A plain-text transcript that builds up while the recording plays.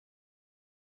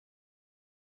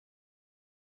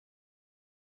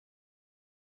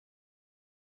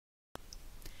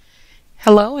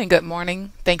Hello and good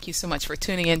morning. Thank you so much for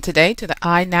tuning in today to the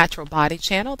iNaturalBody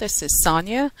channel. This is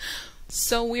Sonia.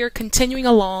 So we are continuing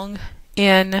along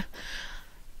in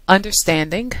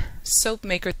understanding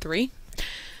Soapmaker 3.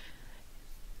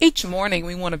 Each morning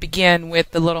we want to begin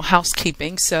with the little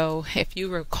housekeeping. So if you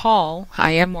recall, I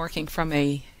am working from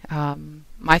a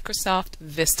Microsoft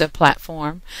Vista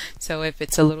platform. So if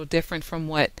it's a little different from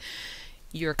what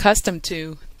you're accustomed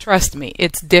to, trust me,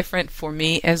 it's different for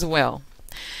me as well.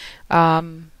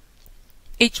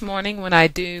 Each morning when I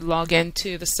do log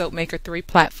into the Soapmaker 3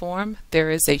 platform, there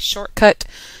is a shortcut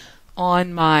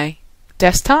on my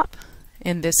desktop,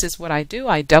 and this is what I do.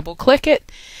 I double click it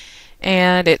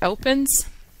and it opens.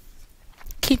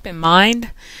 Keep in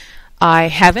mind, I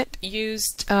haven't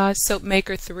used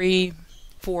Soapmaker 3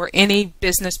 for any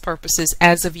business purposes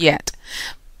as of yet.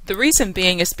 The reason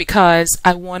being is because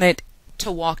I wanted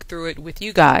to walk through it with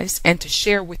you guys and to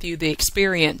share with you the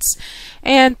experience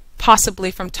and possibly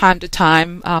from time to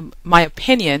time my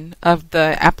opinion of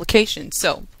the application.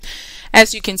 So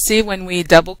as you can see, when we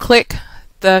double click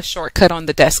the shortcut on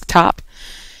the desktop,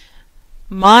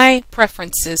 my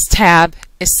preferences tab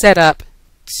is set up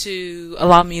to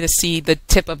allow me to see the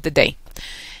tip of the day,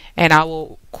 and I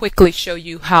will quickly show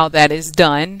you how that is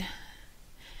done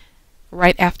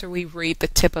right after we read the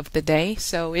tip of the day.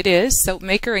 So it is,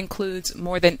 Soapmaker includes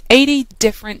more than 80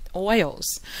 different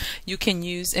oils you can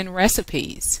use in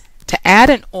recipes. To add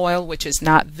an oil which is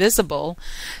not visible,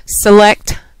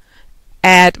 select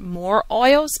Add More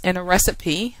Oils in a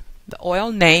Recipe, the oil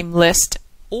name list,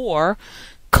 or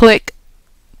click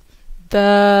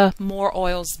the More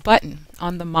Oils button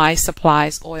on the My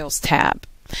Supplies Oils tab.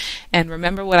 And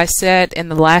remember what I said in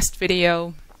the last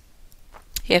video,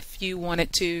 if you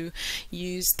wanted to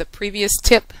use the previous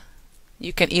tip,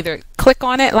 you can either click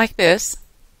on it like this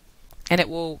and it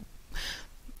will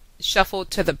shuffle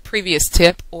to the previous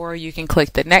tip, or you can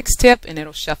click the next tip and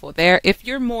it'll shuffle there. If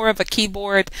you're more of a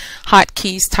keyboard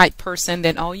hotkeys type person,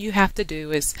 then all you have to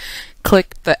do is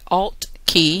click the Alt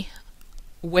key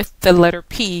with the letter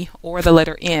P or the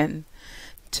letter N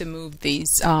to move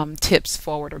these tips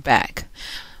forward or back,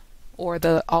 or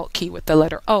the Alt key with the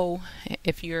letter O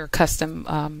if you're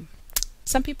custom.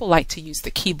 Some people like to use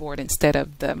the keyboard instead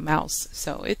of the mouse,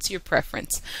 so it's your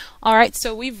preference. Alright,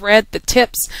 so we've read the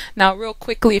tips. Now real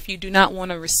quickly, if you do not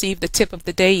want to receive the tip of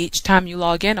the day each time you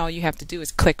log in, all you have to do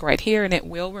is click right here and it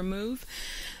will remove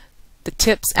the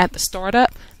tips at the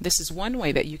startup. This is one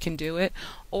way that you can do it,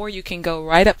 or you can go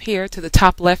right up here to the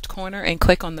top left corner and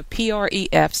click on the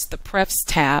PREFs, the Prefs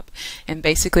tab, and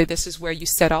basically this is where you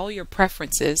set all your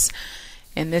preferences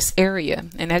in this area.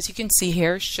 And as you can see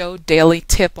here, Show Daily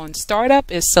Tip on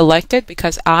Startup is selected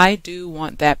because I do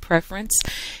want that preference,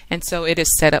 and so it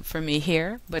is set up for me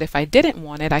here. But if I didn't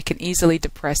want it, I can easily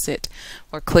depress it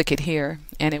or click it here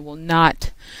and it will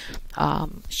not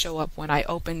show up when I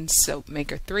open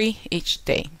Soapmaker 3 each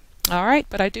day. Alright,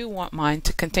 but I do want mine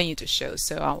to continue to show,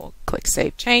 so I will click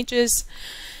Save Changes.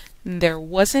 There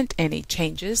wasn't any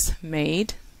changes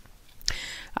made.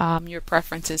 Your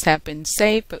preferences have been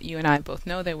saved, but you and I both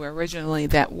know they were originally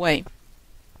that way.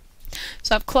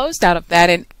 So I've closed out of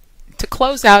that, and to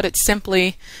close out, it's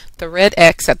simply the red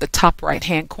X at the top right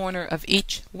hand corner of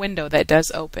each window that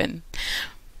does open.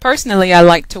 Personally, I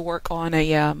like to work on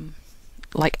a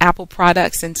like Apple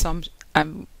products, and so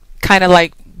I'm kind of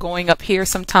like going up here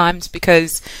sometimes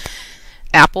because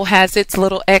Apple has its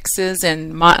little X's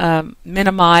and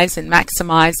minimize and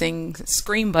maximizing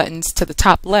screen buttons to the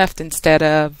top left instead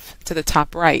of to the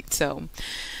top right. So,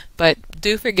 but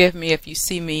do forgive me if you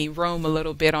see me roam a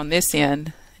little bit on this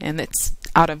end, and it's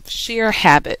out of sheer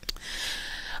habit.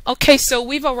 Okay, so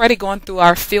we've already gone through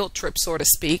our field trip, so to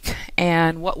speak,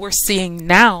 and what we're seeing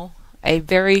now, a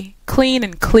very clean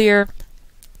and clear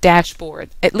dashboard.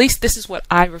 At least this is what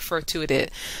I refer to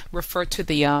it. Refer to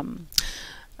the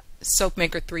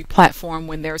Soapmaker 3 platform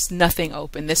when there's nothing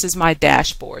open. This is my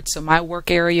dashboard, so my work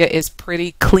area is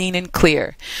pretty clean and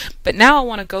clear. But now I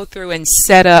want to go through and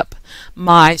set up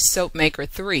my Soapmaker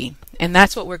 3, and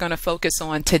that's what we're going to focus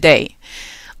on today.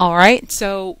 Alright,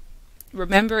 so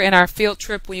remember in our field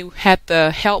trip we had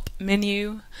the help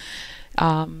menu.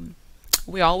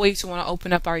 We always want to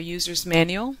open up our user's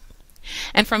manual.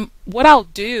 And from what I'll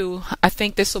do, I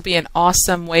think this will be an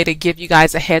awesome way to give you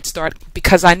guys a head start,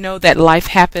 because I know that life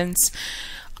happens.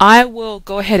 I will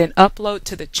go ahead and upload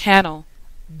to the channel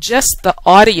just the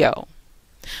audio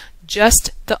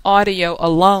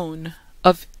alone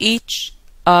of each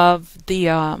of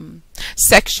the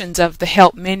sections of the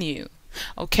help menu.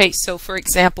 Okay, so for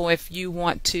example, if you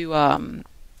want to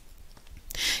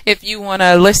if you want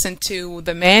to listen to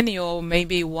the manual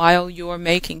maybe while you're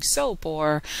making soap,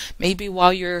 or maybe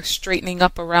while you're straightening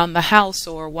up around the house,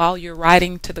 or while you're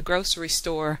riding to the grocery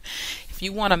store, if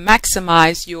you want to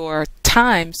maximize your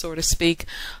time, so to speak,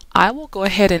 I will go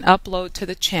ahead and upload to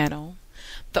the channel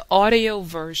the audio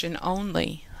version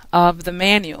only of the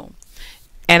manual.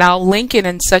 And I'll link it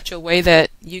in such a way that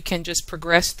you can just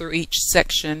progress through each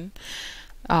section,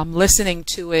 listening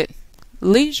to it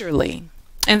leisurely.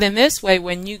 And then this way,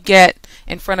 when you get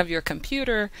in front of your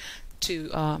computer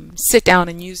to sit down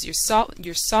and use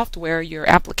your software, your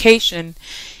application,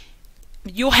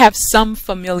 you'll have some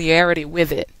familiarity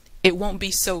with it. It won't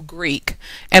be so Greek.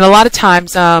 And a lot of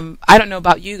times, I don't know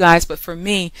about you guys, but for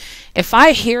me, if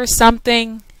I hear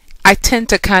something, I tend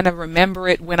to kind of remember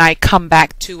it when I come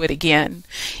back to it again,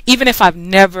 even if I've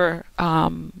never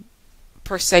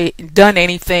per se done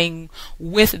anything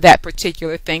with that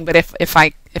particular thing. But if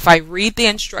I read the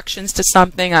instructions to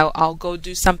something, I'll go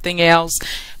do something else.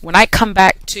 When I come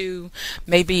back to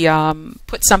maybe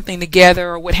put something together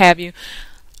or what have you,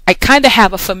 I kind of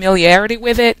have a familiarity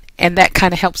with it, and that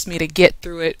kind of helps me to get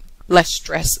through it less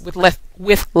stress with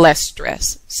less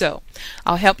stress. So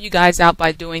I'll help you guys out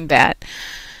by doing that.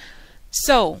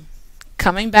 So,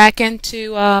 coming back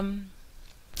into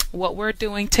what we're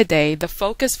doing today, the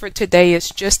focus for today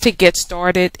is just to get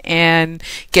started and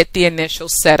get the initial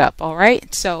setup, all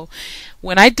right? So,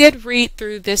 when I did read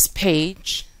through this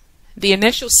page, the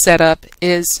initial setup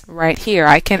is right here.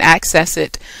 I can access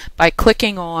it by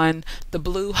clicking on the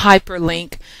blue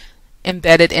hyperlink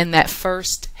embedded in that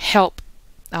first help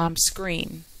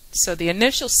screen. So the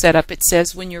initial setup, it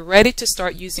says when you're ready to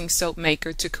start using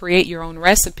Soapmaker to create your own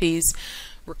recipes,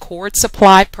 record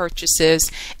supply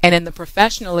purchases, and in the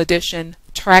professional edition,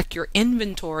 track your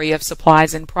inventory of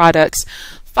supplies and products,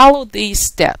 follow these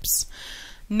steps.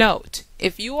 Note,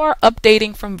 if you are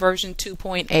updating from version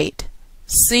 2.8,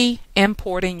 see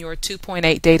importing your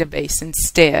 2.8 database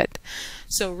instead.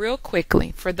 So real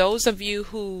quickly, for those of you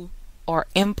who are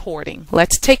importing,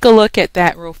 let's take a look at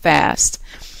that real fast.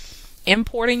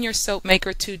 Importing your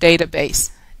Soapmaker 2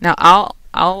 database. Now I'll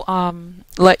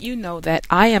let you know that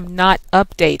I am not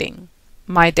updating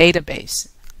my database.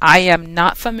 I am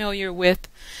not familiar with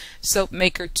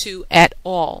Soapmaker 2 at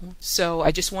all. So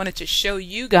I just wanted to show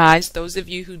you guys, those of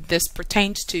you who this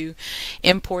pertains to,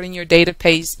 importing your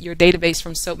database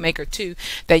from Soapmaker 2,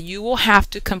 that you will have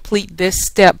to complete this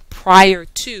step prior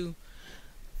to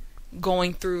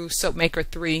going through Soapmaker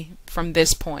 3 from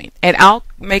this point. And I'll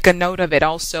make a note of it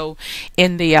also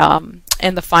in the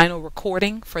final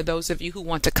recording for those of you who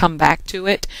want to come back to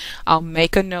it. I'll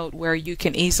make a note where you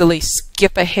can easily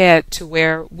skip ahead to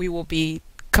where we will be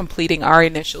completing our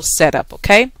initial setup,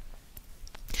 okay?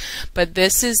 But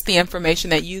this is the information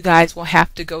that you guys will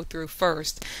have to go through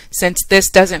first. Since this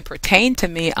doesn't pertain to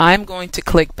me, I'm going to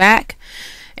click back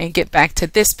and get back to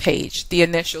this page, the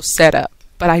initial setup.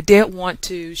 But I did want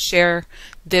to share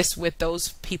this with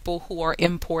those people who are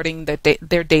importing their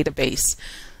database.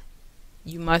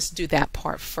 You must do that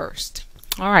part first.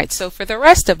 Alright, so for the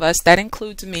rest of us, that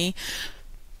includes me,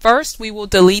 first we will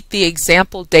delete the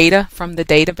example data from the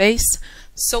database.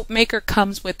 Soapmaker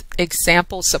comes with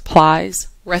example supplies,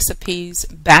 recipes,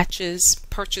 batches,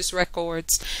 purchase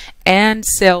records, and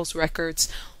sales records.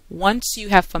 Once you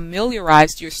have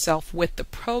familiarized yourself with the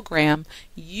program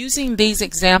using these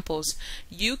examples,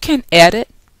 you can edit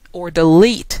or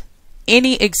delete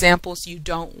any examples you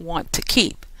don't want to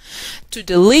keep. To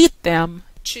delete them,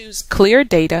 choose Clear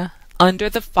Data under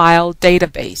the File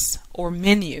Database or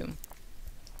menu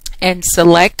and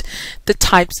select the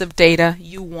types of data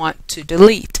you want to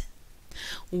delete.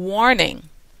 Warning: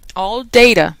 all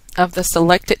data of the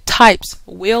selected types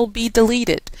will be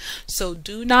deleted, so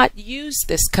do not use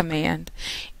this command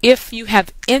if you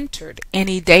have entered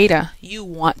any data you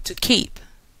want to keep.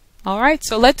 Alright,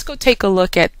 so let's go take a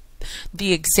look at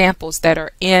the examples that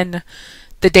are in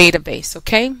the database,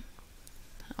 okay?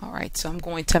 Alright, so I'm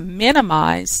going to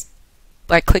minimize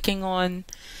by clicking on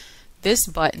this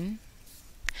button,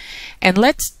 and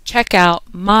let's check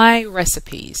out My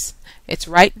Recipes. It's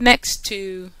right next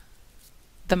to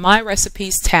the My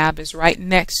Recipes tab, is right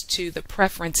next to the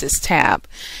Preferences tab.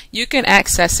 You can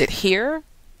access it here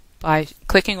by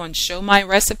clicking on Show My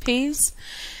Recipes,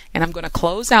 and I'm going to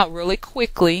close out really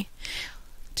quickly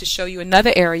to show you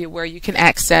another area where you can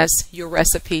access your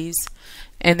recipes,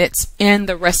 and it's in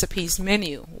the Recipes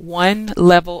menu, one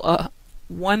level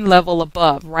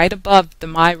above, right above the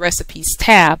My Recipes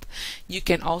tab. You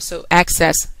can also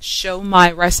access Show My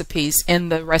Recipes in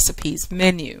the Recipes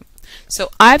menu. So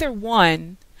either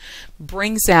one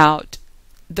brings out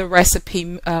the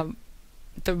recipe,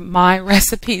 the My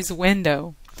Recipes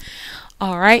window.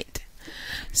 Alright,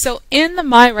 so in the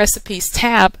My Recipes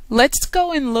tab, let's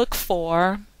go and look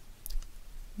for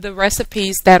the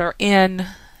recipes that are in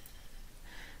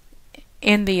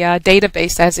the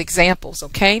database as examples,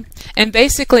 okay? And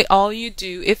basically all you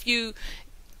do, if you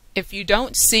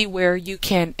don't see where you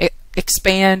can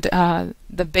expand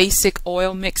the basic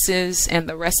oil mixes and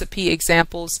the recipe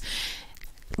examples,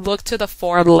 look to the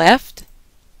far left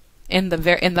in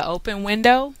the open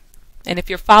window, and if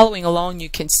you're following along you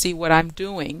can see what I'm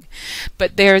doing.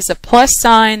 But there's a plus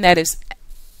sign that is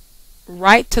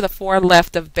right to the far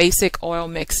left of basic oil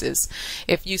mixes.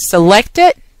 If you select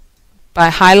it by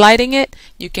highlighting it,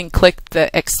 you can click the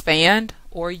expand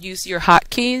or use your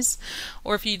hotkeys.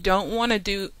 Or if you don't want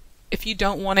to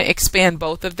expand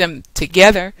both of them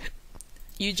together,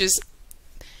 you just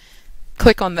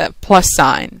click on the plus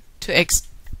sign to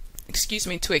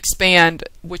expand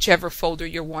whichever folder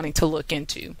you're wanting to look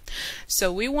into.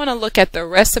 So we want to look at the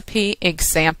recipe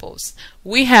examples.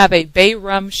 We have a bay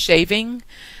rum shaving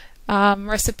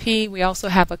recipe. We also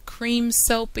have a cream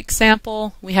soap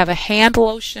example. We have a hand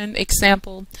lotion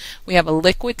example. We have a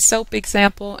liquid soap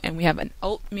example, and we have an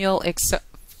oatmeal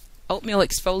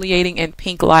exfoliating and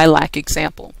pink lilac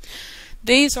example.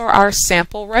 These are our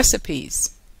sample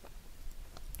recipes.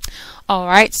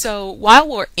 Alright, so while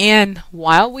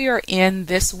we are in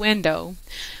this window,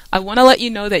 I want to let you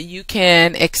know that you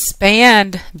can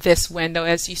expand this window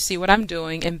as you see what I'm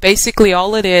doing, and basically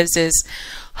all it is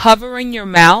hovering your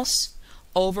mouse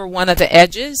over one of the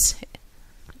edges,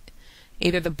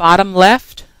 either the bottom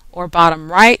left or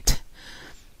bottom right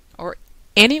or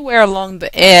anywhere along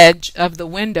the edge of the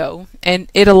window, and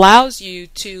it allows you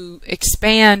to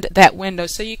expand that window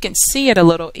so you can see it a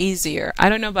little easier. I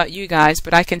don't know about you guys,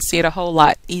 but I can see it a whole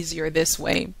lot easier this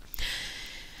way.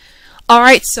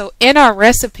 Alright, so in our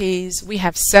recipes we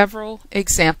have several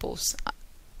examples.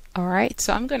 Alright,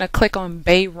 so I'm going to click on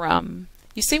bay rum.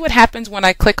 You see what happens when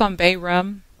I click on bay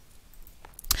rum?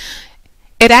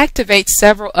 It activates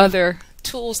several other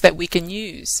tools that we can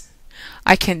use.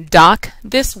 I can dock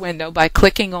this window by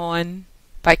clicking on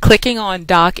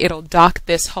dock. It'll dock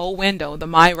this whole window, the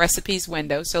My Recipes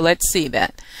window. So let's see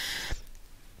that.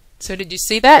 So did you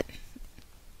see that?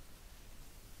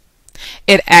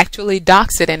 It actually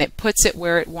docks it and it puts it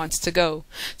where it wants to go.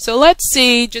 So let's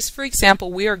see, just for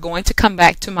example, we are going to come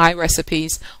back to My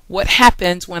Recipes. What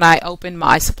happens when I open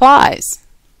My Supplies?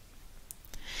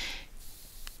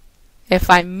 If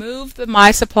I move the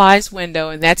My Supplies window,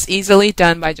 and that's easily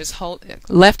done by just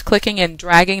left clicking and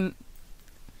dragging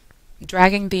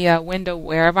the window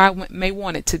wherever I may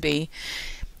want it to be,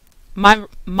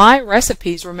 my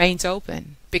Recipes remains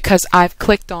open because I've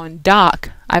clicked on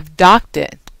dock. I've docked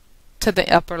it to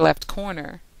the upper left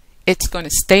corner. It's going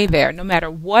to stay there no matter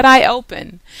what I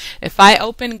open. If I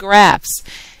open graphs,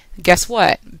 guess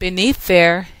what? Beneath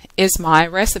there is My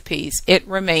Recipes. It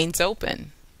remains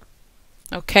open.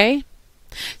 Okay?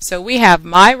 So we have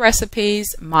My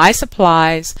Recipes, My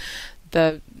Supplies,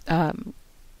 the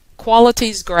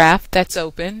qualities graph that's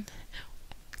open.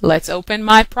 Let's open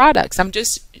My Products. I'm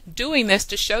just doing this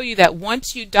to show you that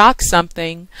once you dock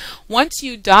something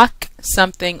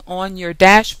on your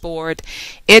dashboard,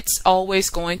 it's always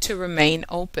going to remain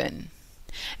open.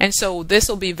 And so this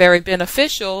will be very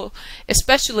beneficial,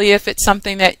 especially if it's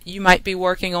something that you might be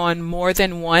working on more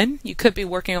than one. You could be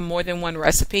working on more than one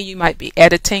recipe. You might be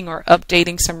editing or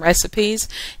updating some recipes.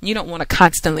 You don't want to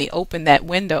constantly open that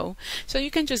window. So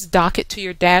you can just dock it to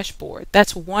your dashboard.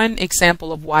 That's one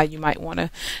example of why you might want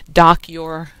to dock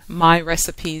your My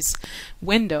Recipes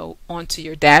window onto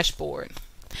your dashboard.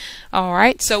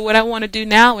 Alright, so what I want to do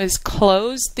now is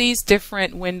close these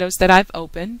different windows that I've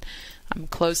opened. I'm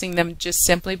closing them just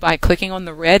simply by clicking on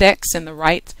the red X in the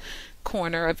right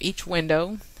corner of each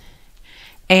window.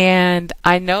 And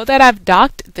I know that I've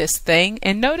docked this thing,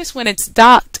 and notice when it's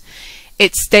docked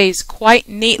it stays quite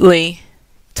neatly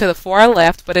to the far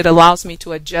left, but it allows me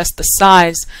to adjust the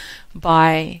size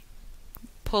by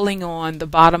pulling on the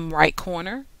bottom right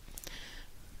corner.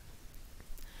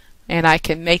 And I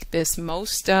can make this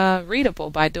most readable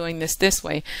by doing this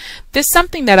way. This is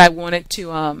something that I wanted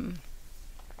to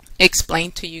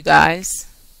explain to you guys,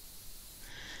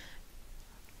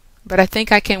 but I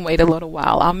think I can wait a little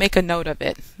while. I'll make a note of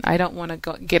it. I don't want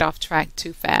to get off track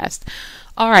too fast.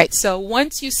 Alright, so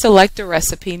once you select a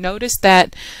recipe, notice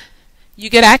that you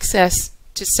get access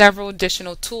to several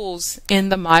additional tools in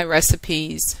the My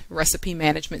Recipes Recipe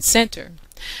Management Center.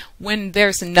 When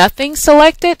there's nothing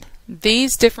selected,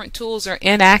 these different tools are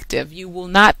inactive. You will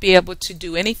not be able to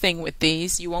do anything with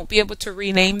these. You won't be able to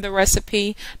rename the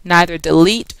recipe, neither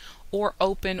delete or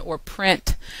open or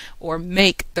print or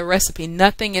make the recipe.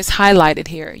 Nothing is highlighted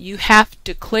here. You have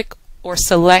to click or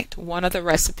select one of the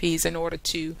recipes in order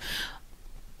to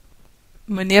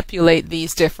manipulate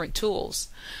these different tools.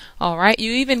 Alright,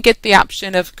 you even get the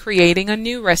option of creating a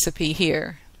new recipe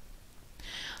here.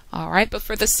 Alright, but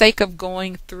for the sake of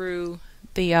going through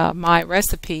the my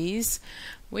recipes,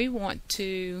 we want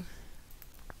to,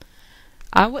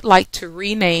 I would like to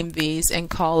rename these and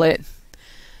call it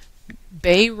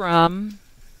bay rum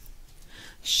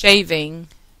shaving.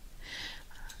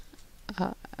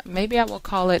 Maybe I will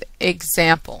call it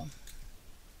example.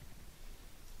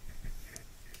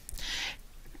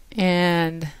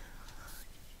 And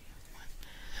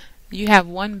you have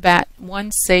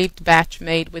one saved batch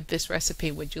made with this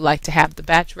recipe. Would you like to have the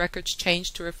batch records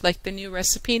changed to reflect the new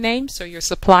recipe name so your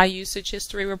supply usage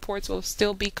history reports will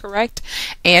still be correct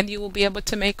and you will be able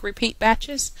to make repeat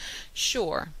batches?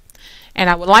 Sure. And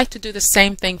I would like to do the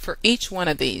same thing for each one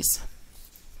of these.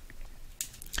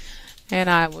 And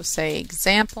I will say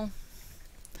example,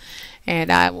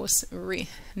 and I will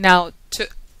now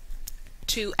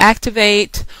to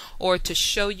activate or to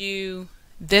show you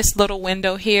this little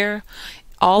window here,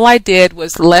 all I did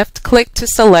was left click to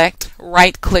select,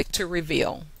 right click to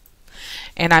reveal,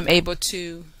 and I'm able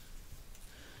to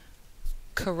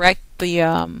correct the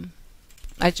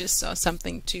I just saw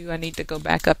something too. I need to go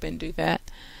back up and do that.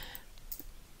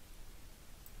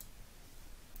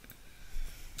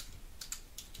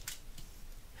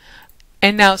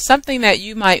 And now something that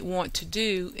you might want to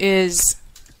do is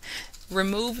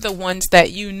remove the ones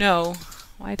that you know.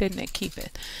 Why didn't it keep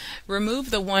it? Remove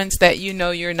the ones that you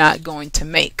know you're not going to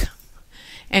make,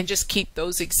 and just keep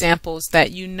those examples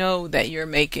that you know that you're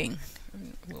making.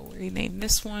 We'll rename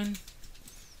this one,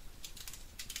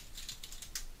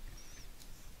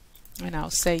 and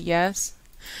I'll say yes.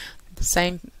 The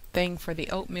same thing for the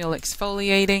oatmeal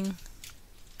exfoliating.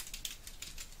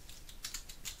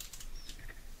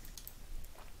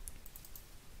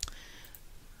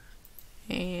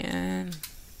 And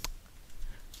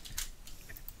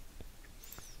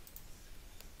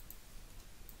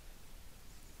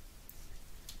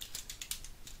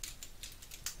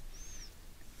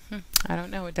I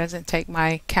don't know, it doesn't take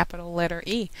my capital letter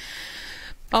E.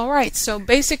 Alright, so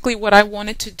basically what I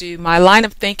wanted to do, my line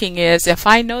of thinking is, if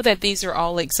I know that these are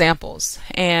all examples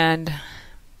and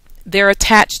they're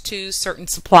attached to certain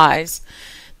supplies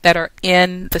that are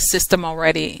in the system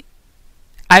already,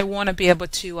 I want to be able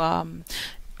to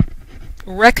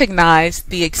recognize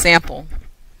the example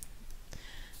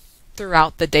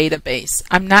throughout the database.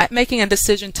 I'm not making a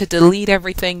decision to delete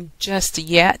everything just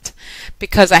yet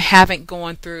because I haven't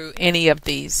gone through any of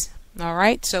these.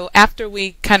 Alright, so after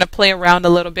we kind of play around a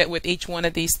little bit with each one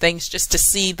of these things just to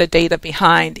see the data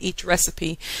behind each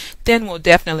recipe, then we'll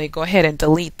definitely go ahead and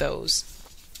delete those.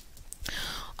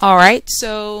 Alright,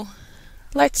 so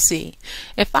let's see.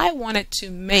 If I wanted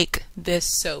to make this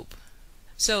soap,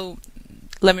 so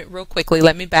let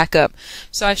me back up.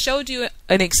 So I showed you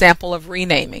an example of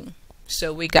renaming.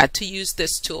 So we got to use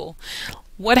this tool.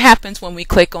 What happens when we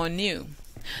click on new?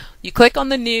 You click on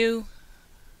the new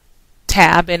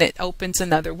tab and it opens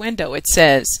another window. It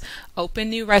says open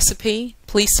new recipe.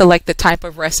 Please select the type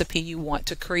of recipe you want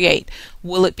to create.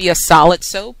 Will it be a solid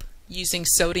soap using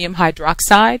sodium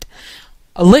hydroxide,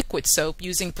 a liquid soap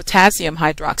using potassium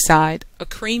hydroxide, a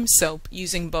cream soap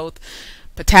using both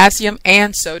potassium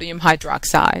and sodium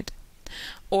hydroxide,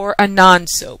 or a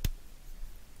non-soap,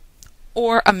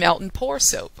 or a melt and pour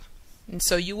soap? And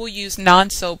so you will use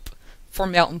non-soap for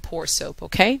melt and pour soap,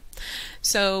 okay?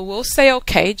 So we'll say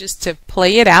okay just to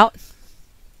play it out.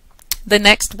 The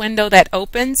next window that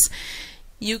opens,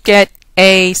 you get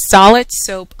a solid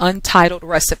soap untitled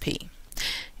recipe.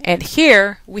 And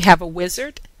here we have a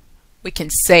wizard. We can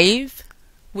save,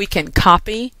 we can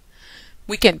copy,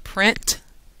 we can print,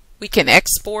 we can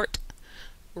export,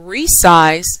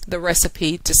 resize the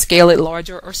recipe to scale it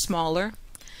larger or smaller.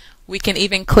 We can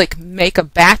even click make a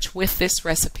batch with this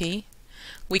recipe.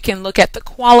 We can look at the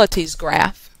qualities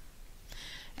graph,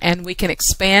 and we can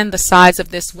expand the size of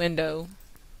this window,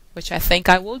 which I think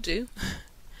I will do.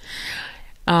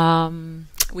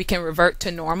 We can revert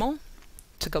to normal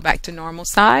to go back to normal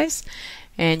size,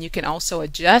 and you can also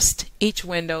adjust each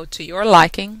window to your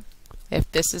liking. If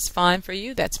this is fine for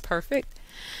you, that's perfect.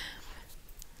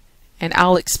 And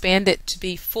I'll expand it to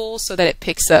be full so that it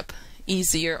picks up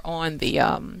easier on the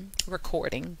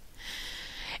recording.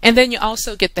 And then you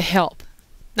also get the help.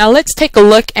 Now let's take a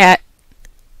look at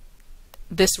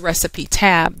this recipe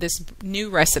tab, this new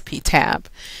recipe tab.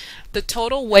 The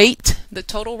total weight, the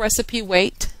total recipe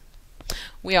weight.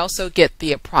 We also get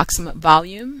the approximate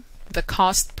volume, the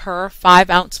cost per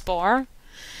 5-ounce bar,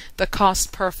 the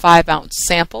cost per 5-ounce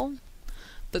sample,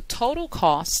 the total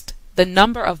cost, the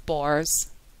number of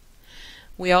bars,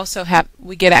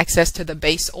 We get access to the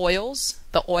base oils,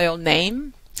 the oil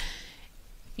name.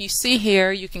 You see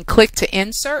here, you can click to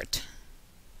insert,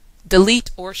 delete,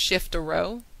 or shift a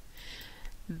row.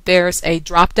 There's a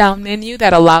drop-down menu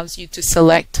that allows you to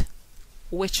select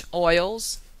which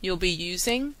oils you'll be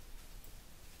using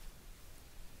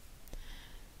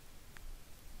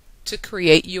to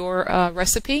create your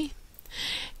recipe.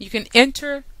 You can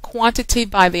enter quantity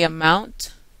by the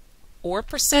amount or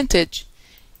percentage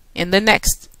in the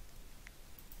next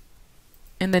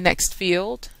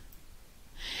field.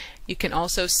 You can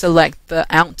also select the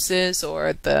ounces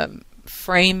or the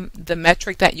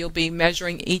metric that you'll be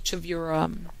measuring each of your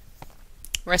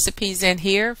recipes in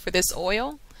here for this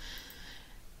oil,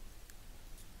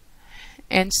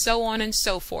 and so on and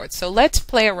so forth. So let's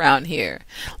play around here.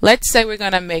 Let's say we're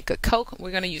going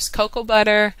to use cocoa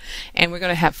butter, and we're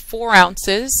going to have 4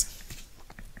 ounces.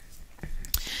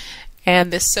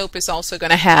 And this soap is also going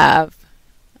to have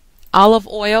olive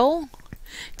oil.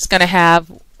 It's going to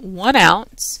have 1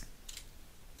 ounce.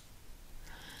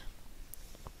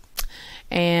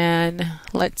 And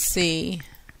let's see.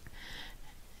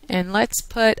 And let's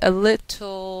put a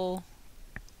little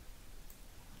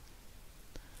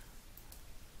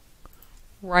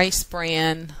rice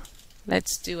bran.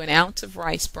 Let's do 1 ounce of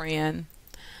rice bran.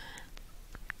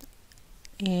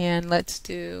 And let's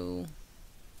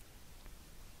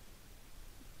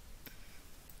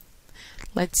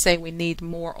say we need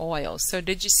more oils. So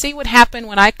did you see what happened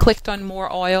when I clicked on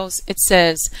more oils? It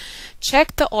says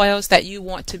check the oils that you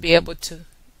want to be able to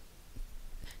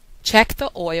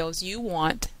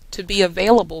be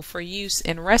available for use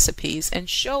in recipes and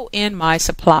show in my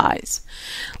supplies.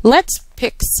 Let's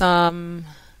pick some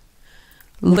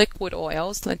liquid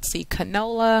oils. Let's see,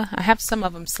 canola. I have some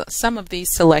of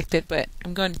these selected, but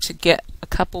I'm going to get a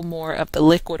couple more of the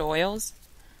liquid oils.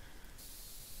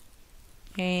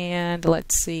 And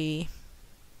let's see,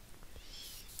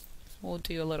 we'll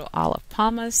do a little olive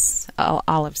pomace,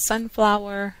 olive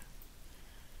sunflower.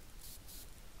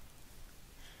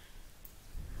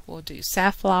 We'll do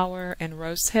safflower and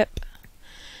rosehip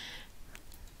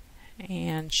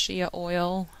and shea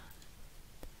oil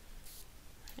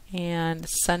and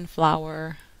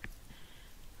sunflower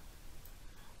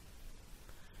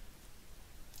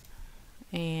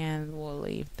and we'll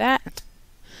leave that.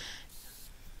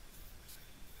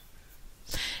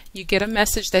 You get a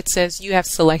message that says you have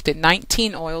selected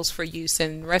 19 oils for use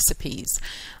in recipes.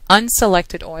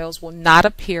 Unselected oils will not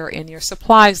appear in your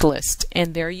supplies list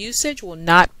and their usage will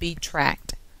not be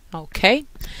tracked. Okay,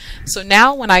 so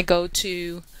now when I go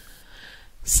to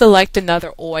select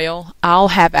another oil, I'll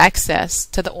have access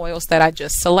to the oils that I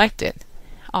just selected.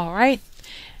 Alright,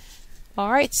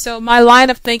 so my line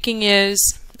of thinking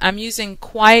is I'm using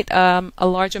quite a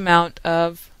large amount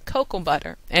of cocoa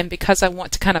butter, and because I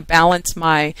want to kind of balance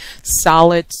my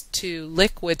solids to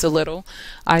liquids a little,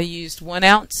 I used 1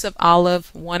 ounce of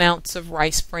olive, 1 ounce of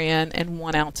rice bran, and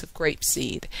 1 ounce of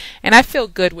grapeseed. And I feel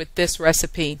good with this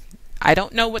recipe. I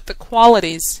don't know what the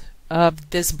qualities of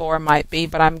this bar might be,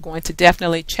 but I'm going to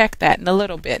definitely check that in a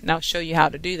little bit, and I'll show you how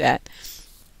to do that.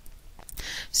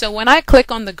 So when I click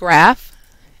on the graph,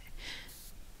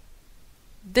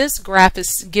 this graph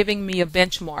is giving me a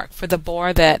benchmark for the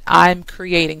bar that I'm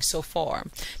creating so far.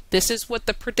 This is what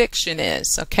the prediction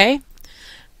is, okay?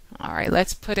 Alright,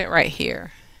 let's put it right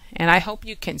here. And I hope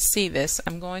you can see this.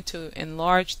 I'm going to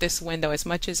enlarge this window as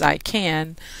much as I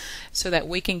can so that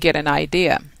we can get an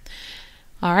idea.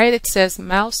 Alright, it says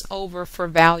mouse over for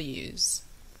values.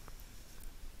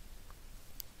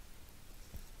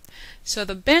 So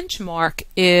the benchmark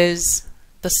is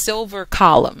the silver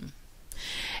column.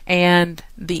 And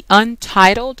the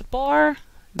untitled bar,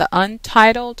 the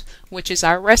untitled, which is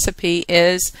our recipe,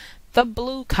 is the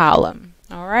blue column.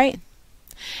 Alright?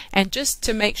 And just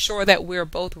to make sure that we're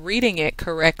both reading it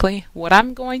correctly, what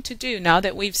I'm going to do now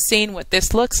that we've seen what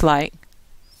this looks like,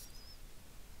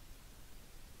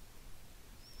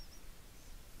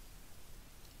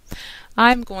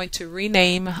 I'm going to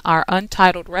rename our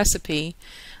untitled recipe.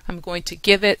 I'm going to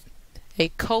give it a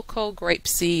cocoa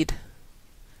grapeseed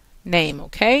name,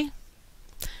 okay?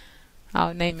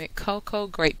 I'll name it cocoa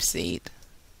grapeseed.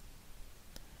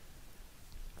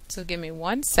 So give me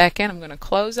 1 second. I'm going to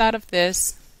close out of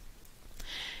this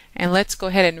and let's go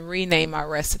ahead and rename our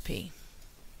recipe.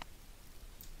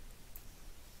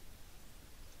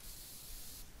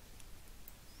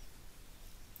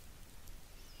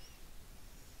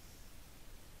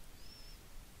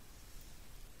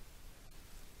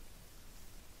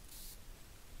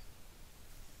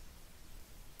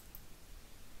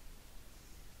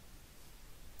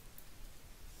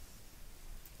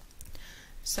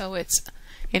 So it's,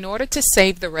 in order to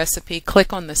save the recipe,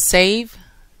 click on the Save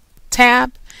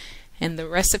tab, and the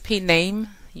recipe name,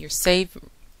 your save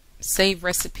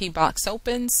recipe box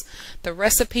opens. The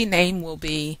recipe name will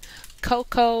be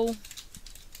cocoa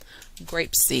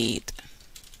grapeseed,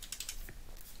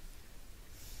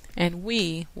 and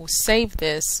we will save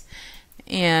this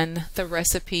in the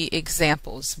recipe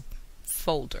examples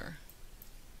folder.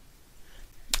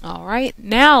 Alright,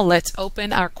 now let's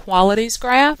open our qualities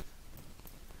graph.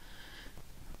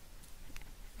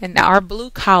 And our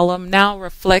blue column now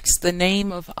reflects the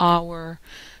name of our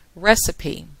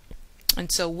recipe.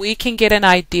 And so we can get an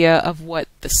idea of what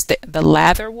the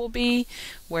lather will be,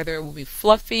 whether it will be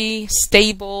fluffy,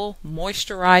 stable,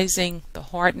 moisturizing, the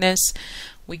hardness.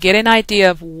 We get an idea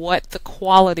of what the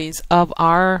qualities of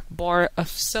our bar of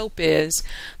soap is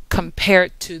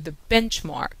compared to the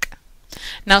benchmark.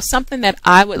 Now, something that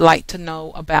I would like to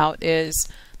know about is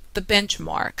the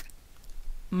benchmark.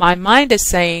 My mind is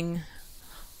saying,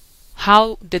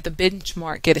 how did the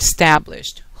benchmark get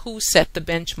established? Who set the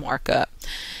benchmark up?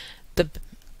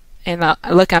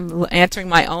 Look, I'm answering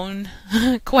my own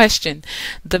question.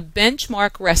 The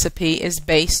benchmark recipe is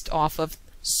based off of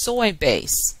soy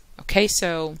base. Okay,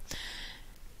 so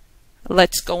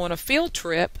let's go on a field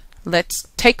trip. Let's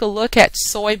take a look at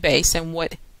soy base and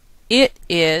what it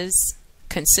is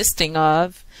consisting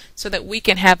of, so that we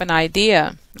can have an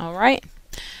idea. All right,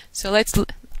 so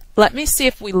let me see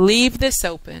if we leave this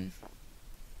open.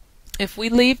 If we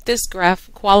leave this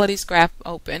qualities graph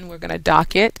open, we're going to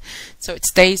dock it so it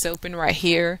stays open right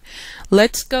here.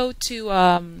 Let's go to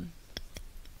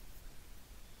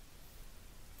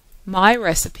my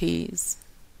recipes,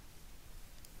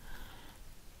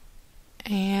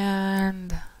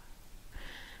 and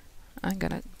I'm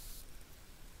gonna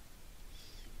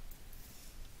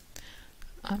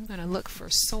look for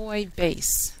soy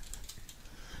base,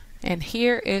 and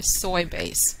here is soy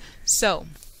base. So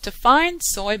to find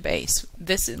soy base,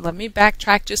 let me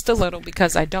backtrack just a little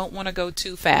because I don't want to go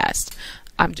too fast.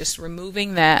 I'm just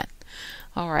removing that.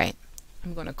 Alright,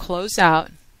 I'm going to close out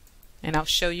and I'll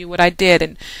show you what I did,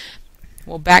 and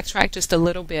we'll backtrack just a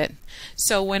little bit.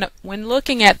 So when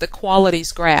looking at the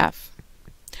qualities graph,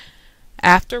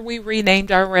 after we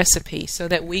renamed our recipe so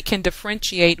that we can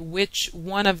differentiate which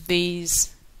one of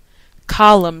these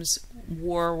columns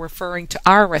were referring to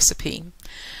our recipe,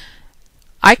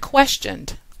 I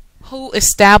questioned who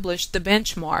established the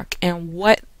benchmark and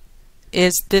what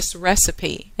is this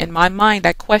recipe. In my mind,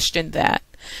 I questioned that.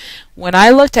 When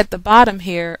I looked at the bottom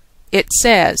here, it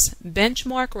says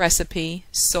benchmark recipe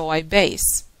soy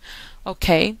base.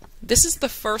 Okay, this is the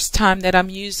first time that I'm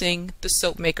using the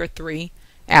Soapmaker 3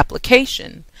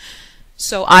 application.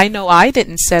 So I know I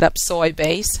didn't set up soy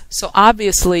base, so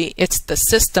obviously it's the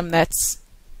system it's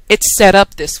set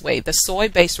up this way. The soy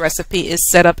base recipe is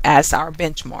set up as our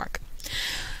benchmark.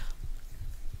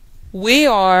 We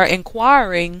are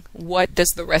inquiring, what does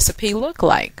the recipe look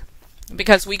like?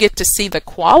 Because we get to see the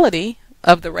quality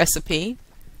of the recipe.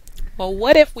 Well,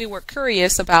 what if we were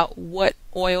curious about what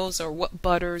oils or what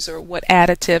butters or what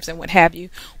additives and what have you,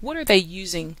 what are they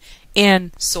using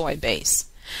in soy base?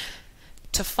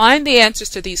 To find the answers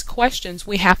to these questions,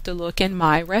 we have to look in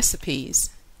My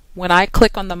Recipes. When I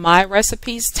click on the My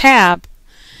Recipes tab,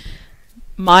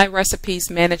 My Recipes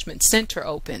Management Center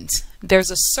opens.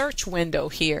 There's a search window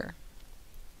here.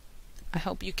 I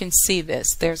hope you can see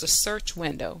this. There's a search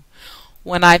window.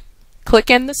 When I click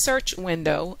in the search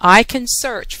window, I can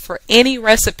search for any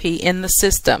recipe in the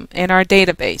system, in our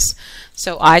database.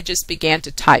 So I just began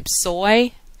to type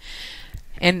soy,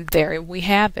 and there we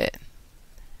have it.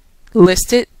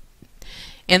 Listed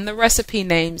in the recipe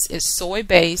names is soy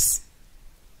base,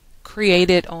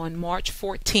 created on March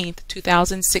 14th,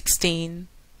 2016,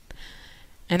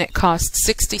 and it costs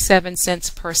 67 cents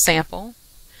per sample.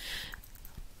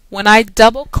 When I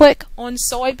double click on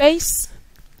soy base,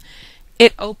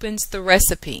 it opens the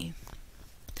recipe.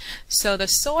 So the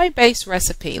soy base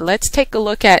recipe, let's take a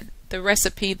look at the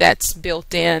recipe that's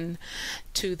built in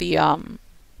to the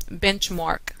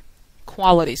benchmark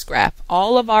qualities graph.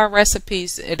 All of our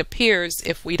recipes, it appears,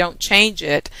 if we don't change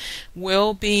it,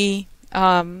 will be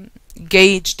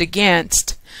gauged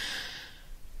against,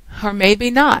 or maybe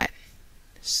not.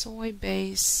 Soy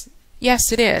base,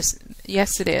 yes it is.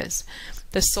 Yes it is.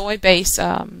 The soy base,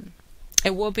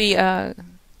 it will be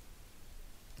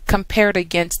compared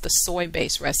against the soy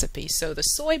base recipe. So the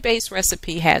soy base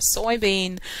recipe has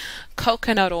soybean,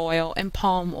 coconut oil, and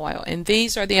palm oil, and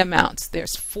these are the amounts.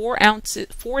 There's 40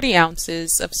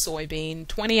 ounces of soybean,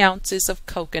 20 ounces of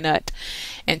coconut,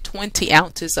 and 20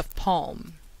 ounces of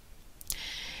palm.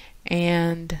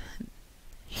 And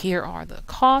here are the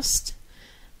costs.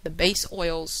 The base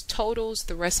oils totals,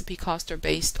 the recipe costs are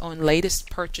based on latest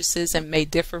purchases and may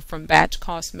differ from batch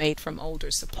costs made from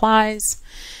older supplies.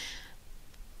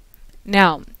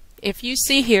 Now, if you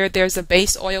see here, there's a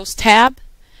base oils tab,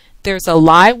 there's a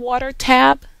lye water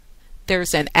tab,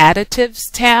 there's an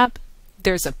additives tab,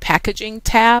 there's a packaging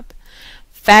tab,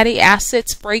 fatty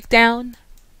acids breakdown,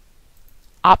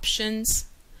 options,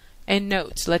 and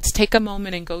notes. Let's take a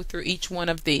moment and go through each one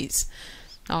of these.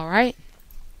 All right.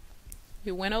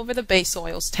 We went over the base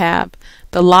oils tab.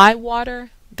 The lye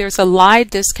water, there's a lye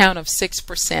discount of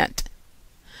 6%.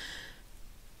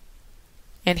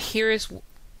 And here's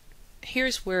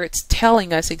where it's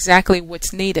telling us exactly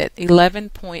what's needed.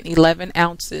 11.11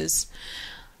 ounces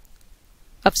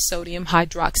of sodium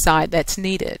hydroxide that's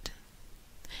needed.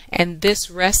 And this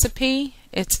recipe,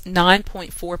 it's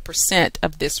 9.4%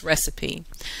 of this recipe.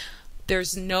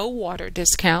 There's no water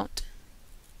discount.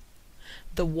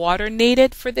 The water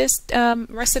needed for this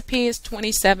recipe is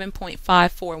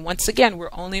 27.54. Once again, we're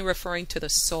only referring to the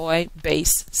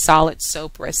soy-based solid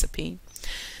soap recipe.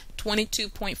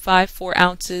 22.54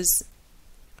 ounces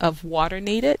of water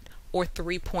needed, or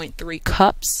 3.3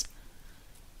 cups.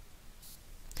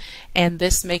 And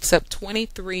this makes up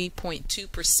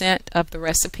 23.2% of the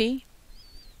recipe.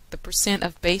 The percent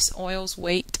of base oils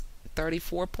weight,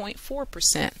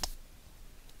 34.4%.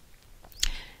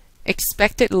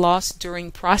 Expected loss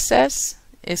during process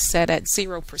is set at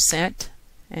 0%,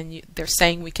 and they're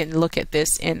saying we can look at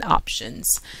this in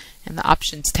options, and the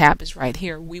options tab is right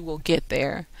here. We will get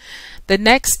there. The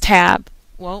next tab,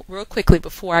 well, real quickly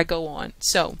before I go on,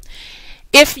 so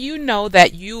if you know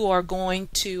that you are going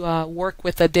to work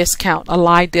with a discount, a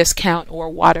lye discount or a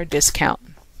water discount,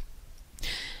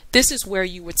 this is where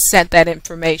you would set that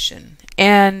information.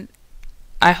 And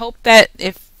I hope that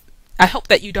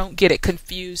you don't get it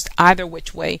confused either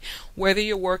which way. Whether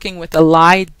you're working with a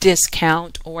lye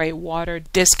discount or a water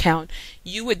discount,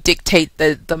 you would dictate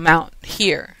the amount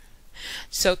here.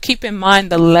 So keep in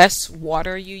mind, the less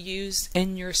water you use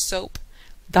in your soap,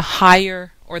 the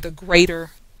higher or the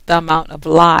greater the amount of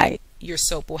lye your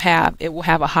soap will have. It will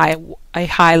have a high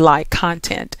lye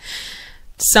content.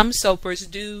 Some soapers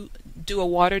do a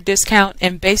water discount,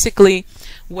 and basically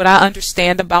what I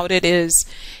understand about it is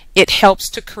it helps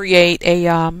to create a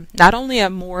not only a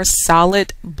more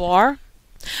solid bar,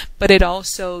 but it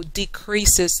also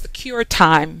decreases the cure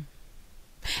time.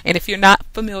 And if you're not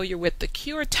familiar with the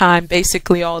cure time,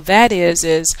 basically all that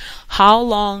is how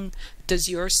long does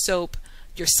your soap,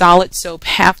 your solid soap,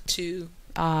 have to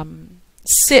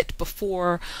sit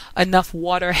before enough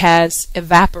water has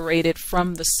evaporated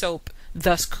from the soap,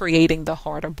 thus creating the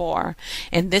harder bar.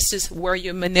 And this is where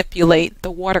you manipulate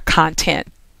the water content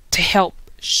to help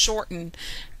shorten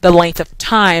the length of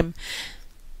time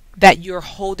that you're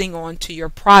holding on to your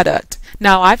product.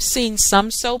 Now, I've seen some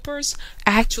soapers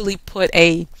actually put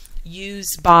a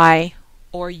use by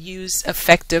or use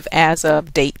effective as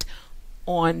of date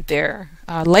on their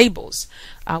labels.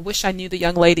 I wish I knew the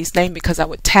young lady's name because I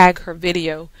would tag her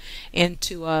video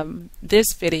into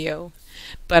this video,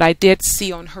 but I did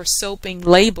see on her soaping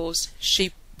labels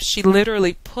she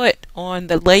literally put on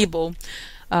the label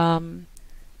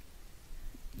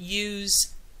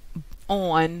use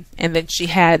on, and then she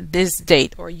had this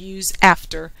date, or use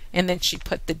after, and then she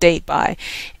put the date by.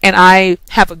 And I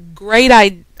have a great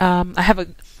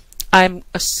I'm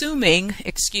assuming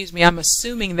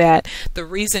that the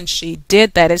reason she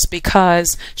did that is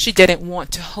because she didn't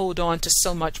want to hold on to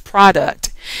so much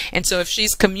product. And so if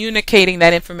she's communicating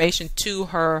that information to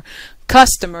her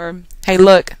customer, hey,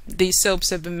 look, these soaps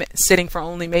have been sitting for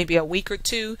only maybe a week or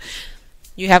two,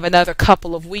 you have another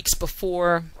couple of weeks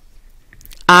before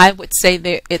I would say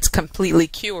that it's completely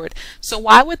cured. So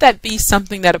why would that be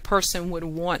something that a person would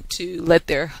want to let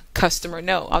their customer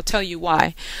know? I'll tell you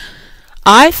why.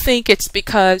 I think it's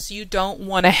because you don't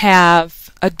want to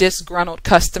have a disgruntled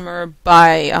customer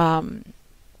by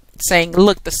saying,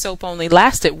 look, the soap only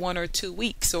lasted 1 or 2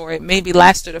 weeks, or it maybe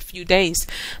lasted a few days.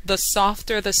 The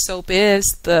softer the soap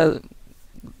is,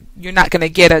 you're not going to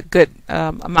get a good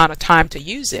amount of time to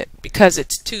use it because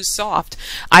it's too soft.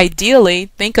 Ideally,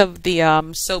 think of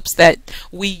the soaps that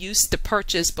we used to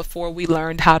purchase before we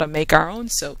learned how to make our own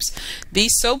soaps.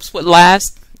 These soaps would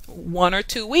last 1 or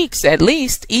 2 weeks at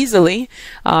least, easily,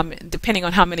 depending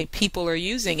on how many people are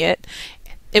using it.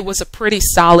 It was a pretty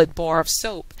solid bar of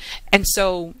soap. And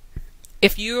so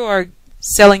if you are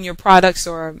selling your products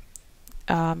or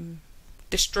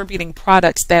distributing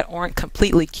products that aren't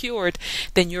completely cured,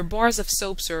 then your bars of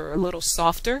soaps are a little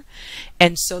softer,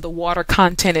 and so the water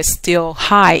content is still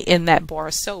high in that bar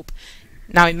of soap.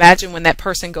 Now imagine when that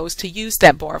person goes to use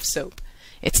that bar of soap.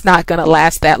 it's not going to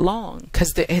last that long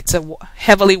because it's a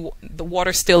the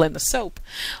water's still in the soap.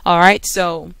 All right,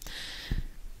 so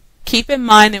keep in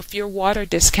mind, if you're water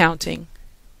discounting,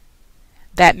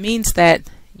 that means that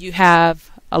you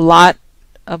have a lot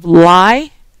of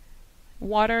lye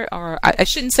water, or I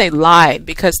shouldn't say lye,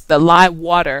 because the lye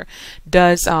water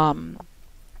does the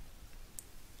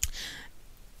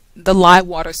lye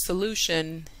water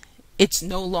solution, it's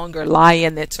no longer lye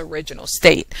in its original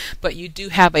state, but you do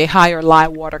have a higher lye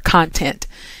water content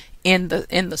in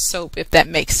the soap, if that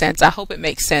makes sense. I hope it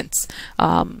makes sense.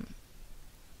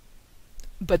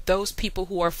 But those people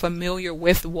who are familiar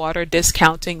with water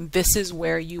discounting, this is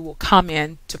where you will come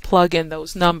in to plug in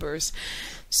those numbers.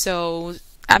 So,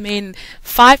 I mean,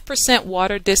 5%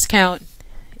 water discount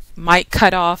might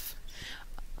cut off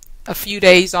a few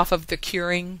days off of the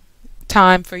curing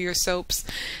time for your soaps.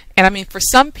 And I mean, for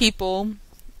some people,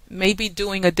 maybe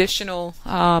doing additional,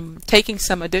 taking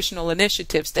some additional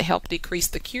initiatives to help decrease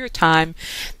the cure time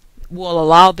will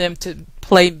allow them to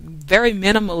play very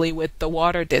minimally with the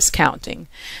water discounting.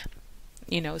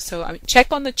 You know, so I mean,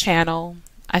 check on the channel.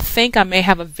 I think I may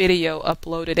have a video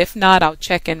uploaded. If not, I'll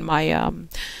check in my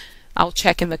I'll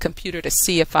check in the computer to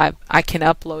see if I can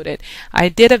upload it. I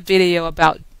did a video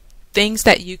about things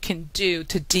that you can do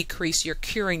to decrease your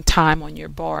curing time on your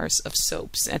bars of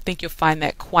soaps. I think you'll find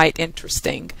that quite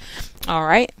interesting. All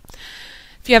right.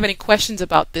 If you have any questions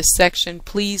about this section,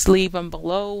 please leave them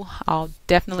below. I'll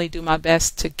definitely do my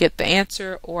best to get the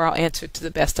answer, or I'll answer to the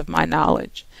best of my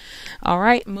knowledge. All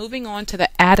right, moving on to the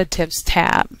additives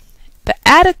tab. The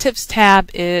additives tab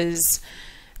is,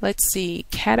 let's see,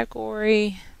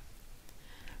 category.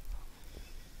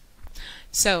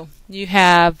 So you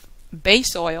have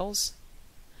base oils,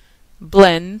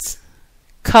 blends,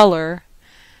 color,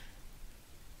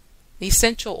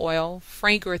 essential oil,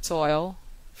 fragrance oil,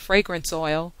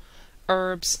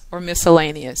 herbs, or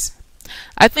miscellaneous.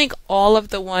 I think all of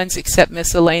the ones except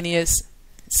miscellaneous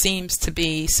seems to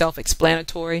be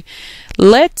self-explanatory.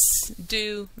 Let's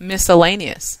do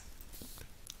miscellaneous.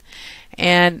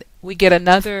 And we get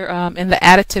another, in the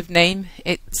additive name,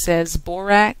 it says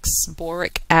borax,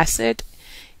 boric acid,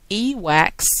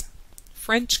 e-wax,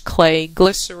 French clay,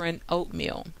 glycerin,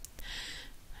 oatmeal.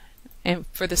 And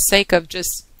for the sake of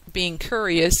just being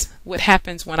curious, what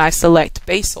happens when I select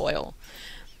base oil?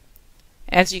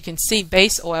 As you can see,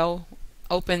 base oil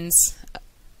opens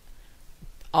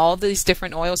all these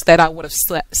different oils that I would have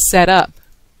set up.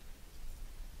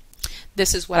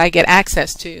 This is what I get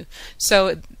access to.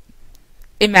 So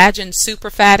imagine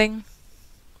superfatting.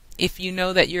 If you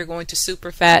know that you're going to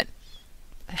superfat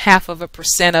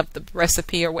 0.5% of the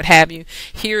recipe or what have you,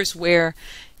 here's where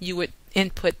you would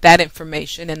input that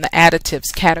information in the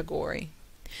additives category.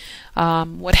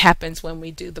 What happens when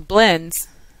we do the blends?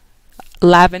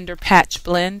 Lavender patch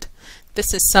blend.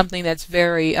 This is something that's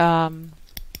very, I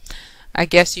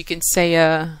guess you can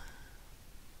say,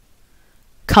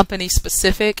 company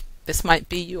specific. This might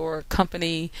be your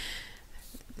company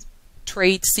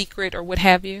trade secret or what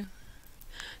have you.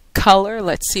 Color,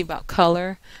 let's see about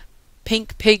color.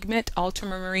 Pink pigment,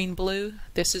 ultramarine blue.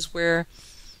 This is where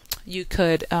you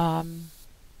could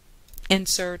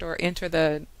insert or enter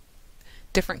the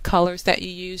different colors that you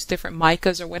use, different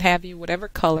micas or what have you, whatever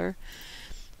color.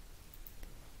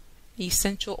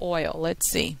 Essential oil, let's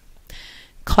see.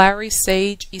 Clary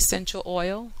sage essential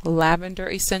oil, lavender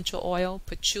essential oil,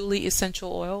 patchouli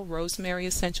essential oil, rosemary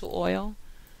essential oil,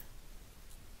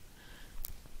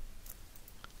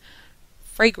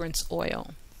 fragrance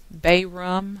oil, bay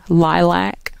rum,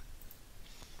 lilac.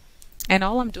 And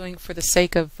all I'm doing for the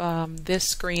sake of this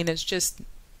screen is just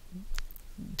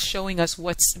showing us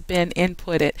what's been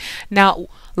inputted. Now,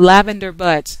 lavender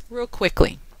buds, real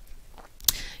quickly.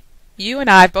 You and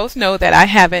I both know that I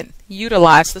haven't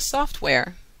utilized the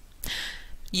software,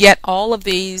 yet all of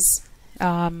these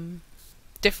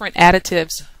different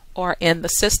additives are in the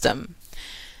system.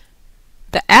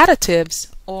 The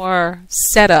additives are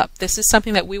set up. This is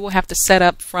something that we will have to set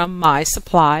up from my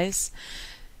supplies,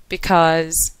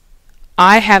 because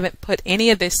I haven't put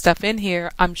any of this stuff in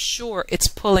here. I'm sure it's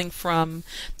pulling from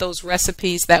those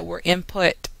recipes that were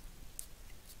input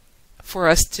for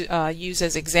us to use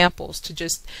as examples to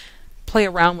just play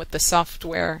around with the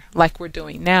software like we're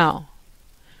doing now.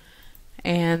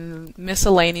 And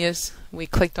miscellaneous, we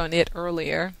clicked on it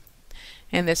earlier,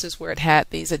 and this is where it had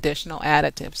these additional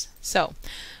additives. So,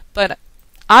 but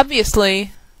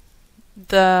obviously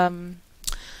the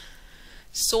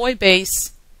soy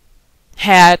base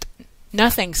had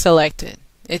nothing selected.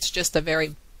 It's just a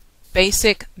very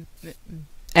basic,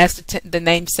 as the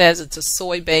name says, it's a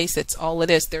soy base. It's all it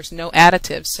is. There's no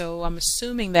additives. So I'm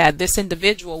assuming that this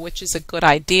individual, which is a good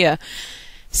idea,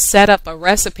 set up a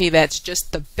recipe that's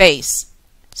just the base.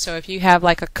 So if you have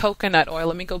like a coconut oil,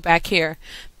 let me go back here,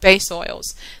 base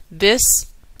oils. This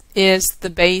is the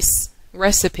base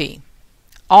recipe.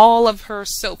 All of her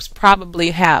soaps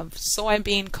probably have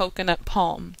soybean, coconut,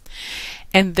 palm.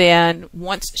 And then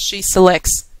once she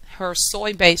selects her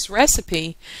soy-based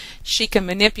recipe, she can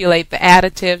manipulate the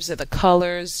additives or the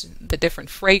colors, the different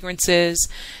fragrances.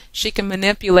 She can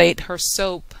manipulate her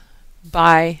soap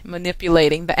by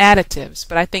manipulating the additives.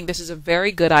 But I think this is a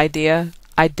very good idea.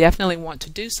 I definitely want to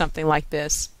do something like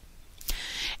this.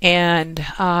 And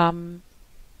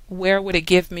where would it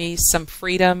give me some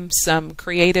freedom, some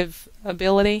creative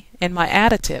ability in my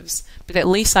additives? But at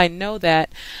least I know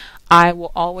that I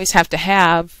will always have to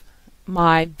have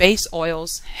my base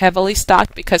oils heavily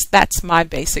stocked, because that's my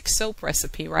basic soap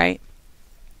recipe, right?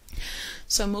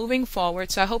 So moving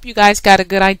forward, so I hope you guys got a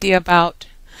good idea about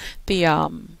the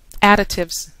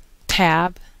additives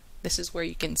tab. This is where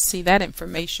you can see that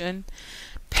information.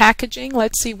 Packaging,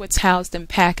 let's see what's housed in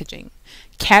packaging.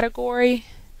 Category,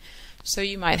 so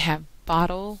you might have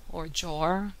bottle or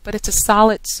jar, but it's a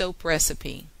solid soap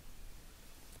recipe.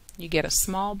 You get a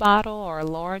small bottle or a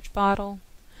large bottle.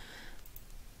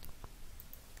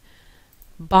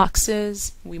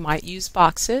 Boxes, we might use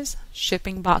boxes.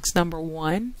 Shipping box number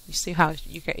 1. You see how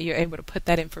you're able to put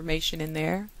that information in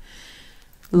there.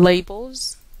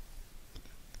 Labels.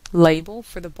 Label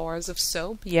for the bars of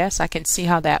soap. Yes, I can see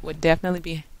how that would definitely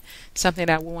be something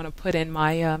that I would want to put in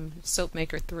my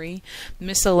Soapmaker 3.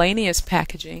 Miscellaneous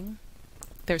packaging.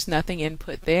 There's nothing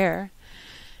input there.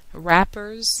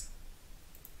 Wrappers.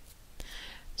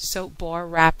 Soap bar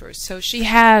wrappers. So she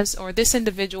has, or this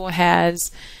individual has,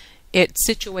 it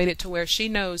situated to where she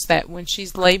knows that when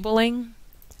she's labeling,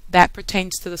 that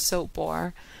pertains to the soap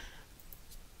bar.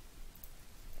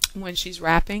 When she's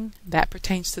wrapping, that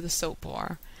pertains to the soap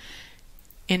bar.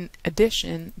 In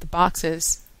addition, the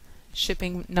boxes,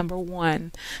 shipping number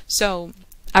 1. So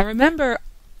I remember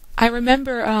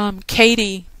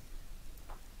Katie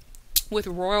with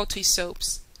Royalty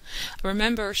Soaps. I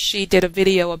remember she did a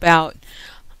video about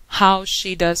how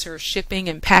she does her shipping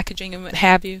and packaging and what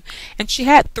have you, and she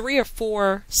had 3 or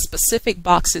 4 specific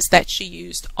boxes that she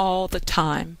used all the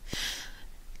time.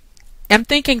 I'm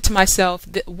thinking to myself,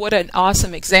 that what an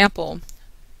awesome example.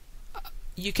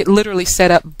 You could literally set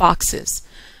up boxes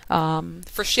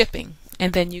for shipping,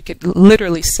 and then you could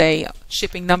literally say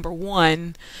shipping number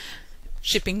 1,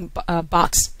 shipping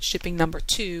box shipping number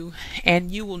 2,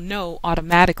 and you will know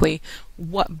automatically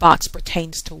what box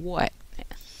pertains to what.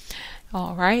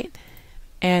 All right,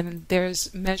 and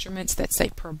there's measurements that say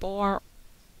per bar.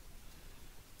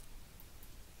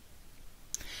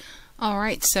 All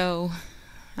right, so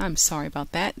I'm sorry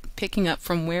about that. Picking up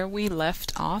from where we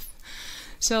left off.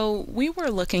 So we were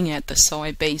looking at the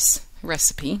soy base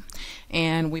recipe,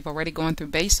 and we've already gone through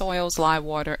base oils, lye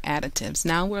water, additives.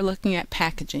 Now we're looking at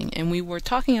packaging, and we were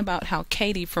talking about how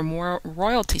Katie from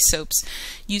Royalty Soaps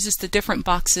uses the different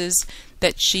boxes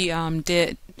that she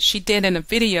did in a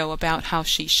video about how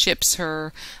she ships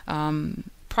her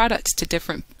products to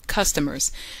different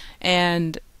customers.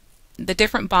 And the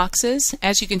different boxes,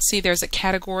 as you can see, there's a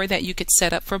category that you could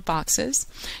set up for boxes.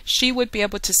 She would be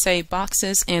able to say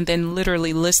boxes and then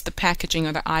literally list the packaging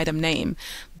or the item name.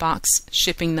 Box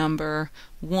shipping number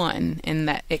 1, and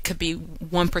that it could be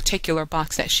one particular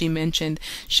box that she mentioned.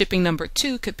 Shipping number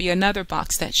 2 could be another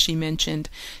box that she mentioned.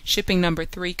 Shipping number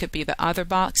 3 could be the other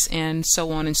box, and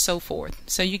so on and so forth.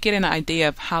 So you get an idea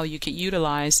of how you could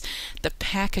utilize the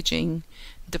packaging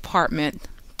department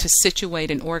to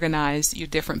situate and organize your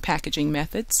different packaging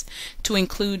methods, to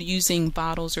include using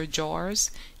bottles or jars,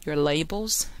 your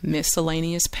labels,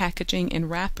 miscellaneous packaging, and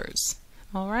wrappers.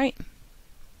 All right.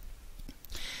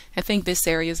 I think this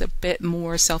area is a bit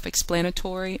more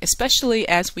self-explanatory, especially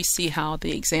as we see how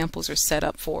the examples are set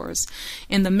up for us.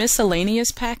 In the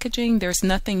miscellaneous packaging, there's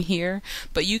nothing here,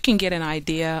 but you can get an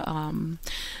idea,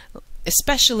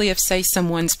 especially if, say,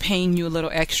 someone's paying you a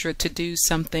little extra to do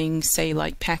something, say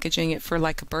like packaging it for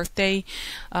like a birthday,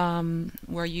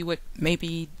 where you would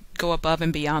maybe go above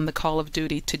and beyond the call of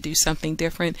duty to do something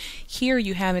different. Here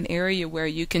you have an area where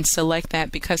you can select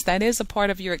that, because that is a part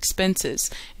of your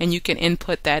expenses, and you can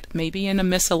input that maybe in a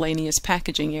miscellaneous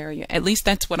packaging area. At least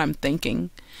that's what I'm thinking.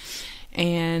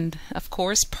 And of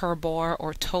course, per bar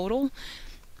or total.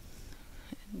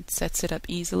 It sets it up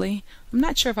easily. I'm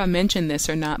not sure if I mentioned this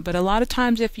or not, but a lot of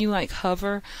times if you like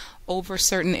hover over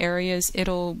certain areas,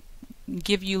 it'll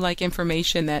give you like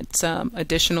information that's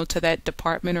additional to that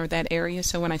department or that area.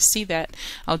 So when I see that,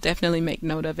 I'll definitely make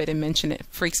note of it and mention it.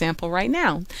 For example, right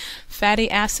now,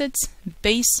 fatty acids,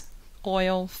 base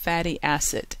oil fatty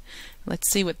acid.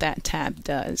 Let's see what that tab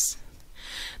does.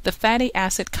 the fatty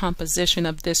acid composition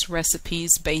of this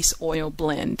recipe's base oil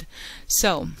blend.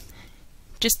 So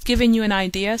just giving you an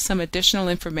idea, some additional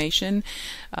information,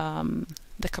 the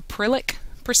caprylic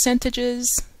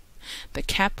percentages, the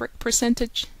capric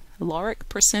percentage, lauric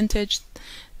percentage,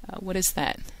 what is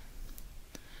that?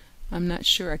 I'm not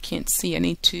sure. I can't see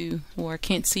any or I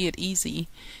can't see it easily.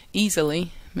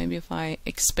 Maybe if I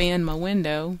expand my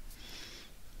window.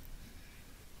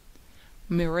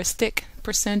 Myristic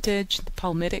percentage, the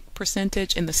palmitic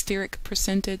percentage, and the stearic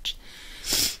percentage.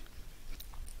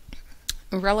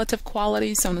 Relative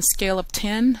qualities on a scale of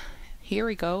 10. Here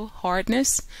we go.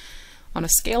 Hardness. On a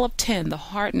scale of 10, the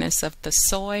hardness of the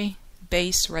soy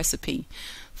base recipe,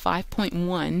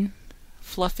 5.1.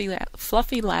 Fluffy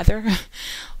lather,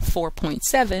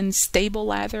 4.7. Stable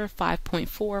lather, 5.4.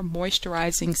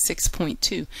 Moisturizing,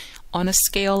 6.2. On a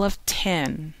scale of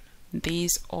 10.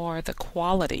 These are the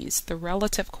qualities, the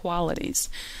relative qualities.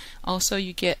 Also,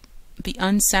 you get the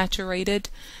unsaturated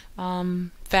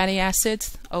fatty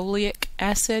acids, oleic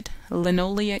acid,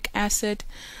 linoleic acid,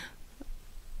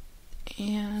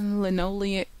 and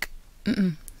linoleic,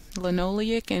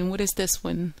 and what is this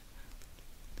one?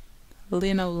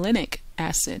 Linolenic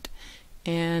acid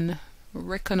and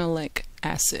riconolic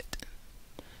acid.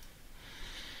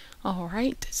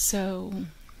 Alright, so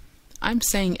I'm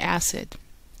saying acid.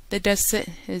 It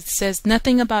says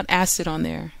nothing about acid on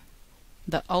there.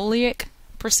 The oleic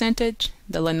percentage,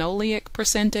 the linoleic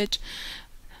percentage,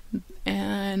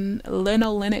 and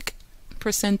linolenic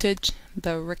percentage,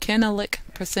 the riconolic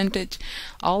percentage,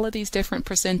 all of these different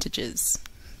percentages.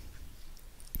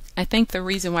 I think the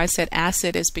reason why I said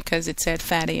acid is because it said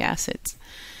fatty acids.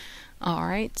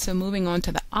 Alright, so moving on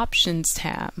to the Options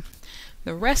tab.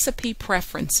 The Recipe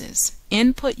Preferences.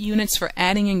 Input units for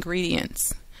adding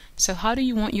ingredients. So how do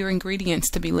you want your ingredients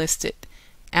to be listed?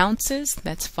 Ounces,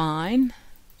 that's fine.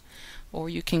 Or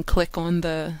you can click on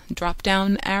the drop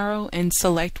down arrow and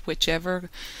select whichever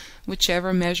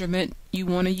measurement you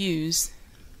want to use.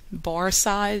 Bar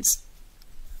size,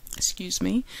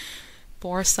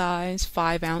 bar size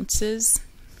 5 ounces.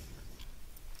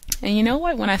 And you know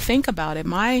what, when I think about it,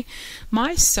 my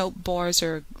soap bars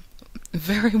are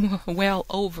very well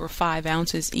over 5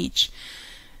 ounces each.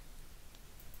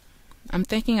 I'm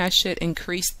thinking I should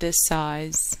increase this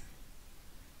size.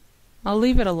 I'll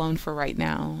leave it alone for right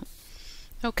now.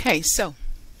 Okay, so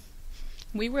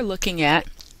we were looking at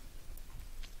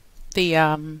the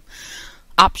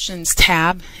Options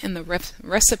tab in the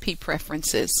Recipe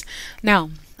Preferences.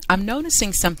 Now, I'm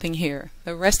noticing something here.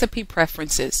 The Recipe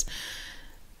Preferences.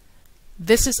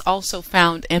 This is also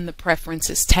found in the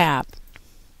Preferences tab.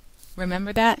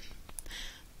 Remember that?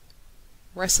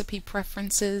 Recipe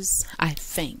Preferences, I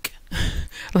think.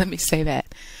 Let me say that.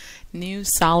 New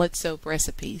solid soap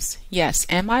recipes. Yes,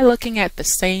 am I looking at the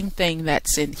same thing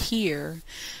that's in here?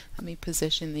 Let me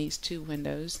position these two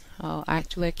windows. Oh,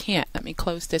 actually I can't. Let me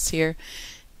close this here.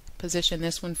 Position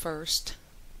this one first.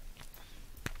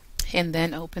 And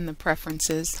then open the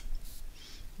Preferences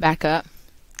back up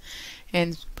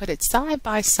and put it side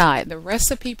by side. The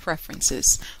Recipe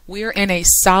Preferences. We're in a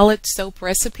solid soap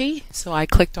recipe, so I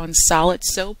clicked on solid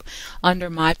soap under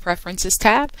my Preferences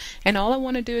tab, and all I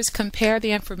want to do is compare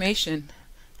the information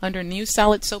under New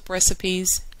Solid Soap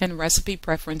Recipes and Recipe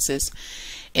Preferences.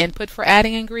 Input for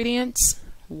adding ingredients,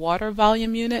 water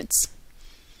volume units,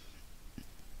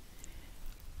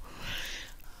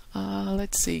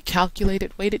 let's see,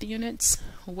 calculated weighted units,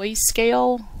 weigh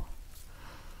scale,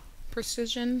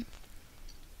 precision,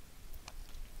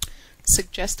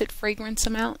 suggested fragrance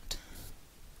amount.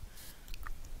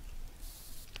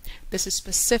 This is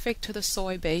specific to the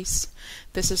soy base.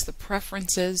 This is the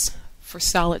preferences for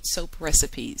solid soap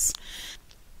recipes.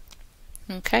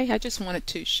 Okay, I just wanted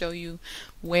to show you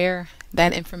where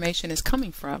that information is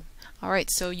coming from. Alright,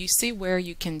 so you see where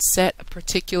you can set a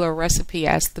particular recipe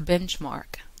as the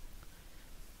benchmark.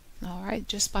 Alright,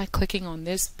 just by clicking on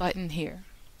this button here.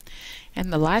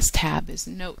 And the last tab is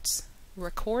Notes.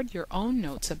 Record your own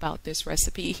notes about this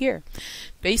recipe here.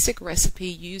 Basic recipe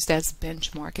used as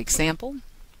benchmark example.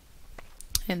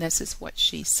 And this is what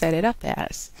she set it up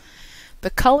as. The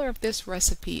color of this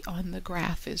recipe on the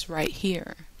graph is right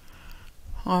here.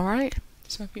 Alright,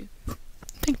 so if you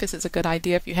think this is a good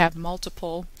idea, if you have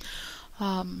multiple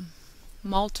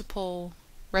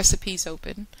recipes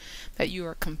open that you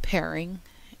are comparing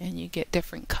and you get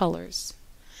different colors.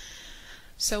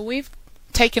 So we've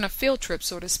taken a field trip,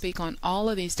 so to speak, on all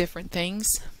of these different things.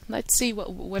 Let's see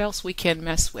what else we can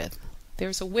mess with.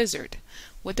 There's a wizard.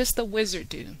 What does the wizard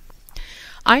do?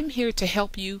 I'm here to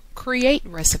help you create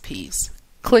recipes.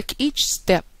 Click each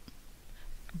step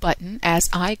button as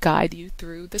I guide you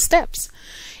through the steps.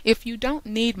 If you don't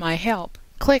need my help,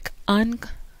 unclick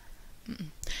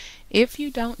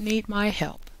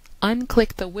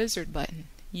the wizard button.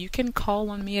 You can call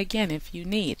on me again if you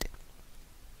need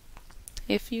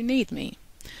me.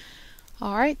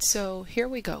 Alright, so here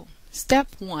we go. Step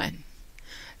 1.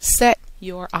 Set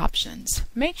your options.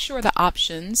 Make sure the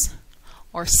options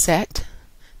are set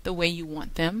the way you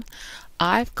want them.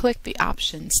 I've clicked the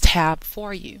Options tab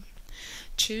for you.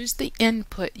 Choose the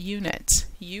input units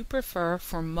you prefer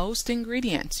for most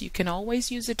ingredients. You can always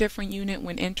use a different unit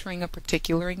when entering a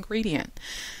particular ingredient.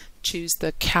 Choose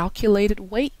the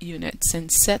calculated weight units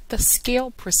and set the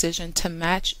scale precision to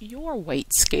match your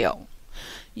weight scale,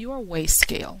 your weigh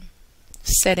scale.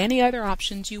 Set any other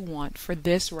options you want for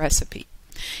this recipe.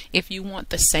 If you want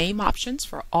the same options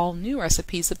for all new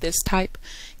recipes of this type,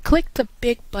 click the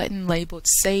big button labeled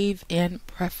Save in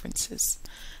Preferences.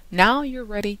 Now you're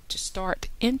ready to start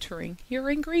entering your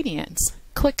ingredients.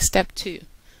 Click Step 2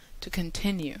 to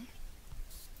continue.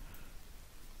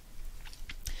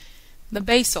 The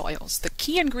base oils. The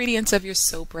key ingredients of your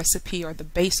soap recipe are the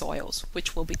base oils,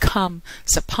 which will become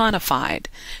saponified.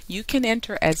 You can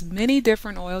enter as many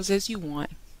different oils as you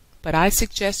want, but I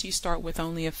suggest you start with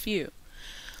only a few.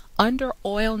 Under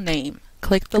Oil Name,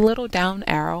 click the little down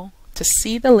arrow to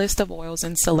see the list of oils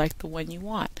and select the one you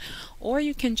want, or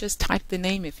you can just type the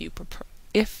name if you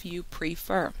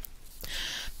prefer.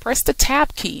 Press the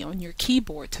Tab key on your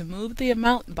keyboard to move the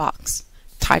amount box.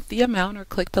 Type the amount or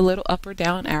click the little up or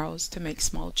down arrows to make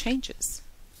small changes.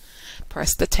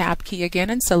 Press the Tab key again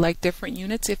and select different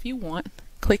units if you want.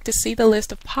 Click to see the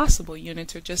list of possible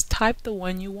units or just type the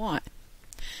one you want.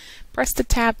 Press the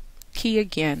Tab key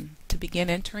again to begin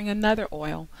entering another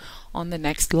oil on the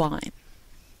next line.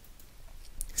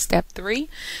 Step 3.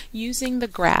 Using the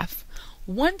graph.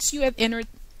 Once you have entered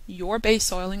your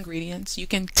base oil ingredients, you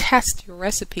can test your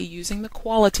recipe using the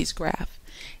qualities graph.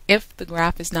 If the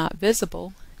graph is not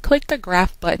visible, click the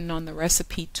graph button on the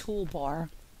recipe toolbar.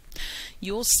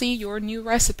 You'll see your new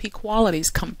recipe qualities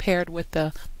compared with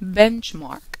the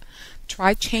benchmark.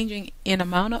 Try changing an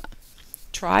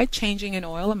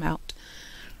oil amount.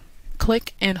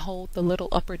 Click and hold the little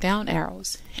up or down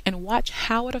arrows and watch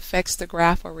how it affects the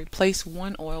graph, or replace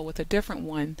one oil with a different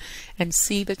one and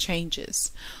see the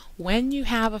changes. When you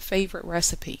have a favorite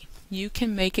recipe, you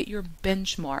can make it your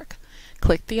benchmark.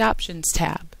 Click the Options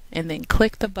tab and then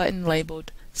click the button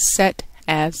labeled Set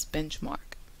as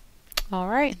Benchmark.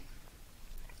 Alright.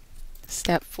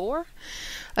 Step 4.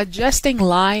 Adjusting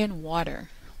lye and water.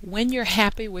 When you're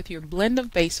happy with your blend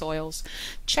of base oils,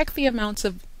 check the amounts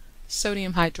of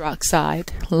sodium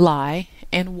hydroxide, lye,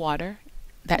 and water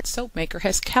that Soapmaker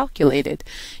has calculated.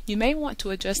 You may want to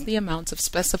adjust the amounts by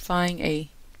specifying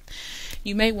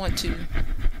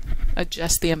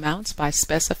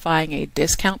a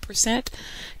discount percent.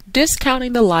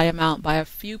 Discounting the lye amount by a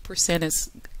few percent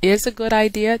is a good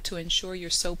idea to ensure your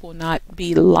soap will not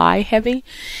be lye heavy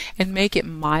and make it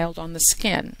mild on the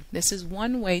skin. This is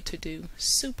one way to do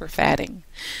super fatting.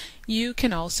 You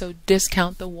can also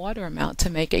discount the water amount to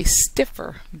make a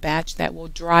stiffer batch that will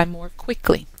dry more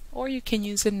quickly, or you can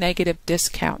use a negative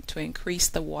discount to increase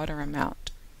the water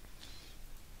amount.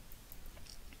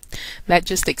 That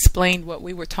just explained what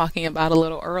we were talking about a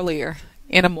little earlier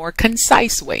in a more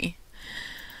concise way.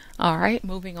 Alright,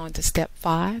 moving on to Step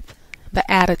 5, the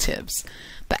additives.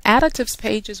 The additives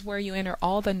page is where you enter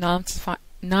all the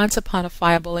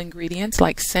non-saponifiable ingredients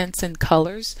like scents and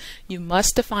colors. You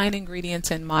must define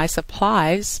ingredients in My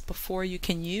Supplies before you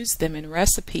can use them in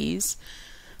recipes.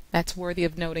 That's worthy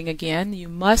of noting again. You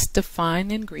must define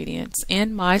ingredients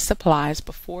in My Supplies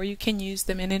before you can use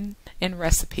them in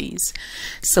recipes.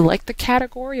 Select the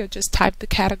category or just type the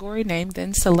category name,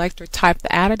 then select or type the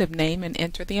additive name and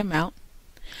enter the amount.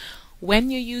 When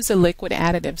you use a liquid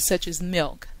additive such as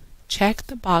milk, check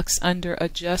the box under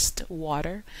Adjust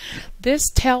Water.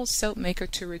 This tells Soapmaker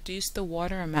to reduce the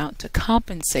water amount to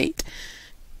compensate.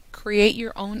 Create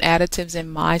your own additives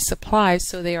in My Supplies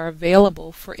so they are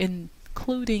available for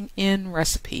including in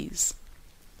recipes.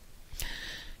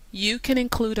 You can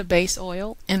include a base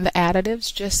oil in the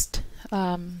additives.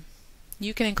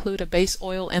 You can include a base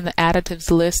oil in the additives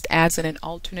list as an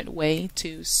alternate way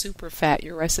to super fat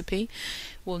your recipe.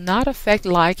 Will not affect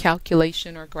lye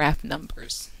calculation or graph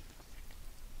numbers.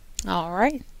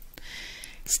 Alright.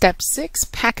 Step 6,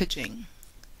 packaging.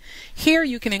 Here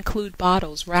you can include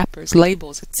bottles, wrappers,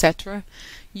 labels, etc.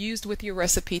 used with your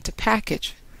recipe to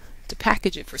package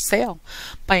it for sale.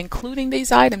 By including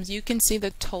these items, you can see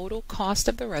the total cost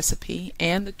of the recipe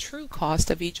and the true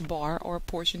cost of each bar or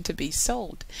portion to be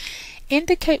sold.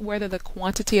 Indicate whether the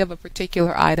quantity of a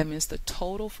particular item is the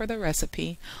total for the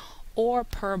recipe or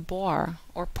per bar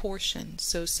or portion,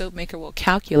 so Soapmaker will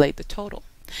calculate the total.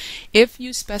 If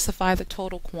you specify the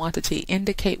total quantity,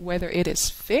 indicate whether it is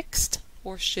fixed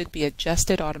or should be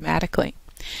adjusted automatically.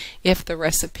 If the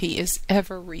recipe is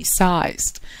ever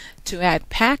resized. To add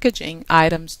packaging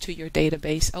items to your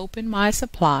database, open My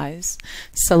Supplies,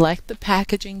 select the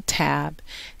Packaging tab,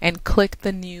 and click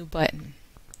the New button.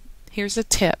 Here's a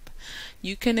tip.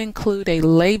 You can include a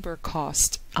labor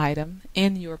cost item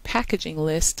in your packaging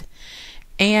list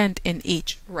and in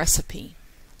each recipe.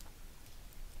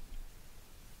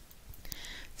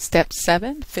 Step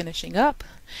 7, finishing up.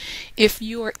 If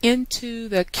you are into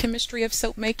the chemistry of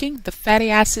soap making, the fatty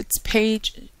acids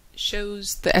page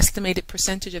shows the estimated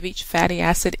percentage of each fatty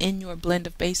acid in your blend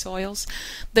of base oils.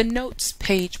 The notes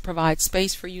page provides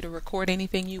space for you to record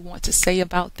anything you want to say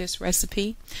about this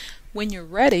recipe. When you're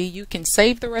ready, you can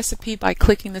save the recipe by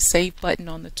clicking the Save button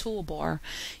on the toolbar.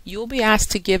 You'll be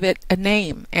asked to give it a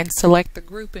name and select the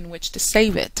group in which to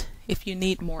save it. If you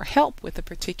need more help with a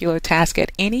particular task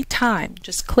at any time,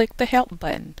 just click the Help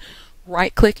button.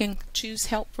 Right-click and choose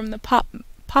Help from the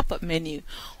pop-up menu,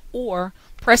 or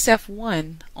press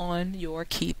F1 on your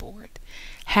keyboard.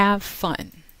 Have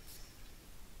fun.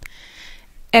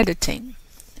 Editing.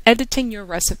 Editing your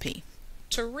recipe.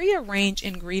 To rearrange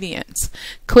ingredients,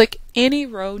 click any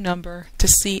row number to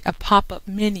see a pop-up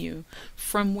menu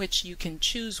from which you can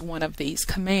choose one of these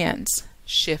commands.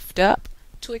 Shift up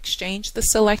to exchange the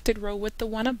selected row with the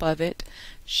one above it,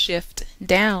 shift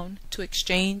down to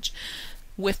exchange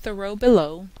with the row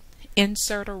below,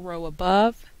 insert a row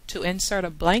above to insert a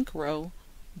blank row,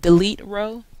 delete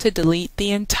row to delete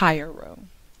the entire row.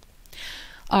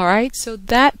 Alright, so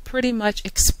that pretty much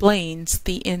explains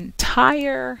the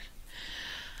entire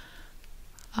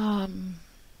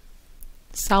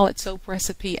solid soap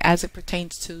recipe as it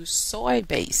pertains to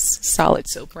soy-based solid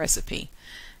soap recipe.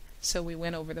 So we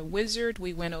went over the wizard,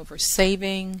 we went over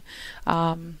saving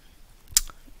in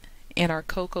our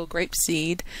cocoa grape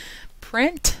seed.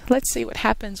 Print, let's see what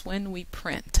happens when we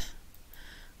print.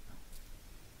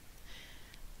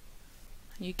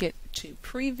 You get to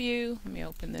preview. Let me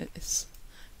open this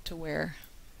to where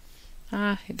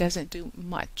it doesn't do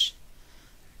much.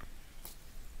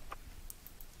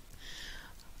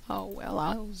 Oh well,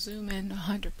 I'll zoom in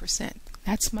 100%.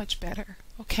 That's much better.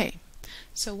 Okay,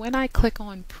 so when I click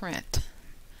on print,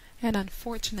 and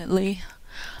unfortunately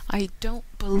I don't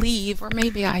believe, or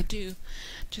maybe I do,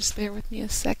 just bear with me a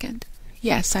second.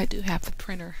 Yes, I do have the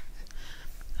printer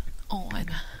on.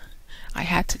 I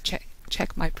had to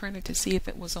check my printer to see if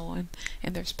it was on,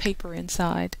 and there's paper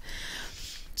inside.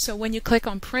 So when you click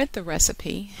on print the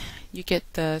recipe, you get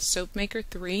the Soapmaker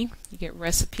 3, you get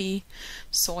recipe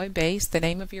soy base, the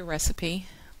name of your recipe,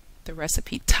 the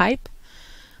recipe type,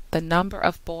 the number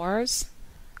of bars,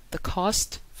 the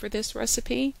cost for this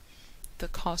recipe, the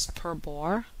cost per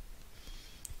bar,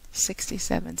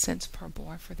 67 cents per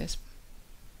bar for this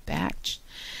batch,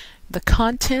 the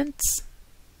contents,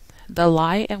 the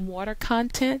lye and water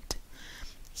content.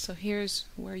 So here's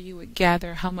where you would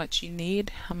gather how much you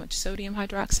need, how much sodium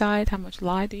hydroxide, how much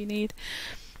lye do you need.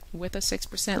 With a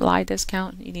 6% lye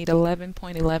discount, you need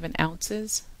 11.11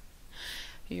 ounces.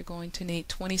 You're going to need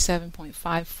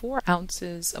 27.54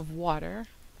 ounces of water.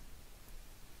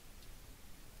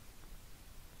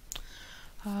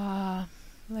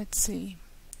 Let's see.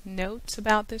 Notes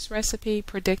about this recipe,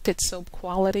 predicted soap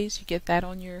qualities. You get that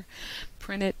on your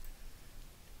printed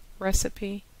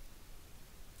recipe.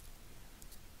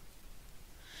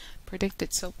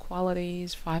 Predicted soap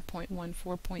qualities 5.1,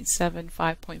 4.7,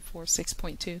 5.4,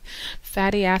 6.2.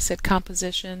 Fatty acid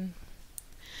composition.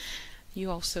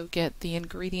 You also get the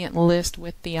ingredient list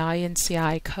with the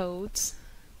INCI codes.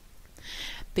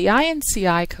 The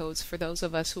INCI codes, for those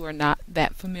of us who are not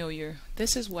that familiar,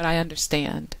 this is what I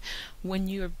understand. When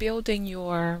you're building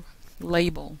your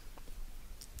label,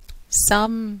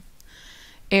 some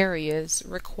areas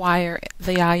require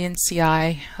the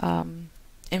INCI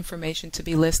information to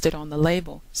be listed on the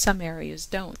label. Some areas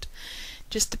don't.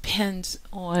 Just depends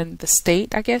on the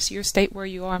state, I guess, your state where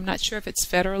you are. I'm not sure if it's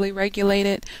federally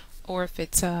regulated or if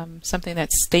it's something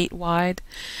that's statewide,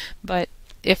 but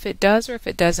if it does or if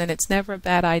it doesn't, it's never a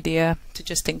bad idea to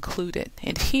just include it.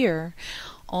 And here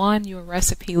on your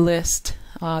recipe list,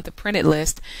 the printed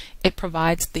list, it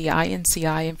provides the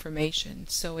INCI information,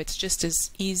 so it's just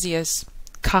as easy as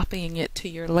copying it to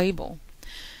your label.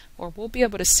 Or we'll be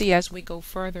able to see as we go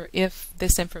further if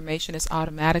this information is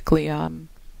automatically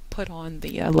put on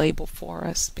the label for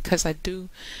us, because I do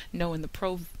know in the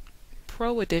Pro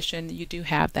edition you do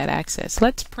have that access.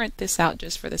 Let's print this out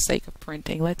just for the sake of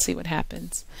printing. Let's see what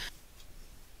happens.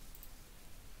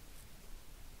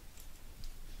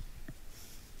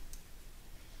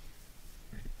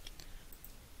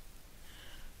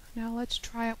 Now let's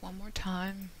try it one more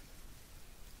time.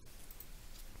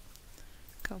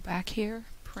 Go back here,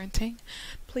 printing.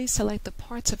 Please select the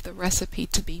parts of the recipe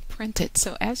to be printed.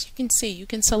 So as you can see, you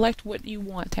can select what you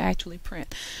want to actually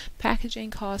print.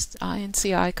 Packaging costs,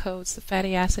 INCI codes, the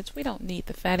fatty acids. We don't need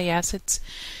the fatty acids.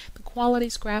 The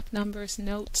qualities, graph numbers,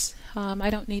 notes. I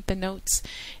don't need the notes.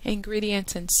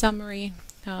 Ingredients and summary.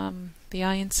 The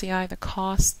INCI, the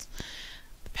cost.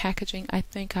 The packaging, I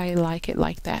think I like it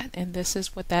like that. And this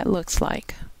is what that looks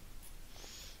like.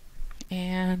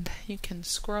 And you can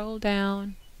scroll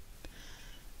down.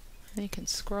 You can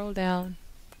scroll down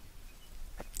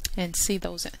and see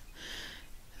those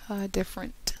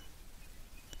different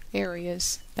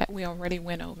areas that we already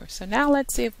went over. So now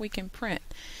let's see if we can print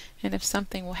and if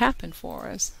something will happen for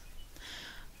us.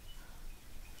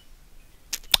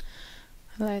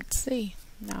 Let's see.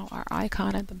 Now our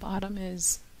icon at the bottom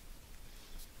is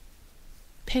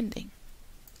pending.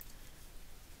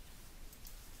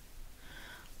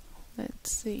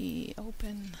 Let's see,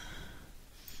 open.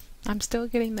 I'm still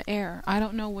getting the error. I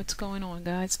don't know what's going on,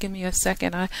 guys. Give me a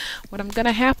second. What I'm going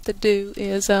to have to do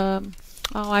is, oh,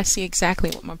 I see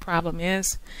exactly what my problem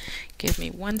is. Give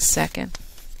me 1 second.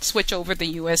 Switch over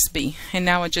the USB. And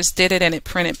now I just did it and it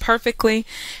printed perfectly.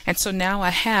 And so now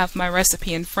I have my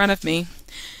recipe in front of me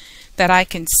that I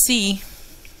can see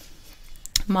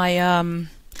my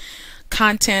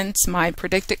contents, my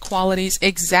predicted qualities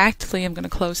exactly. I'm going to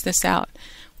close this out.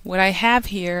 What I have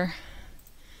here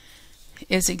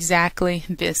is exactly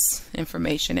this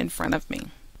information in front of me.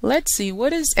 Let's see,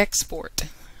 what is export?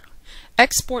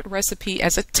 Export recipe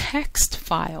as a text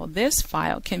file. This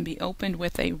file can be opened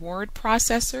with a word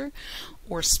processor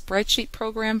or spreadsheet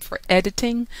program for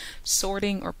editing,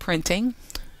 sorting, or printing.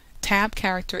 Tab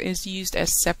character is used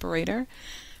as separator.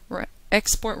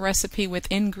 Export recipe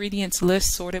with ingredients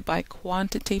list sorted by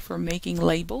quantity for making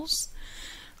labels.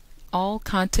 All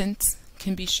contents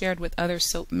can be shared with other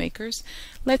soap makers.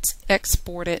 Let's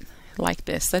export it like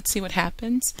this. Let's see what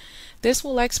happens. This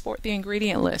will export the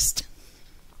ingredient list.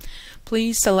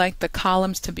 Please select the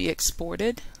columns to be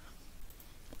exported.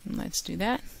 Let's do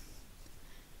that.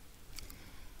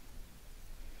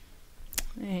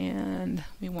 And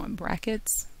we want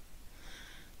brackets.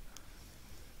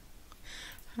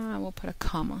 We'll put a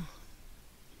comma.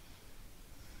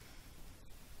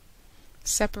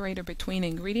 Separator between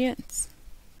ingredients.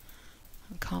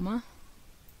 Comma.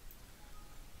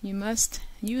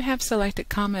 You have selected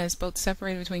comma as both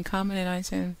separated between common and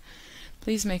item.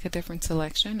 Please make a different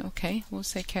selection. Okay, we'll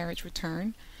say carriage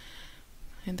return.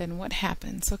 And then what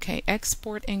happens? Okay,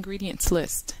 export ingredients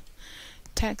list.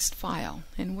 Text file.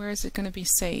 And where is it going to be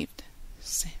saved?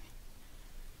 Save.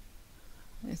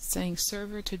 It's saying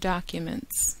server to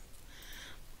documents.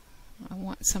 I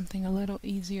want something a little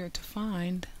easier to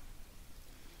find.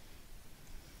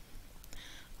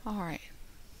 Alright.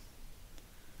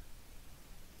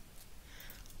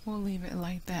 We'll leave it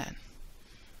like that.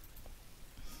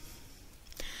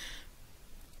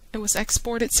 It was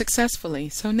exported successfully.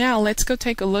 So now let's go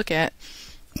take a look at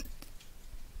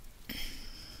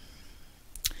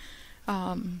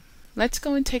let's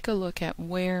go and take a look at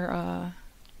where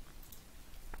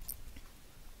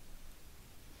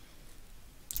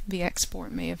the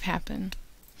export may have happened.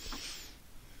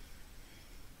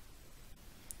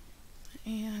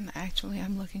 And actually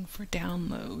I'm looking for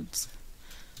downloads.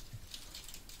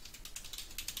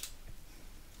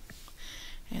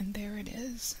 And there it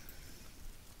is.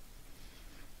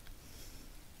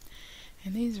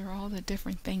 And these are all the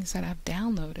different things that I've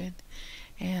downloaded.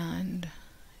 And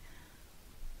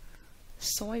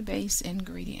soy-based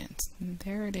ingredients. And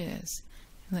there it is.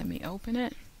 Let me open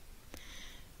it.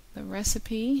 The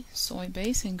recipe,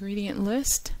 soy-based ingredient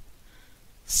list,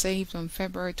 saved on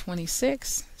February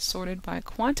 26, sorted by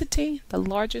quantity, the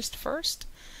largest first,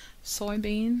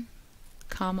 soybean,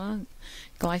 comma,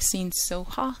 glycine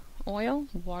soja oil,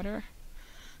 water,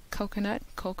 coconut,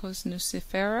 Cocos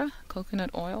nucifera, coconut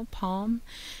oil, palm,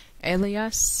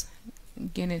 Elias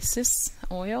guineacis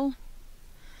oil,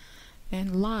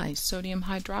 and lye, sodium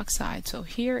hydroxide. So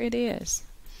here it is.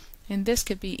 And this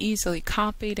could be easily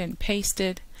copied and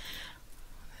pasted.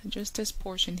 Just this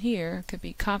portion here could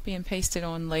be copied and pasted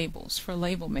on labels for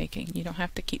label making. You don't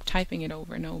have to keep typing it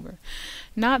over and over.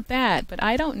 Not bad, but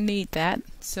I don't need that.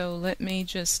 So let me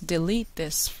just delete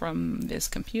this from this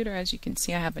computer. As you can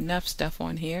see, I have enough stuff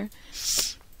on here.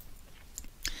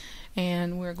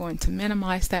 And we're going to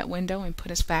minimize that window and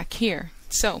put us back here.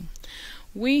 So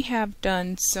we have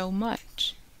done so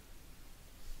much.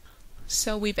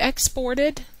 So we've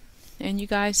exported, and you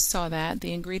guys saw that,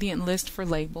 the ingredient list for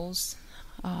labels.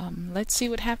 Let's see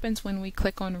what happens when we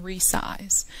click on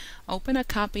resize. Open a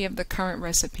copy of the current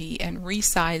recipe and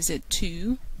resize it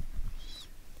to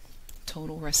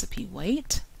total recipe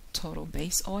weight, total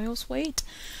base oils weight,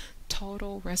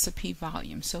 total recipe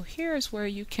volume. So here's where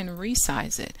you can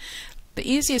resize it. The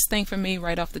easiest thing for me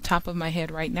right off the top of my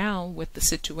head right now with the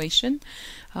situation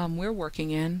we're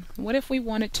working in, what if we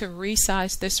wanted to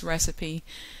resize this recipe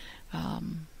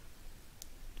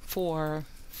for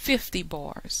 50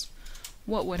 bars?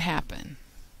 What would happen?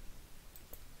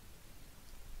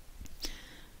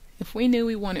 If we knew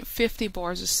we wanted 50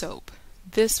 bars of soap,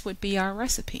 this would be our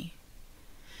recipe.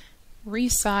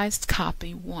 Resized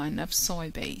copy 1 of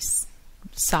soy base,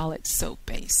 solid soap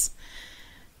base.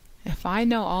 If I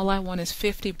know all I want is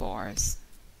 50 bars,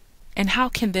 and how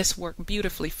can this work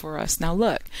beautifully for us? Now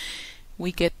look,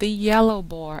 we get the yellow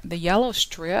bar, the yellow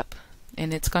strip,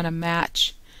 and it's going to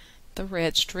match the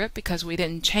red strip because we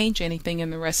didn't change anything in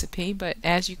the recipe, but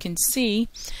as you can see,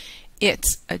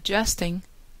 it's adjusting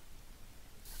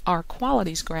our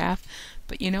qualities graph.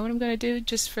 But you know what I'm going to do,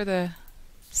 just for the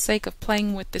sake of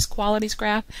playing with this qualities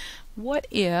graph? What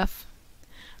if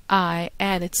I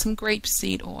added some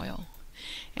grapeseed oil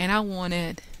and I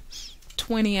wanted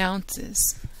 20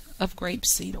 ounces of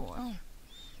grapeseed oil?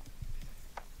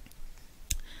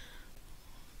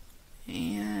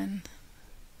 And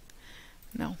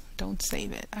no, don't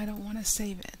save it. I don't want to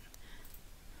save it.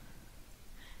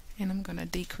 And I'm going to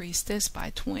decrease this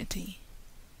by 20.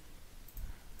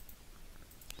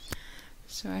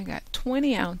 So I got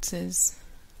 20 ounces.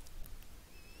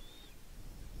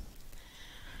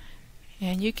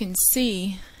 And you can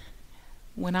see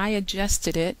when I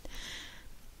adjusted it,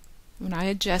 when I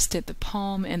adjusted the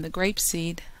palm and the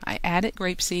grapeseed, I added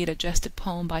grapeseed, adjusted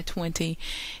palm by 20,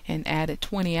 and added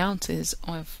 20 ounces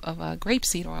of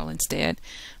grapeseed oil instead.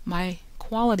 My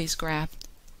qualities graph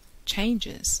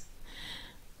changes.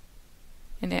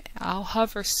 And I'll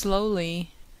hover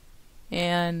slowly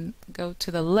and go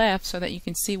to the left so that you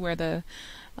can see where the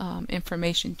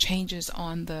information changes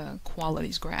on the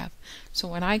qualities graph. So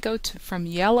when I go to from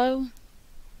yellow,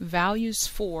 values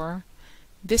 4,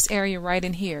 this area right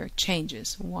in here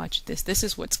changes. Watch this. This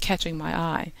is what's catching my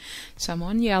eye. So I'm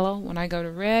on yellow. When I go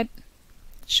to red,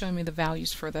 showing me the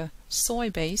values for the soy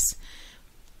base,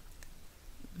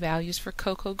 values for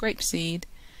cocoa grapeseed,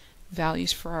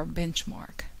 values for our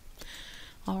benchmark.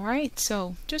 Alright,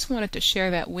 so just wanted to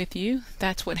share that with you.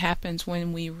 That's what happens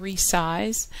when we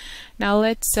resize. Now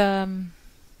let's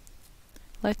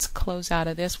close out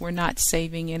of this. We're not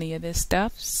saving any of this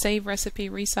stuff. Save recipe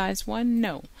resize 1?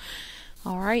 No.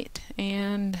 Alright,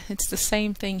 and it's the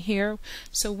same thing here.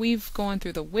 So we've gone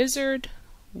through the wizard.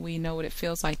 We know what it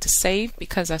feels like to save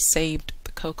because I saved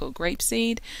the cocoa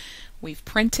grapeseed. We've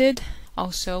printed.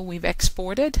 Also, we've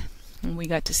exported. And we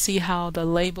got to see how the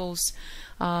labels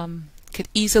could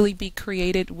easily be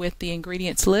created with the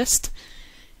ingredients list,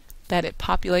 that it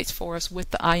populates for us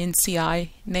with the INCI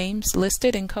names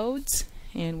listed in codes.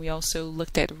 And we also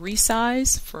looked at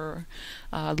resize for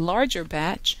a larger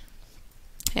batch.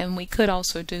 And we could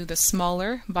also do the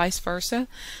smaller, vice versa.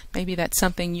 Maybe that's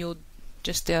something you'll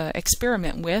just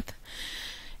experiment with.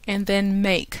 And then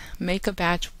make a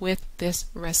batch with this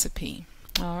recipe.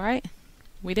 Alright,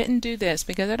 we didn't do this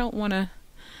because I don't want to.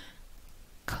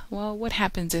 Well, what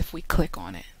happens if we click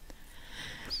on it?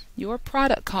 Your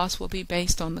product cost will be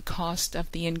based on the cost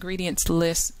of the ingredients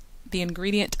list, the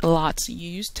ingredient lots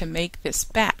used to make this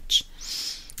batch.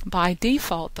 By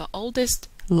default, the oldest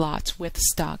lots with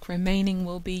stock remaining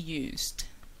will be used.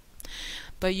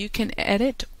 But you can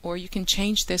edit, or you can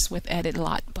change this with Edit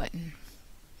Lot button.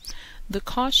 The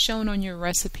costs shown on your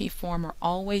recipe form are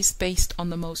always based on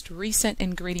the most recent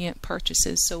ingredient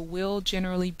purchases, so will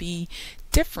generally be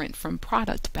different from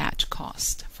product batch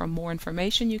cost. For more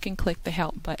information, you can click the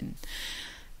Help button.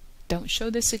 Don't show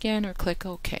this again or click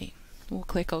OK. We'll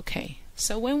click OK.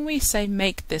 So when we say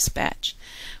make this batch,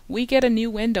 we get a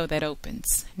new window that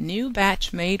opens. New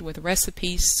batch made with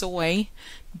recipe soy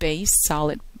base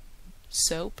solid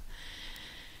soap.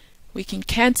 We can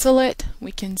cancel it,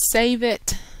 we can save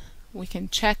it, we can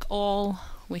check all,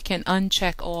 we can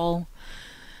uncheck all.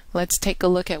 Let's take a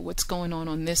look at what's going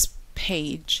on this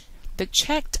page. The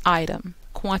checked item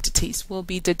quantities will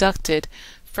be deducted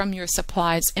from your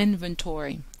supplies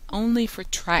inventory only for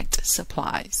tracked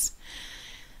supplies.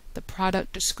 The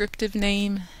product descriptive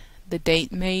name, the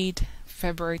date made,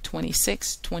 February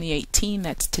 26, 2018,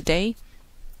 that's today.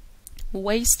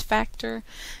 Waste factor,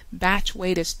 batch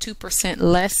weight is 2%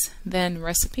 less than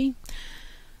recipe.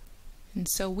 And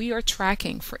so we are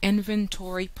tracking for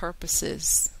inventory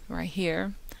purposes right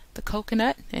here the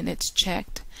coconut, and it's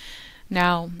checked.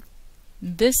 Now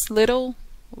this little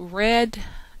red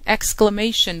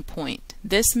exclamation point.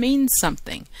 This means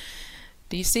something.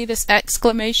 Do you see this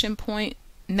exclamation point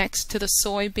next to the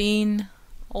soybean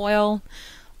oil?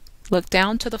 Look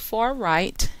down to the far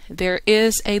right. There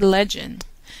is a legend.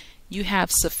 You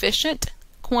have sufficient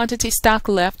quantity stock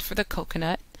left for the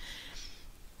coconut.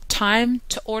 Time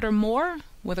to order more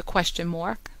with a question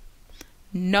mark.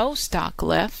 No stock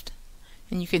left.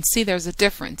 And you can see there's a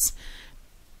difference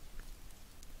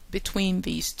between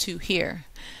these two here.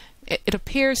 It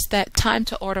appears that time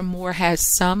to order more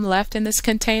has some left in this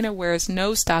container, whereas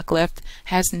no stock left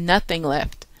has nothing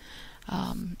left.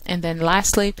 And then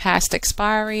lastly, past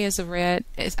expiry is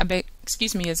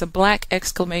a black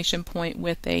exclamation point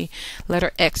with a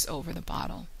letter X over the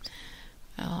bottle.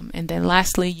 And then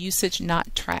lastly, usage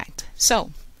not tracked.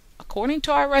 So, according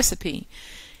to our recipe,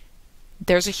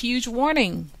 there's a huge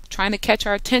warning trying to catch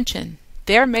our attention.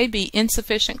 There may be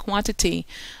insufficient quantity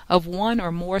of one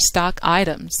or more stock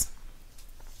items.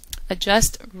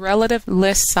 Adjust relative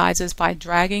list sizes by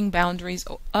dragging boundaries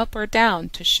up or down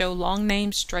to show long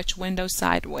names stretch window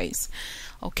sideways.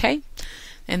 Okay?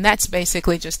 And that's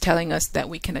basically just telling us that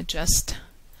we can adjust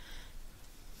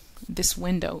this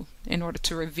window in order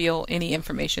to reveal any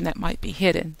information that might be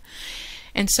hidden.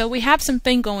 And so we have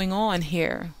something going on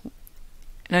here.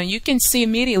 Now you can see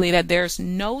immediately that there's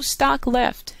no stock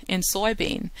left in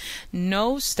soybean,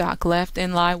 no stock left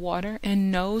in lye water,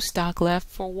 and no stock left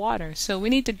for water. So we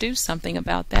need to do something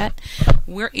about that.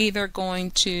 We're either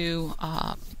going to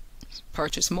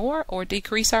purchase more or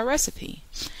decrease our recipe.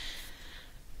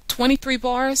 23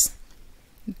 bars.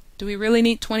 Do we really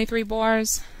need 23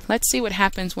 bars? Let's see what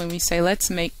happens when we say let's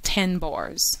make 10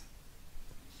 bars.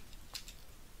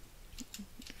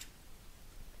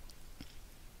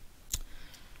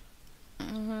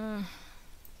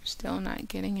 Still not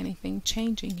getting anything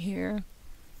changing here.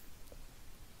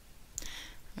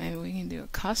 Maybe we can do a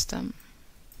custom.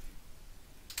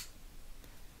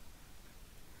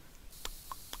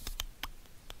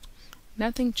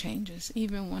 Nothing changes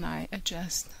even when I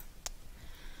adjust.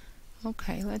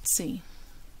 Okay, let's see.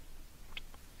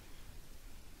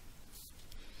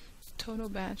 Total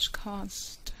batch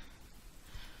cost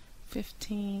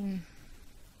 15.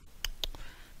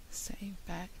 Save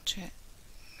back check.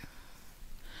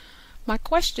 My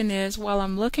question is, while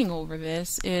I'm looking over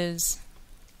this, is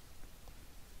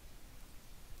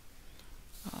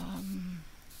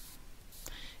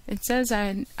it says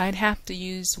I'd have to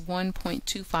use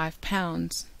 1.25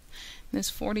 pounds. There's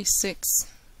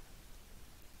 46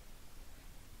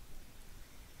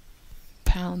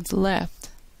 pounds left.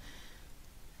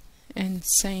 And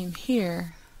same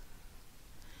here.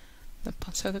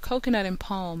 So the coconut and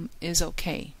palm is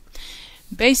okay.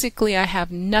 Basically, I have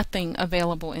nothing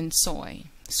available in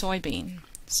soybean.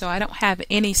 So I don't have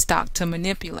any stock to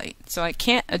manipulate. So I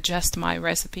can't adjust my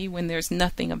recipe when there's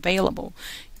nothing available.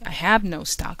 I have no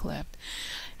stock left.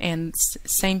 And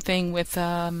same thing with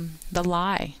the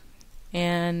lye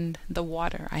and the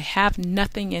water. I have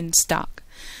nothing in stock.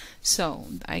 So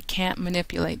I can't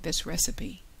manipulate this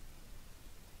recipe.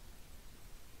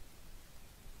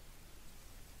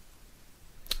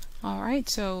 Alright,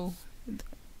 so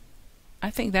I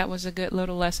think that was a good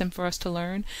little lesson for us to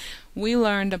learn. We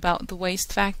learned about the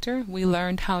waste factor. We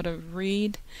learned how to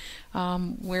read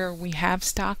where we have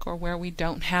stock or where we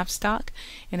don't have stock.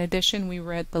 In addition, we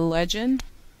read the legend.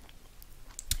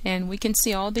 And we can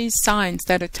see all these signs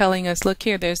that are telling us, look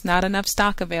here, there's not enough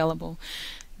stock available.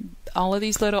 All of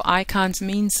these little icons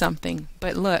mean something.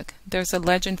 But look, there's a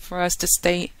legend for us to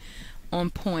stay on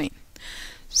point.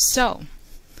 So,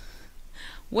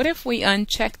 what if we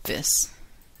uncheck this?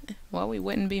 Well, we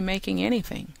wouldn't be making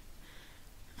anything.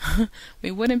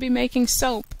 We wouldn't be making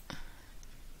soap.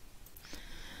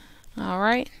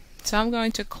 Alright, so I'm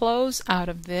going to close out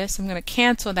of this. I'm going to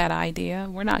cancel that idea.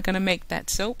 We're not going to make that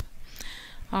soap.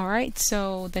 Alright,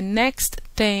 so the next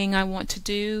thing I want to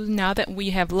do, now that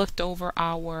we have looked over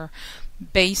our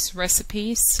base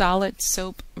recipe, solid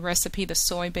soap recipe, the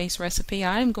soy base recipe,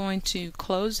 I'm going to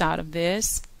close out of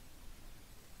this.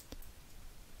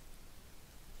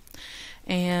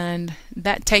 And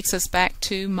that takes us back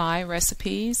to my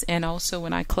recipes, and also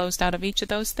when I closed out of each of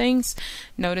those things,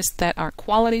 notice that our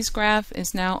qualities graph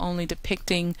is now only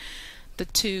depicting the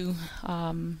two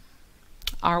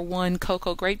R1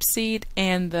 cocoa grapeseed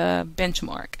and the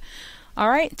benchmark.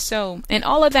 Alright, so, and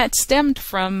all of that stemmed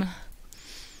from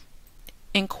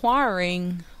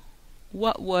inquiring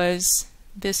what was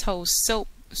this whole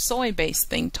soy-based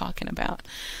thing talking about.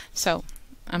 So,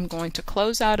 I'm going to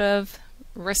close out of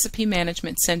Recipe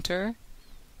Management Center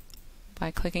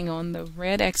by clicking on the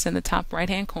red X in the top right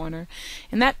hand corner,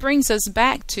 and that brings us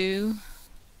back to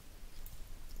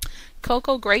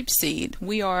cocoa grapeseed.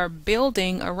 We are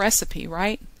building a recipe,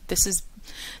 right? This is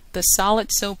the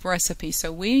solid soap recipe.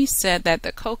 So we said that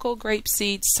the cocoa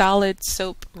grapeseed solid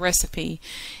soap recipe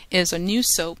is a new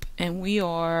soap, and we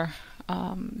are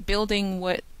building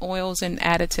what oils and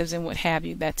additives and what have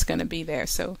you that's going to be there.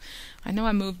 So I know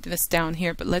I moved this down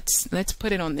here, but let's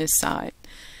put it on this side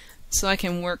so I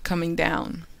can work coming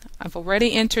down. I've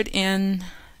already entered in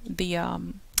the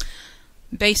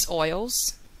base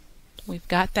oils. We've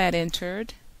got that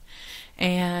entered,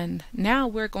 and now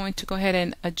we're going to go ahead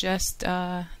and adjust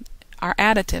our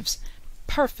additives.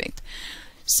 Perfect.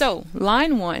 So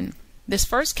line 1, this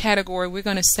first category, we're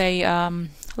going to say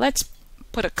let's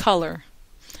put a color,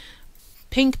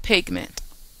 pink pigment,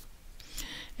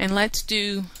 and let's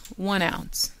do 1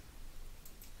 ounce.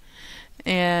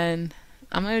 And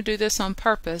I'm going to do this on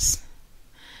purpose.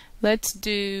 Let's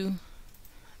do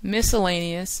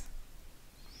miscellaneous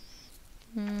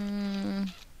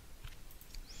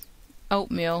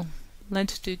oatmeal.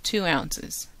 Let's do 2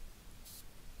 ounces.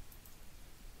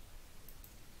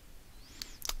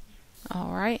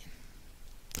 Alright.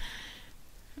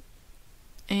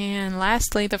 And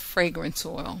lastly, the fragrance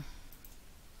oil.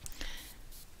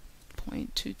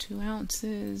 0.22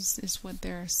 ounces is what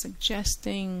they're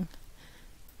suggesting.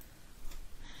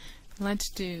 Let's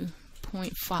do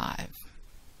 0.5.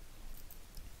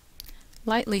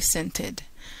 Lightly scented.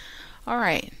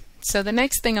 Alright, so the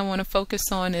next thing I want to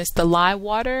focus on is the lye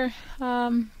water.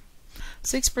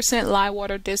 6% lye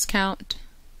water discount.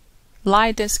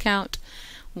 Lye discount.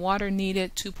 Water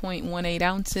needed 2.18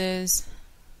 ounces.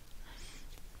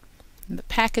 The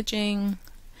packaging.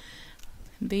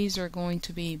 These are going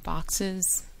to be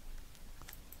boxes.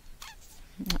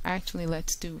 Actually,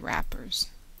 let's do wrappers.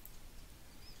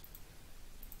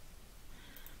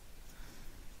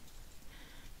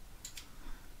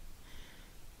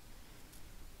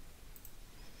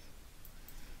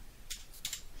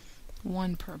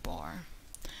 One per bar.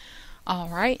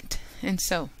 Alright, and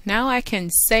so now I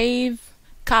can save,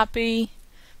 copy,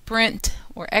 print,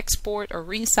 or export, or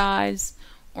resize,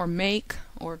 or make,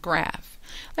 or graph.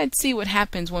 Let's see what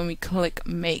happens when we click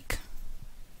make.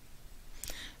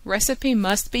 Recipe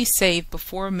must be saved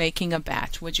before making a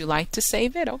batch. Would you like to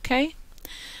save it? Okay.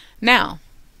 Now,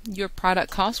 your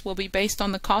product cost will be based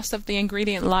on the cost of the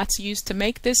ingredient lots used to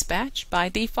make this batch. By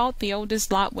default, the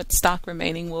oldest lot with stock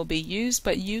remaining will be used,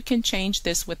 but you can change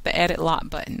this with the edit lot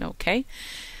button. Okay.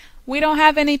 We don't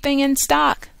have anything in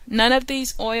stock. None of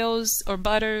these oils or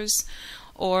butters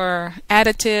or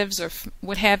additives or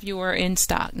what have you are in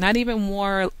stock. Not even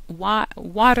water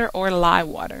or lye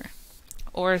water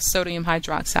or sodium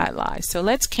hydroxide lye. So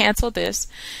let's cancel this.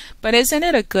 But isn't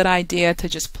it a good idea to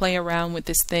just play around with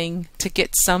this thing to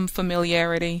get some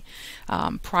familiarity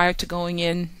prior to going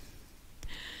in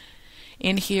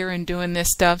here and doing this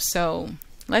stuff? So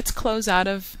let's close out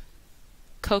of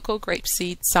cocoa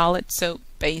grapeseed solid soap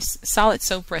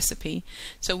recipe.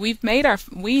 So we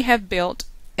have built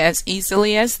as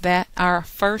easily as that our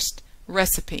first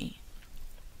recipe.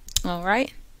 All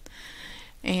right,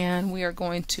 and we are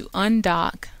going to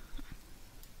undock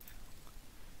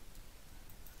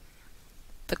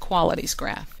the qualities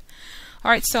graph. All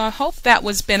right, so I hope that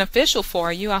was beneficial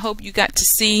for you. I hope you got to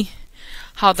see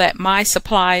how that My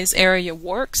Supplies area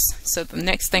works. So the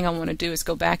next thing I want to do is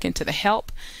go back into the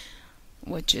help,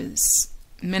 which is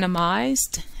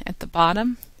minimized at the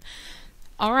bottom.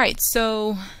 All right,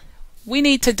 so we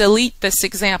need to delete this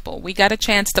example. We got a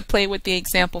chance to play with the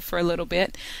example for a little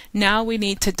bit. Now we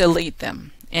need to delete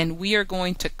them, and we are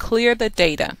going to clear the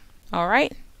data. All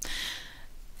right,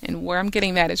 and where I'm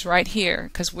getting that is right here,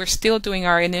 because we're still doing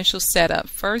our initial setup.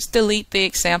 First, delete the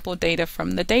example data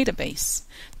from the database.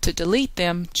 To delete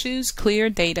them, choose Clear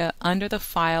Data under the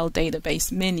File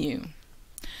Database menu.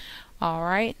 All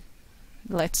right,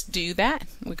 let's do that.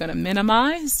 We're going to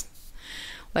minimize.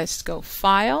 Let's go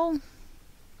File,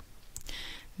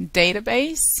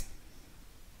 Database,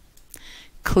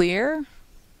 Clear.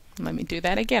 Let me do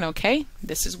that again. Okay,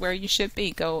 this is where you should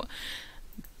be. Go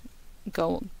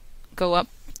up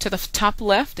to the top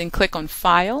left and click on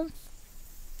File.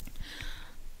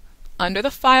 Under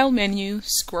the File menu,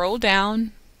 scroll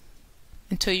down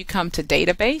until you come to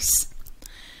Database.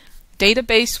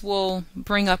 Database will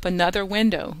bring up another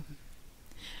window.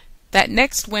 That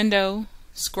next window,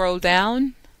 scroll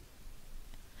down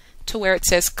to where it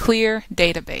says Clear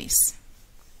Database.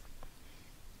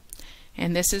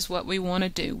 And this is what we want to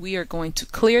do. We are going to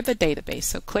clear the database.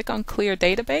 So click on Clear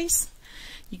Database.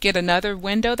 You get another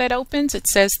window that opens. It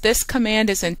says this command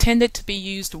is intended to be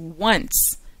used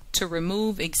once to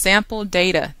remove example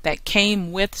data that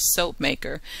came with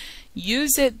Soapmaker.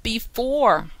 Use it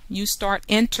before you start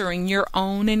entering your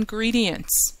own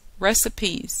ingredients,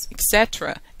 recipes,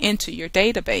 etc. into your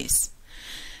database.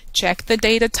 Check the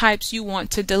data types you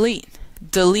want to delete.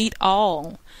 Delete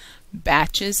all.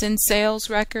 Batches and sales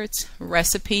records,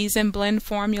 recipes and blend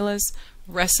formulas,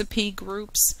 recipe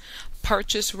groups,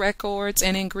 purchase records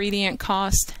and ingredient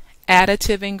cost,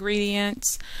 additive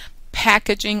ingredients,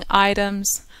 packaging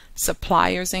items,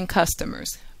 suppliers and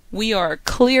customers. We are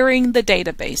clearing the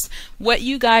database. What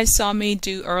you guys saw me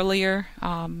do earlier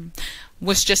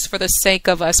was just for the sake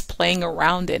of us playing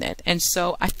around in it. And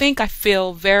so I think I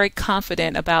feel very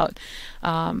confident about,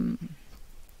 well,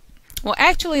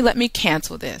 actually, let me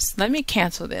cancel this. Let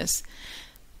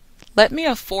me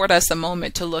afford us a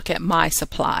moment to look at my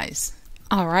supplies.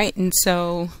 All right, and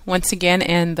so once again,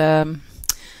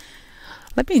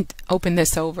 let me open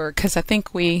this over because I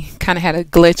think we kind of had a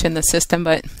glitch in the system,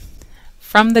 but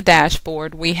from the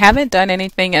dashboard, we haven't done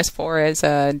anything as far as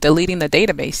deleting the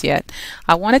database yet.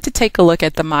 I wanted to take a look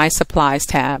at the My Supplies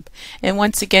tab. And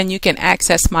once again, you can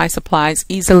access My Supplies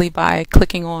easily by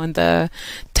clicking on the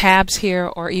tabs here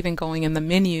or even going in the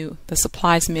menu, the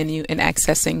Supplies menu, and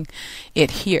accessing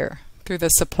it here through the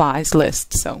Supplies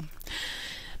list.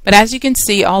 But as you can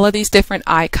see, all of these different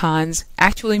icons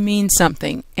actually mean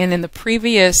something. And in the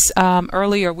previous,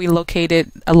 earlier, we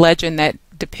located a legend that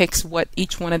depicts what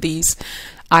each one of these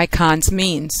icons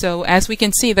means. So as we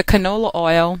can see, the canola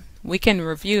oil, we can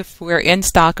review if we're in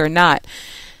stock or not.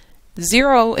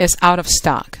 0 is out of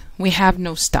stock. We have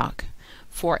no stock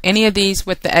for any of these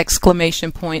with the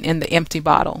exclamation point in the empty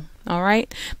bottle. All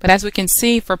right, but as we can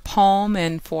see, for palm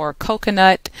and for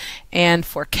coconut and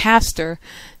for castor,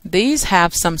 these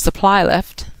have some supply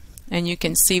left, and you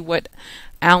can see what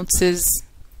ounces,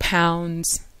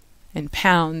 pounds, and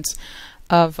pounds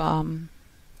of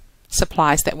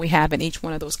supplies that we have in each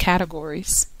one of those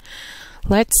categories.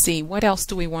 Let's see, what else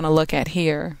do we want to look at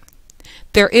here?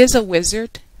 There is a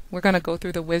wizard. We're going to go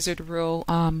through the wizard real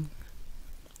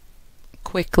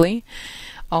quickly.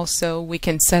 Also, we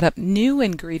can set up new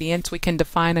ingredients. We can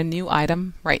define a new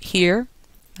item right here.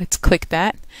 Let's click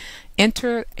that.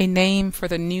 Enter a name for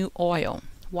the new oil.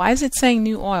 Why is it saying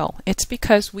new oil? It's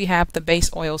because we have the base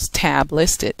oils tab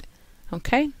listed.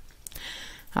 Okay,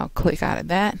 I'll click out of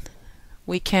that.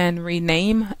 We can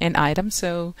rename an item.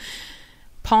 So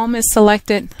palm is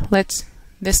selected.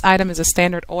 This item is a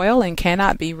standard oil and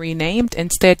cannot be renamed.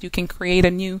 Instead, you can create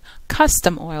a new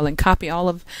custom oil and copy all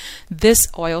of this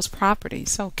oil's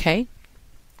properties. Okay.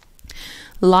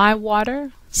 Lye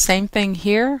water, same thing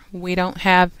here. We don't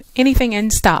have anything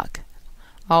in stock.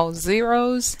 All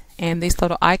zeros, and this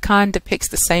little icon depicts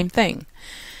the same thing.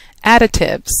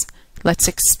 Additives. Let's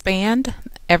expand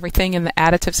everything in the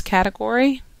additives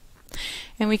category,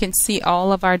 and we can see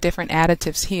all of our different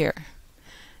additives here.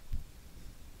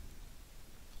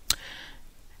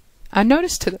 I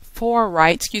noticed to the far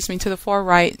right,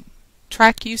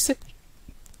 track usage.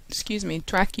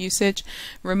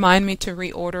 Remind me to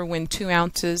reorder when 2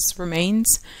 ounces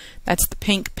remains. That's the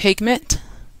pink pigment.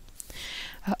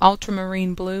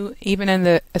 Ultramarine blue, even in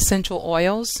the essential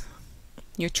oils,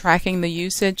 you're tracking the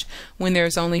usage when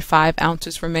there's only 5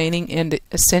 ounces remaining in the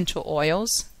essential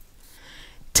oils.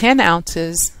 10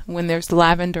 ounces when there's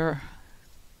lavender,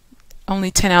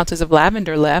 only 10 ounces of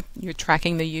lavender left, you're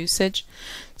tracking the usage.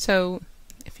 So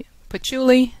if you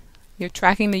patchouli, you're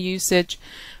tracking the usage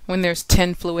when there's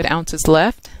 10 fluid ounces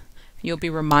left. You'll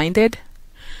be reminded.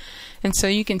 And so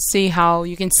you can see how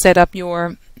you can set up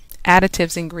your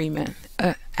additives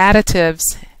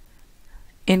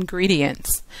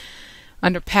ingredients.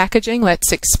 Under packaging,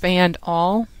 let's expand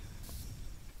all.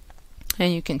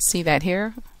 And you can see that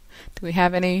here. Do we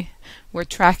have any? We're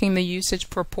tracking the usage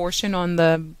proportion on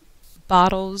the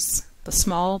bottles, the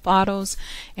small bottles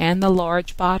and the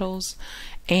large bottles,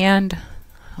 and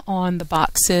on the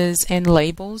boxes and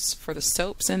labels for the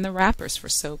soaps and the wrappers for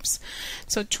soaps.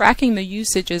 So tracking the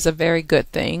usage is a very good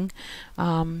thing.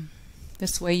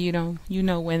 This way you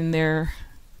know when they're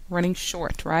running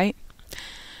short, right?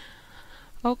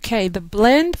 Okay, the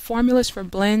blend formulas for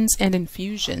blends and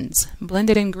infusions.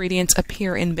 Blended ingredients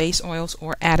appear in base oils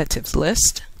or additives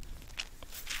list.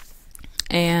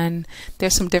 And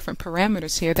there's some different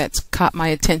parameters here that's caught my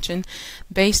attention.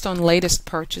 Based on latest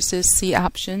purchases, see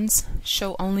options.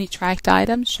 Show only tracked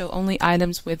items. Show only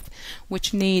items with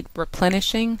which need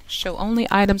replenishing. Show only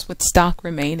items with stock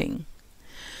remaining.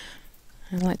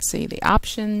 And let's see the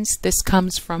options. This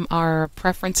comes from our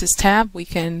Preferences tab. We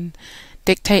can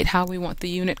dictate how we want the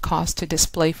unit cost to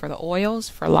display for the oils,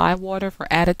 for lye water, for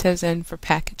additives, and for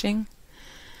packaging.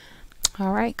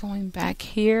 Alright, going back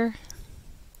here.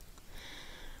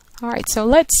 Alright, so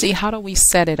let's see, how do we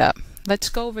set it up? let's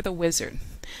go over the wizard.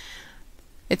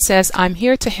 It says, I'm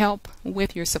here to help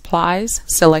with your supplies.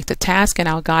 Select a task and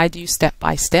I'll guide you step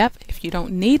by step. If you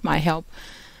don't need my help,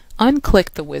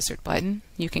 unclick the wizard button.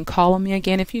 You can call on me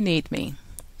again if you need me.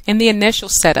 In the initial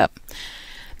setup,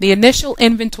 the initial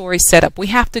inventory setup, we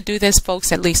have to do this,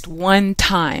 folks, at least one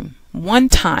time. A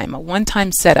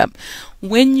one-time setup.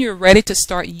 When you're ready to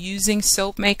start using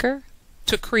Soapmaker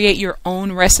to create your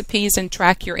own recipes and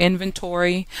track your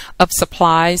inventory of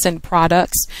supplies and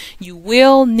products, you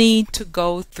will need to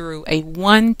go through a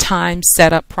one-time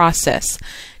setup process.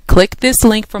 Click this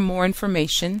link for more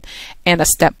information and a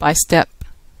step-by-step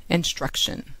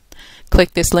instruction.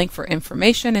 Click this link for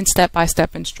information and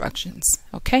step-by-step instructions.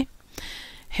 Okay?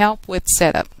 Help with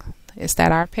setup. Is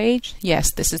that our page?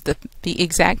 Yes, this is the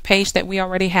exact page that we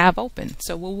already have open.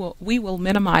 So we will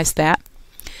minimize that.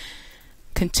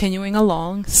 Continuing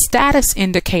along, status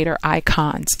indicator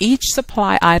icons. Each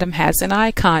supply item has an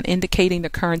icon indicating the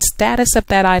current status of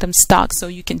that item's stock, so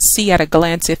you can see at a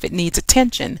glance if it needs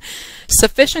attention.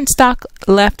 Sufficient stock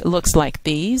left looks like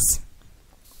these.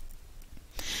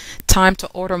 Time to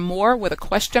order more with a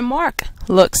question mark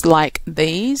looks like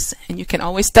these, and you can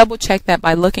always double check that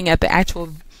by looking at the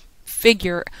actual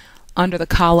figure under the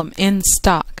column in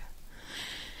stock.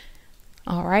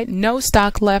 Alright, no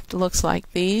stock left looks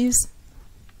like these.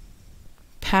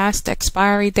 Past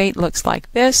expiry date looks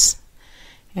like this,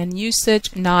 and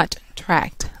usage not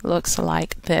tracked looks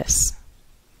like this.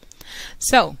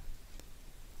 So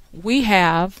we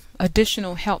have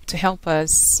additional help to help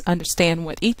us understand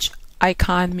what each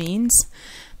icon means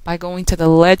by going to the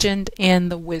legend in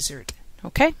the wizard.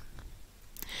 Okay?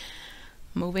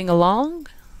 Moving along.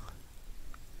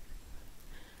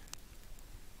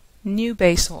 New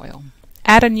base oil.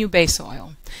 Add a new base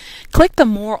oil. Click the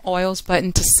More Oils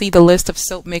button to see the list of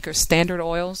Soapmaker standard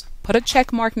oils. Put a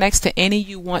check mark next to any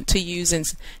you want to use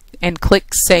and click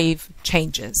Save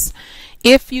Changes.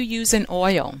 If you use an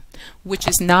oil which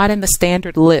is not in the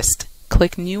standard list,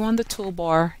 click New on the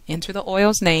toolbar, enter the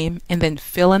oil's name, and then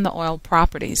fill in the oil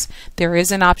properties. There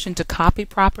is an option to copy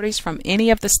properties from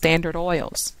any of the standard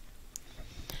oils.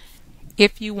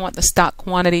 If you want the stock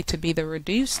quantity to be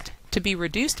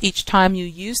reduced each time you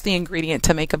use the ingredient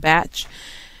to make a batch,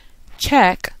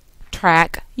 check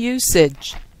Track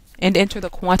Usage and enter the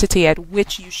quantity at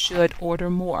which you should order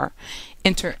more.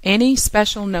 Enter any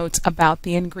special notes about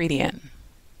the ingredient.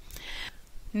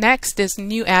 Next is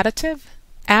New Additive.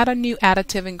 Add a new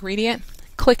additive ingredient.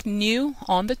 Click New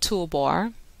on the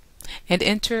toolbar and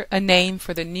enter a name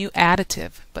for the new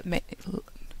additive. But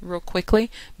real quickly,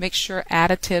 make sure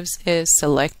Additives is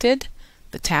selected.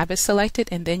 The tab is selected,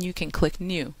 and then you can click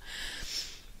New.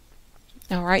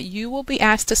 Alright, you will be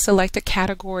asked to select a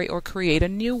category or create a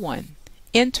new one.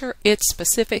 Enter its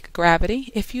specific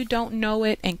gravity. If you don't know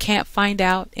it and can't find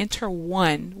out, enter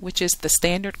 1, which is the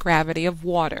standard gravity of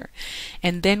water,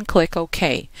 and then click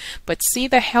OK. But see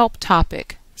the help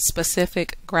topic,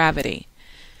 specific gravity.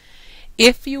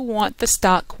 If you want the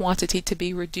stock quantity to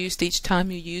be reduced each time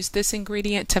you use this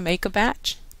ingredient to make a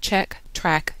batch, check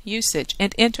Track Usage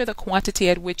and enter the quantity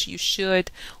at which you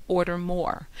should order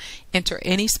more. Enter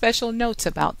any special notes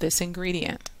about this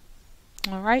ingredient.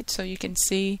 Alright, so you can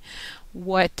see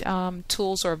what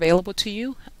tools are available to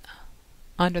you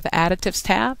under the Additives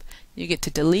tab. You get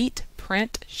to delete,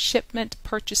 print, shipment,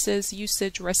 purchases,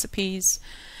 usage, recipes.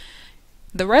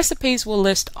 The recipes will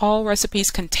list all recipes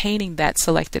containing that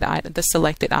selected item, the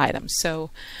selected item. So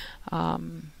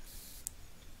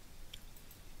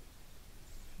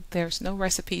there's no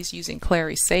recipes using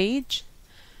clary sage,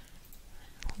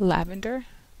 lavender.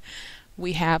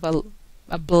 We have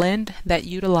a blend that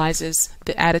utilizes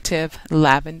the additive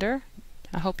lavender.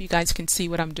 I hope you guys can see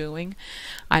what I'm doing.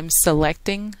 I'm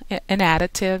selecting an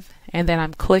additive and then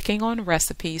I'm clicking on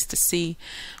recipes to see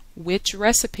which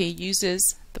recipe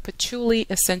uses the patchouli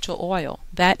essential oil.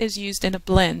 That is used in a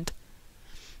blend.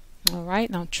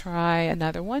 Alright, I'll try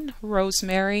another one.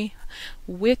 Rosemary.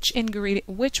 Which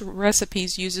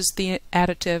recipes uses the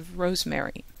additive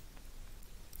rosemary?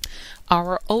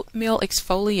 Our oatmeal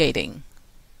exfoliating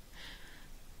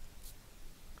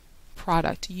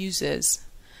product uses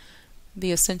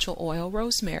the essential oil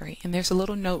rosemary, and there's a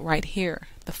little note right here.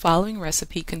 The following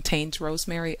recipe contains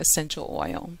rosemary essential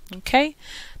oil. Okay,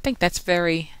 I think that's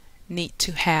very neat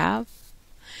to have.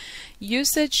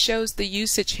 Usage shows the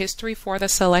usage history for the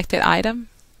selected item.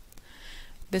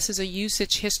 This is a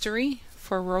usage history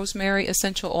for rosemary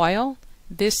essential oil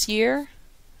this year,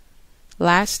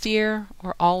 last year,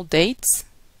 or all dates.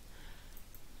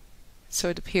 So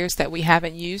it appears that we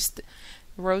haven't used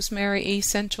rosemary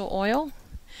essential oil.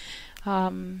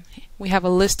 We have a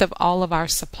list of all of our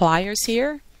suppliers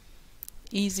here.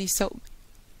 easy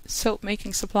soap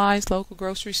making supplies, local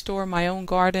grocery store, my own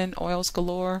garden, oils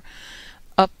galore,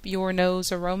 up your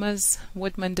nose aromas,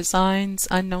 Woodman Designs,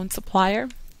 unknown supplier.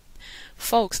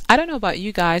 Folks, I don't know about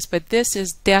you guys, but this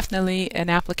is definitely an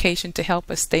application to help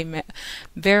us stay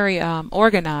very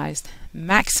organized,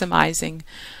 maximizing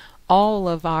all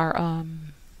of our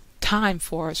time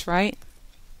for us, right?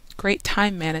 Great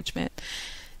time management.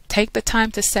 Take the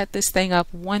time to set this thing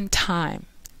up one time.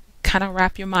 Kind of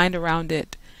wrap your mind around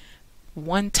it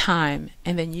one time,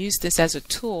 and then use this as a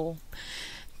tool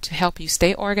to help you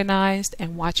stay organized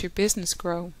and watch your business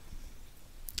grow.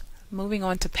 Moving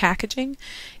on to packaging.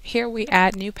 Here we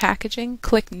add new packaging.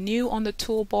 Click new on the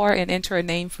toolbar and enter a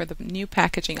name for the new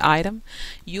packaging item.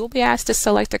 You'll be asked to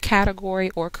select a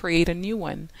category or create a new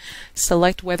one.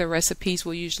 Select whether recipes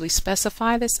will usually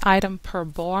specify this item per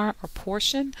bar or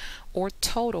portion or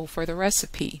total for the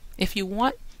recipe. If you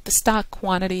want the stock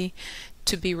quantity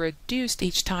to be reduced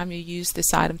each time you use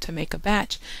this item to make a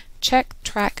batch, check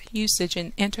track usage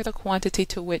and enter the quantity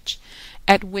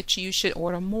at which you should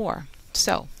order more.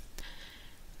 So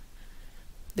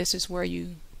this is where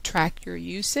you track your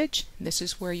usage. This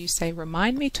is where you say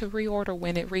remind me to reorder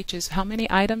when it reaches how many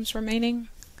items remaining?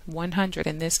 100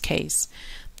 in this case.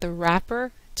 The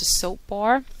wrapper to soap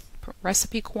bar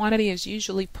recipe quantity is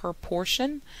usually per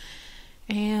portion,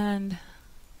 and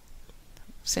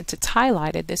since it's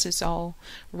highlighted, this is all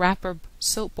wrapper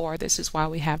soap bar. This is why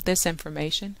we have this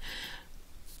information.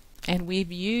 And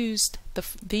we've used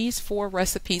these 4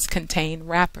 recipes contain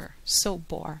wrapper soap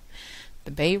bar.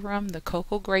 The bay rum, the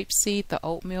cocoa grape seed, the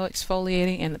oatmeal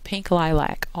exfoliating, and the pink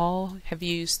lilac all have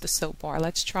used the soap bar.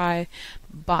 Let's try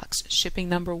box shipping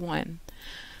number 1.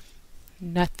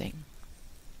 Nothing.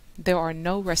 There are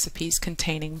no recipes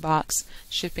containing box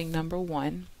shipping number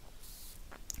 1.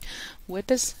 What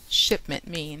does shipment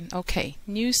mean? Okay,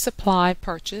 new supply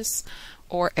purchase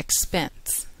or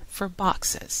expense for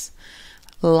boxes.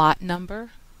 Lot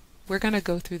number. We're going to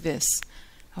go through this.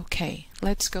 Okay,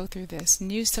 let's go through this.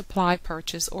 New supply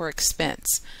purchase or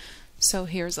expense. So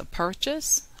here's a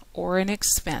purchase or an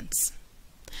expense.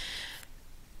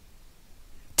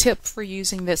 Tip for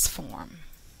using this form.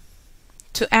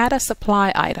 To add a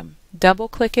supply item, double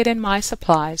click it in My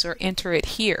Supplies or enter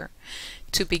it here.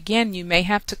 To begin, you may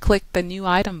have to click the New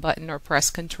Item button or press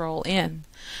Control N.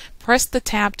 Press the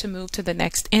tab to move to the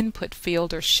next input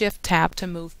field or Shift tab to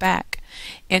move back.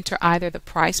 Enter either the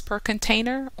price per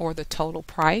container or the total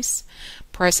price.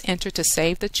 Press Enter to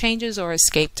save the changes or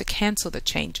Escape to cancel the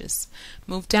changes.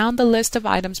 Move down the list of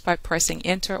items by pressing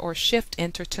Enter or Shift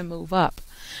Enter to move up.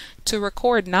 To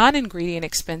record non-ingredient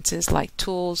expenses like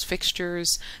tools,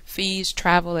 fixtures, fees,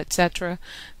 travel, etc.,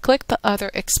 click the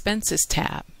Other Expenses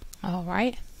tab.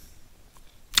 Alright.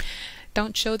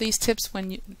 Don't show these tips when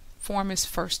the form is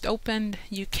first opened.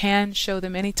 You can show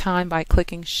them anytime by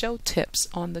clicking Show Tips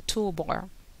on the toolbar.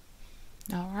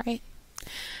 Alright.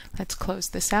 Let's close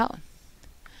this out.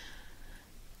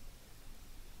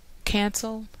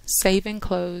 Cancel, save and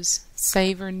close,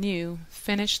 save or new,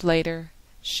 finish later,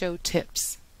 show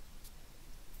tips.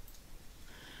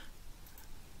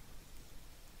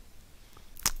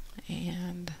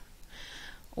 And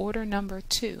order number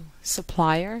 2,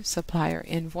 supplier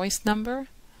invoice number,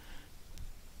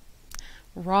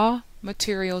 raw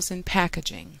materials and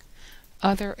packaging,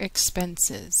 other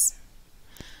expenses.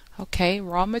 Okay,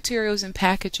 raw materials and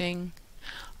packaging,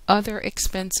 other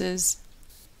expenses,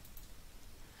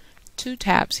 2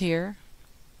 tabs here.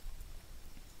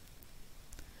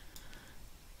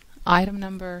 Item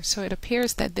number, so it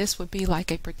appears that this would be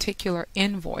like a particular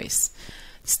invoice.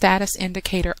 Status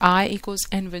indicator, I equals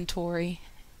inventory,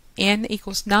 N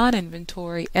equals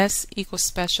non-inventory, S equals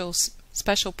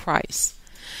special price.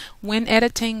 When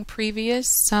editing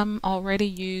previous, some already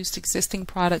used existing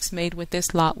products made with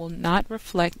this lot will not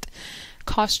reflect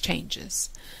cost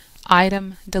changes.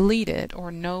 Item deleted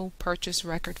or no purchase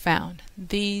record found.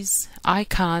 These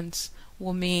icons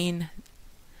will mean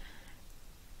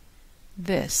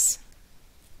this.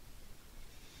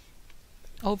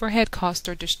 Overhead costs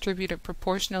are distributed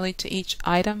proportionally to each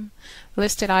item,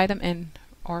 listed item, and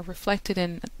are reflected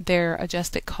in their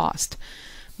adjusted cost.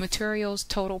 Materials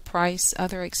total price,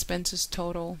 other expenses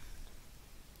total.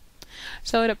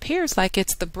 So it appears like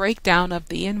it's the breakdown of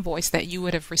the invoice that you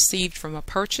would have received from a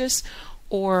purchase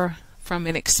or from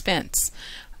an expense.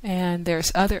 And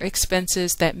there's other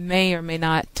expenses that may or may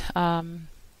not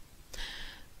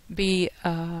be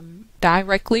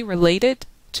directly related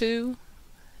to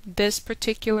this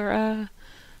particular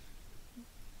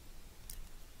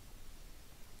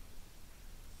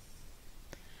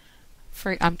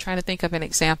I'm trying to think of an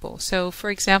example. So for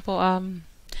example,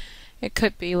 It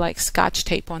could be like Scotch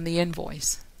tape on the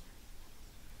invoice.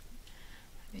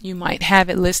 You might have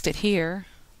it listed here,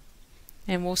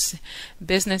 and we'll see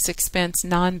business expense,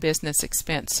 non-business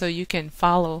expense, so you can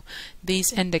follow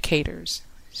these indicators.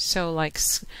 So like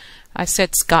I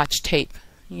said, Scotch tape,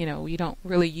 you know, you don't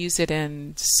really use it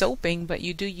in soaping, but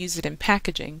you do use it in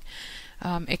packaging.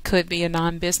 It could be a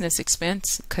non-business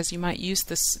expense because you might use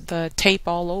the tape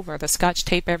all over, the Scotch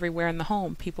tape everywhere in the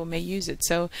home. People may use it.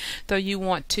 So though you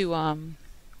want to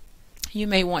you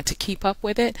may want to keep up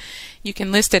with it, you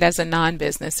can list it as a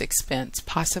non-business expense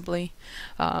possibly,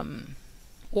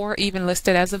 or even list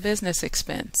it as a business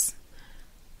expense.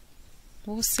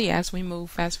 We'll see as we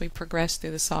progress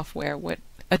through the software what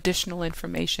additional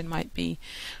information might be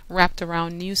wrapped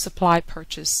around new supply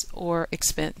purchase or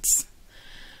expense.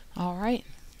 All right.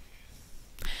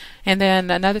 And then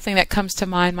another thing that comes to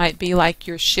mind might be like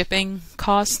your shipping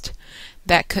cost.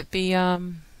 That could be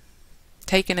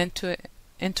taken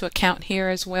into account here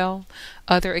as well.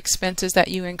 Other expenses that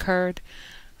you incurred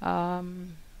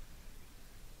on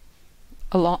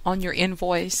your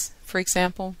invoice, for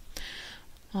example.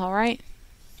 All right.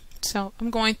 So I'm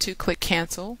going to click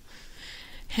cancel,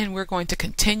 and we're going to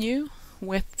continue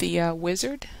with the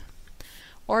wizard.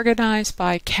 Organize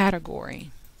by category.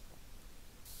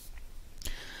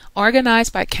 Organize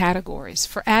by categories.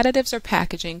 For additives or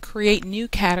packaging, create new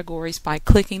categories by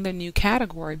clicking the New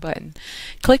Category button.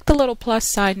 Click the little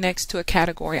plus sign next to a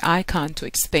category icon to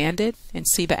expand it and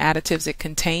see the additives it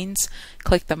contains.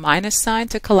 Click the minus sign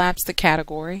to collapse the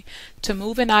category. To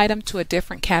move an item to a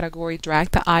different category,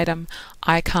 drag the item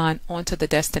icon onto the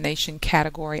destination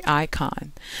category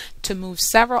icon. To move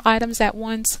several items at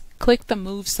once, click the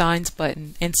Move Signs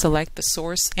button and select the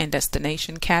source and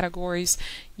destination categories.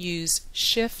 Use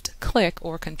Shift-click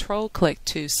or Control-click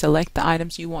to select the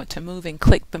items you want to move and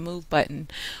click the Move button.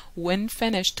 When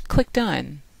finished, click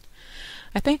Done.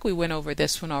 I think we went over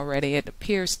this one already. It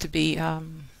appears to be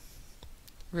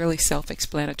really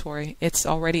self-explanatory. It's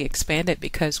already expanded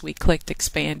because we clicked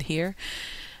Expand here.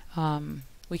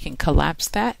 We can collapse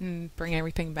that and bring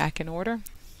everything back in order.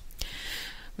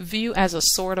 View as a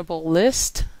sortable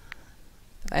list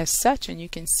as such, and you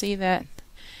can see that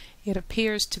it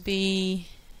appears to be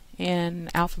in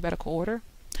alphabetical order,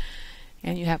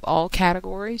 and you have all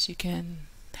categories. You can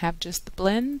have just the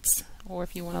blends, or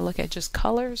if you want to look at just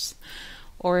colors,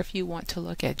 or if you want to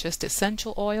look at just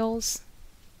essential oils,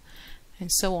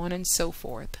 and so on and so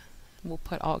forth. We'll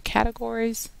put all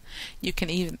categories. You can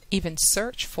even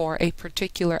search for a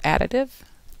particular additive.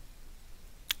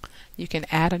 You can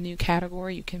add a new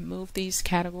category. You can move these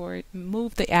categories,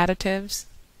 move the additives.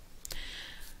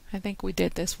 I think we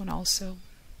did this one also.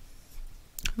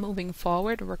 Moving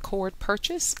forward, record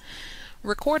purchase.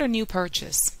 Record a new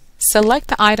purchase. Select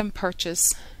the item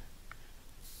purchase.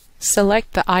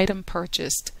 Select the item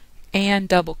purchased and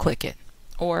double click it,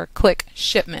 or click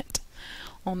Shipment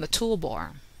on the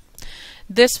toolbar.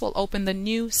 This will open the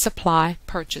new supply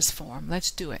purchase form.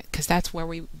 Let's do it because that's where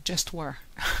we just were.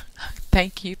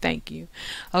 Thank you, thank you.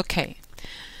 Okay.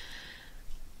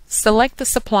 Select the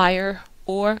supplier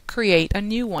or create a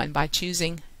new one by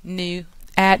choosing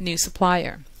Add New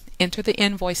Supplier. Enter the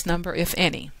invoice number if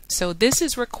any. So this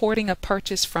is recording a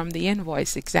purchase from the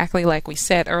invoice, exactly like we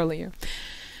said earlier.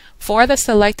 For the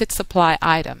selected supply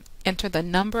item, enter the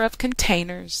number of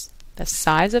containers, the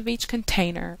size of each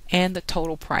container, and the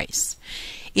total price.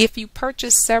 If you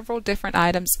purchase several different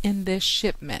items in this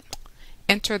shipment,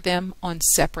 enter them on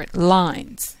separate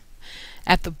lines.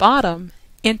 At the bottom,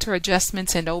 enter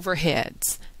adjustments and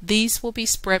overheads. These will be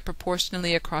spread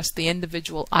proportionally across the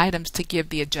individual items to give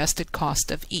the adjusted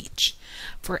cost of each.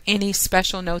 For any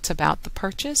special notes about the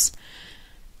purchase,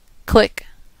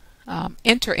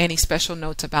 enter any special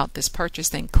notes about this purchase,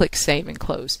 then click Save and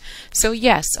Close. So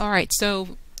yes, all right,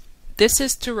 so this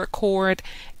is to record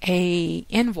a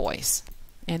invoice,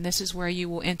 and this is where you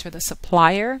will enter the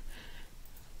supplier.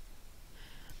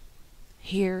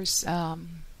 Here's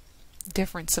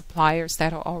different suppliers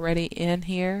that are already in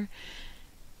here.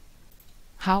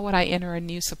 How would I enter a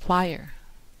new supplier?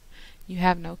 You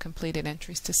have no completed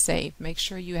entries to save. Make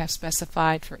sure you have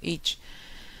specified for each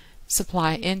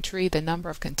supply entry the number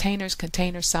of containers,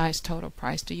 container size, total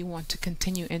price. Do you want to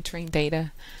continue entering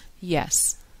data?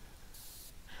 Yes.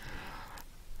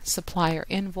 Supplier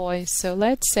invoice. So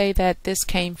let's say that this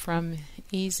came from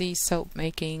Easy Soap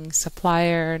Making,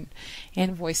 supplier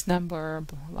invoice number,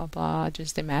 blah, blah, blah.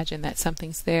 Just imagine that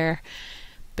something's there.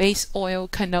 Base oil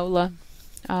canola.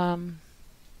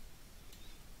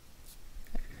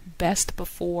 Best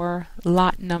before,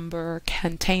 lot number,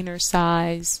 container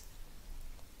size.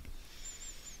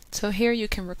 So here you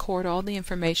can record all the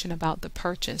information about the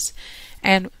purchase,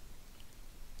 and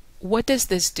what does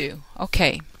this do?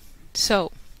 Okay,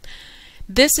 so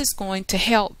this is going to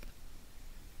help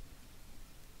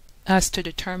us to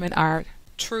determine our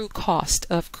true cost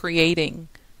of creating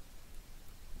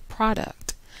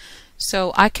product.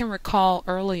 So I can recall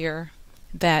earlier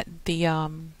that the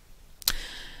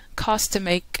cost to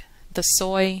make the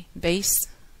soy base,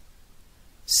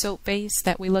 soap base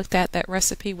that we looked at, that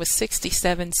recipe, was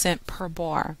 67 cents per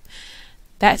bar.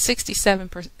 That 67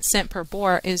 cents per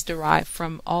bar is derived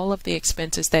from all of the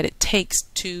expenses that it takes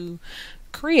to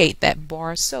create that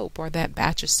bar of soap or that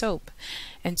batch of soap.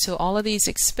 And so all of these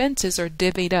expenses are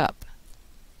divvied up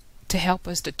to help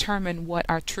us determine what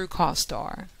our true costs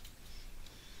are.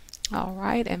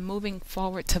 Alright, and moving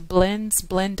forward to blends,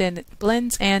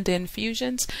 blends and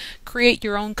infusions. Create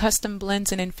your own custom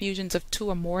blends and infusions of 2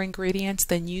 or more ingredients,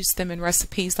 then use them in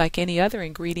recipes like any other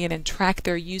ingredient and track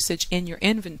their usage in your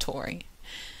inventory.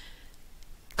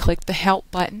 Click the Help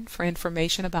button for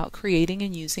information about creating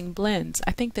and using blends.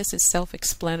 I think this is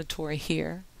self-explanatory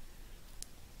here.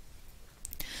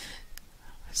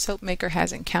 Soapmaker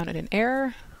has encountered an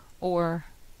error or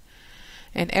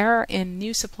an error in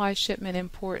new supply shipment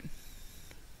import.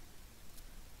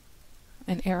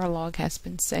 An error log has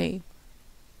been saved.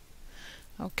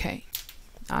 Okay,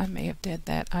 I may have did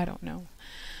that, I don't know.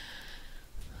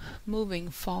 Moving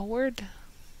forward,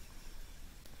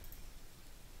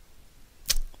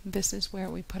 this is where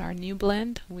we put our new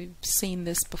blend. We've seen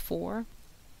this before.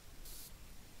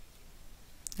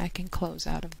 I can close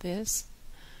out of this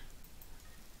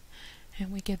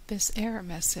and we get this error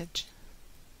message.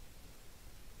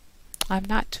 I'm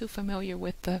not too familiar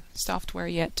with the software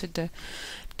yet to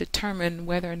determine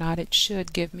whether or not it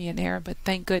should give me an error, but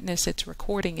thank goodness it's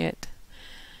recording it.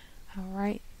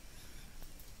 Alright.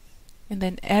 And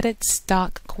then edit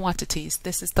stock quantities.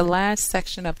 This is the last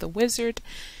section of the wizard.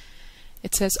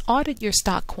 It says audit your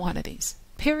stock quantities.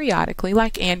 Periodically,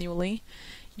 like annually,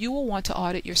 you will want to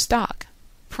audit your stock.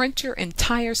 Print your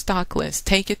entire stock list,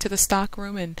 take it to the stock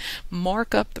room and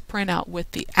mark up the printout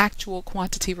with the actual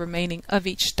quantity remaining of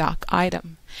each stock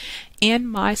item. In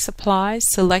My Supplies,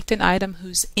 select an item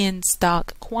whose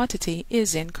in-stock quantity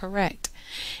is incorrect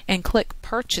and click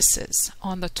Purchases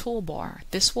on the toolbar.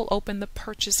 This will open the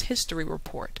Purchase History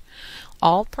Report.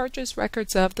 All purchase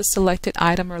records of the selected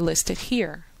item are listed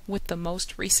here, with the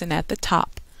most recent at the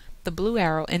top. The blue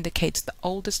arrow indicates the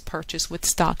oldest purchase with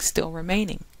stock still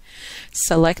remaining.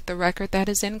 Select the record that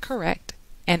is incorrect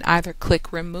and either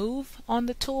click Remove on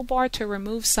the toolbar to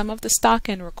remove some of the stock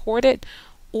and record it,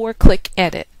 or click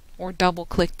Edit or double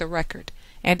click the record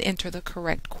and enter the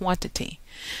correct quantity.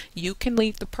 You can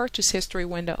leave the purchase history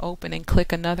window open and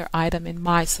click another item in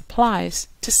My Supplies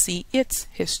to see its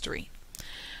history.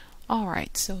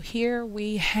 Alright, so here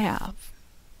we have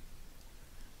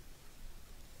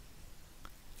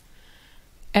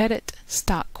edit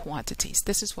stock quantities.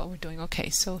 This is what we're doing. Okay,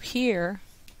 so here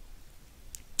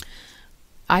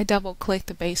I double click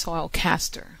the base oil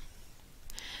castor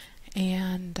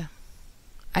and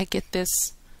I get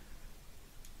this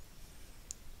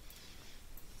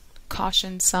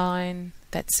caution sign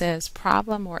that says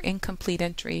problem or incomplete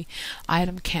entry,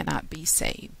 item cannot be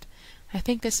saved. I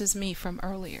think this is me from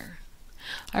earlier.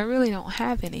 I really don't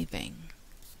have anything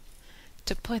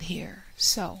to put here,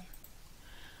 so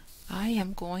I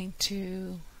am going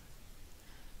to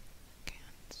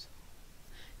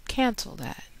cancel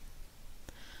that.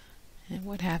 And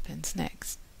what happens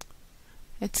next?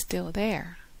 It's still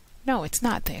there. No, it's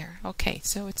not there. Okay,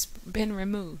 so it's been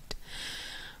removed.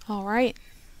 Alright,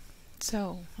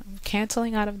 so I'm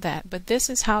canceling out of that. But this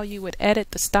is how you would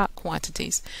edit the stock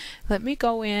quantities. Let me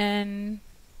go in,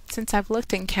 since I've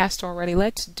looked in castor already,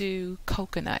 let's do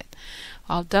coconut.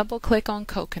 I'll double click on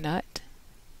coconut.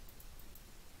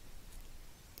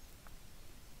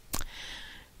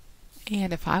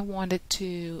 And if I wanted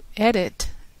to edit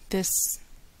this,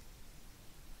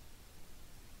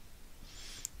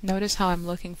 notice how I'm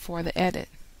looking for the edit.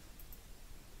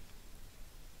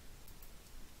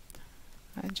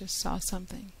 I just saw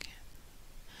something.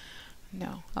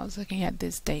 No, I was looking at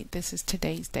this date. This is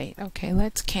today's date. Okay,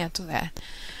 let's cancel that.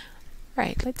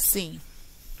 Right, let's see.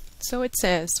 So it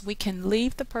says we can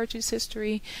leave the purchase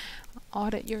history,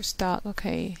 audit your stock.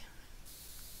 Okay.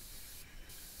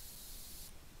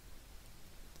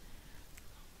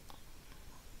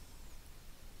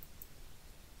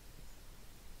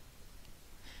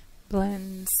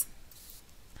 Blends.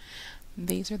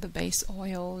 These are the base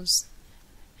oils.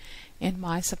 In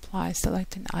My Supplies,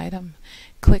 select an item,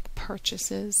 click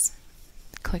Purchases,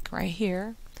 click right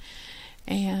here,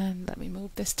 and let me move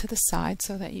this to the side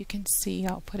so that you can see.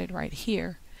 I'll put it right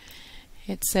here.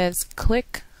 It says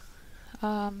click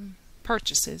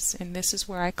purchases, and this is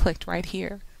where I clicked right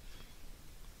here.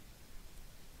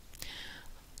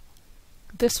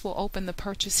 This will open the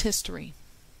purchase history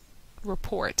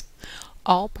report.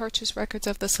 All purchase records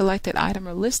of the selected item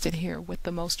are listed here with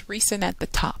the most recent at the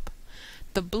top.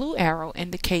 The blue arrow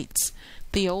indicates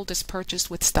the oldest purchase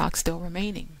with stock still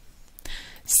remaining.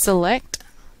 Select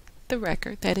the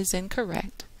record that is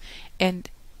incorrect and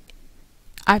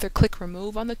either click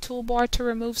remove on the toolbar to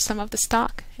remove some of the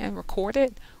stock and record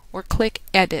it, or click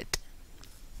edit.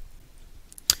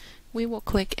 We will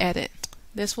click edit.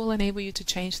 This will enable you to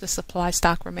change the supply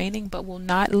stock remaining but will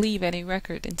not leave any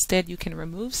record. Instead, you can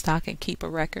remove stock and keep a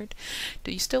record.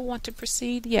 Do you still want to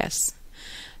proceed? Yes.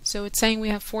 So it's saying we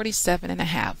have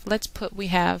 47.5. Let's put we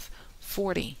have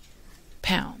 40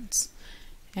 pounds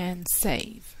and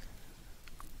save.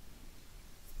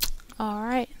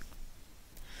 Alright.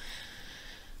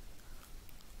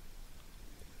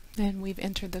 And we've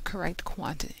entered the correct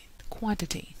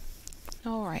quantity.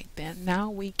 Alright then, now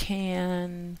we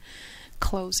can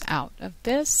close out of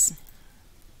this.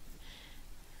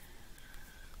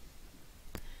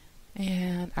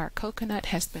 And our coconut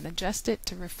has been adjusted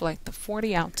to reflect the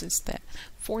 40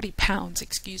 pounds,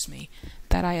 excuse me,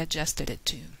 that I adjusted it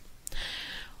to.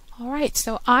 Alright,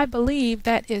 so I believe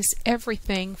that is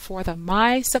everything for the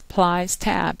My Supplies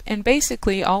tab. And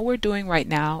basically all we're doing right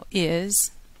now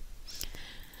is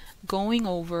going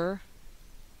over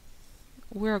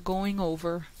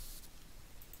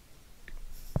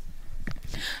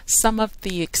some of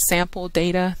the example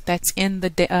data that's in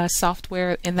the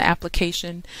software, in the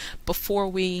application, before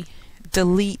we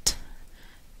delete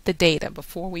the data,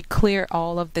 before we clear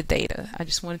all of the data. I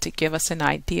just wanted to give us an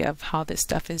idea of how this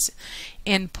stuff is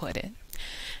inputted.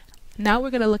 Now we're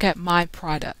going to look at My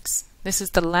Products. This is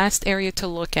the last area to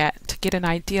look at to get an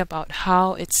idea about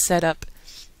how it's set up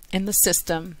in the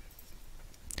system,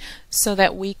 so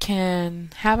that we can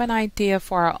have an idea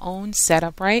for our own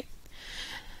setup, right?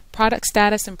 Product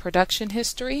status and production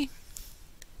history.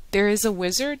 There is a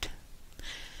wizard.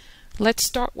 Let's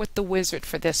start with the wizard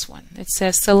for this one. It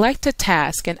says select a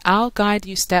task and I'll guide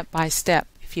you step by step.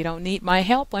 If you don't need my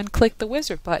help, unclick the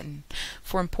wizard button.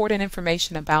 For important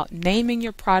information about naming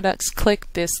your products, click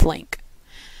this link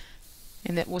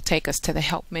and it will take us to the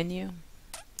help menu.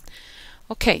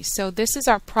 Okay, so this is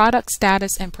our product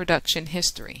status and production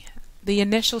history. The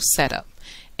initial setup,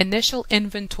 initial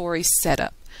inventory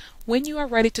setup. When you are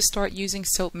ready to start using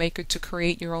Soapmaker to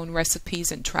create your own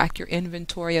recipes and track your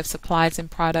inventory of supplies and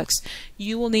products,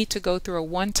 you will need to go through a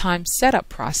one-time setup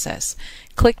process.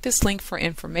 Click this link for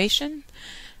information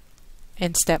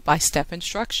and step-by-step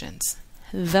instructions.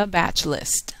 The batch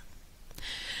list.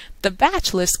 The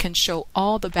batch list can show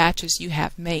all the batches you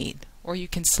have made, or you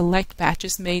can select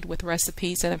batches made with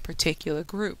recipes in a particular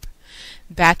group,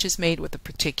 batches made with a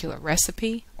particular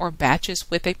recipe, or batches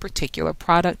with a particular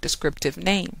product descriptive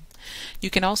name. You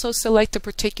can also select a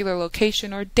particular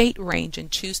location or date range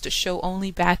and choose to show only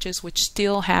batches which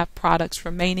still have products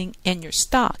remaining in your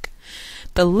stock.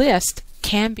 The list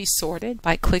can be sorted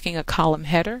by clicking a column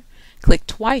header. Click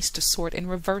twice to sort in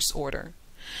reverse order.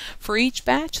 For each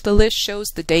batch, the list shows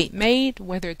the date made,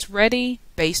 whether it's ready,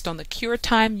 based on the cure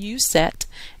time you set,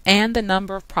 and the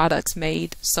number of products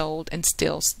made, sold, and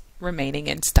still remaining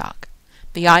in stock.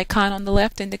 The icon on the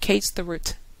left indicates the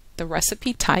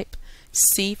recipe type: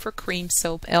 C for cream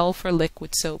soap, L for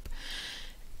liquid soap,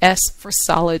 S for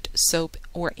solid soap,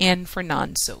 or N for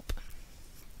non-soap.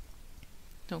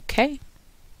 Okay.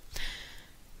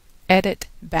 Edit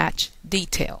batch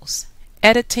details.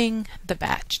 Editing the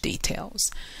batch details.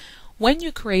 When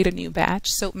you create a new batch,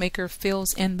 Soapmaker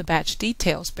fills in the batch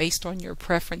details based on your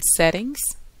preference settings.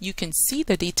 You can see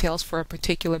the details for a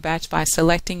particular batch by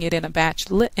selecting it in the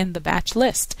batch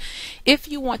list. If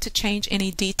you want to change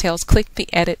any details, click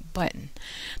the Edit button.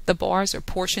 The bars are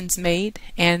portions made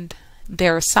and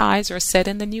their size are set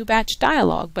in the new batch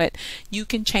dialog, but you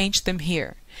can change them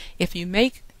here. If you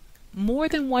make more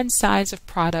than one size of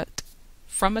product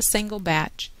from a single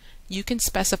batch, you can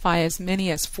specify as many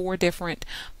as 4 different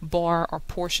bar or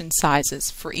portion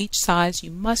sizes. For each size,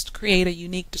 you must create a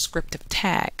unique descriptive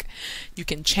tag. You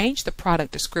can change the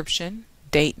product description,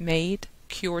 date made,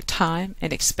 cure time,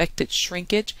 and expected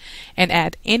shrinkage, and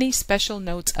add any special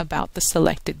notes about the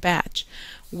selected batch.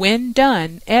 When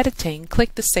done editing,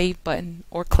 click the Save button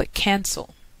or click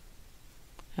Cancel.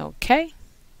 Okay.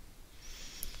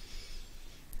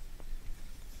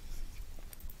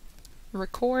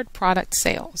 Record product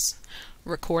sales.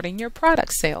 Recording your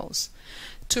product sales.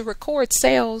 To record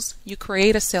sales, you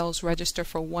create a sales register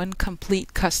for one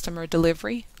complete customer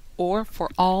delivery or for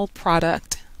all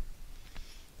product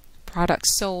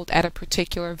products sold at a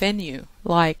particular venue,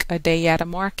 like a day at a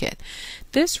market.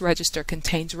 This register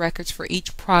contains records for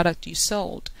each product you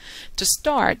sold. To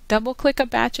start, double-click a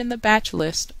batch in the batch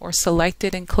list or select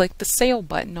it and click the Sale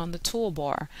button on the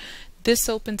toolbar. This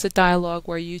opens a dialog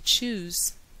where you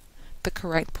choose the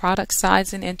correct product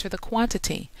size and enter the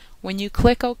quantity. When you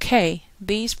click OK,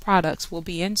 these products will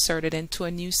be inserted into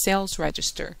a new sales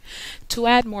register. To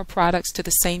add more products to the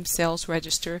same sales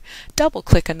register,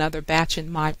 double-click another batch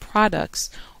in My Products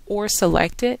or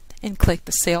select it and click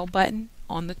the Sale button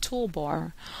on the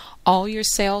toolbar. All your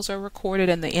sales are recorded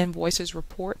in the Invoices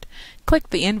report. Click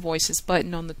the Invoices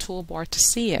button on the toolbar to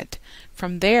see it.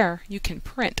 From there, you can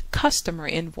print customer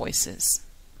invoices.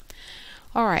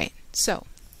 Alright, so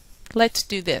let's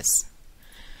do this.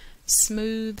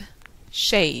 Smooth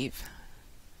shave.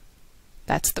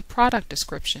 That's the product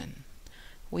description.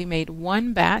 We made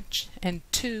one batch and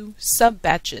two sub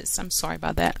batches. I'm sorry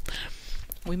about that.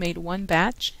 We made one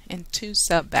batch and two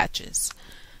sub batches.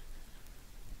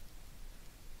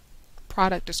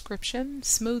 Product description,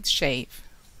 smooth shave.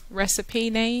 Recipe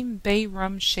name, bay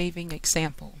rum shaving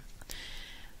example.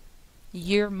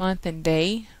 Year, month, and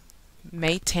day,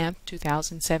 May 10th,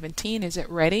 2017. Is it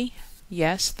ready?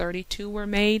 Yes, 32 were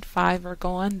made, 5 are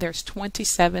gone. There's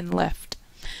 27 left.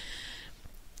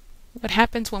 What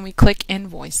happens when we click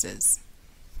Invoices?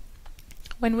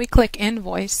 When we click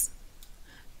Invoice,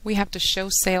 we have to show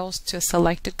sales to a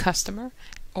selected customer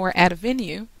or at a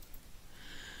venue,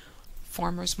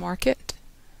 farmers market,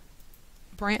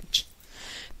 branch,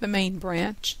 the main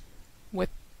branch with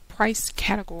price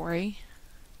category,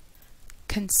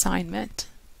 consignment,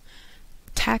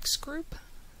 tax group,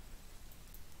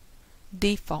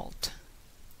 default.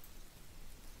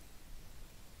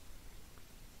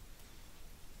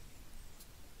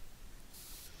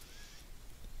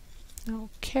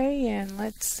 Okay, and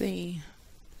let's see.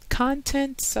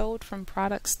 Content sold from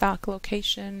product stock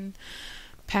location,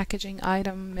 packaging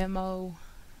item, memo,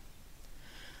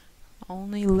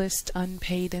 only list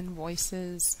unpaid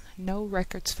invoices, no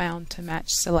records found to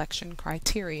match selection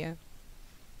criteria.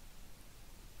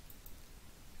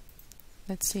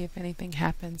 Let's see if anything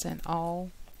happens in all.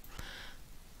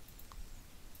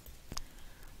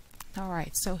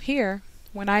 Alright, so here,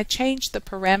 when I change the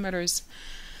parameters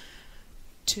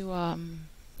to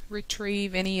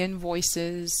retrieve any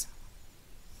invoices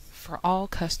for all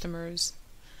customers,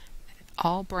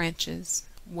 all branches,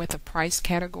 with a price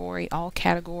category, all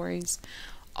categories,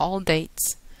 all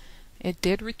dates, it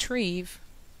did retrieve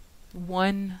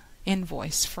one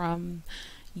invoice from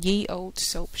Ye Old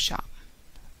Soap Shop.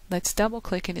 Let's double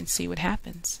click it and see what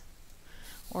happens.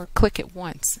 Or click it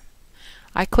once.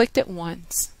 I clicked it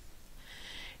once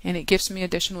and it gives me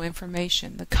additional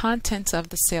information. The contents of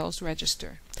the sales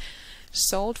register.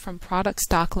 Sold from product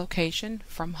stock location,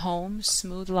 from home,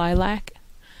 smooth lilac,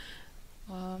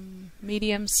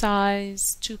 medium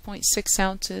size, 2.6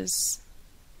 ounces,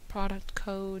 product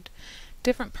code,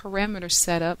 different parameters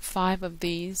set up, 5 of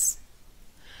these,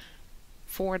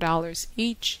 $4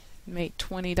 each, made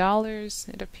 $20,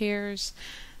 it appears.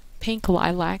 Pink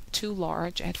lilac, 2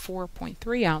 large at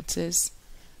 4.3 ounces.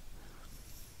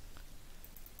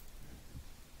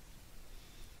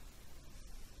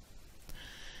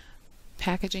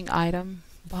 Packaging item,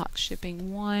 box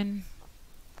shipping 1.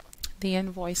 The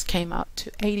invoice came out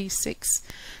to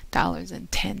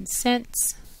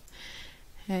 $86.10.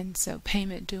 And so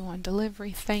payment due on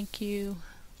delivery, thank you.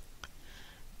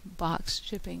 Box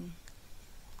shipping.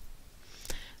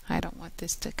 I don't want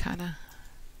this to kind of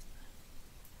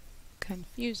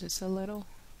confuse us a little.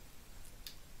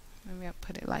 Maybe I'll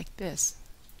put it like this.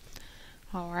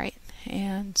 Alright,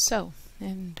 and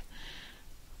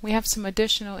we have some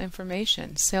additional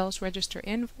information. Sales register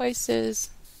invoices,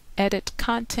 edit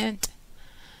content,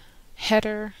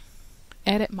 header,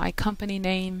 edit my company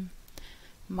name,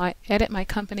 edit my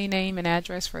company name and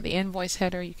address for the invoice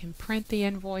header. You can print the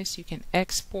invoice, you can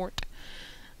export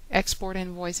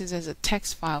invoices as a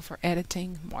text file for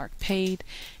editing, mark paid,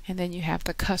 and then you have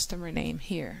the customer name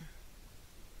here.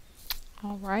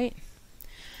 Alright,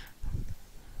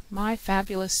 My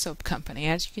Fabulous Soap Company.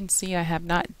 As you can see, I have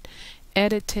not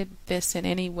edited this in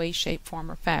any way, shape, form,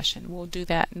 or fashion. We'll do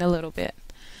that in a little bit.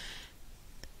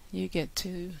 You get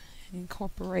to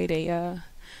incorporate a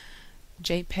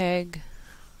JPEG,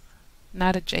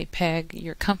 not a JPEG,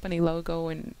 your company logo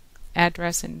and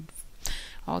address and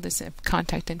all this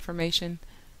contact information.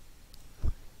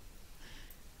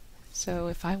 So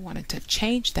if I wanted to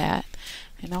change that,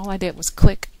 and all I did was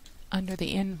click under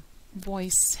the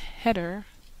invoice header,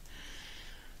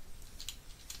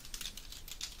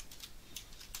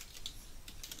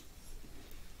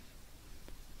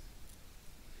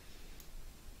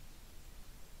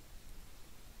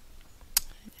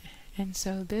 And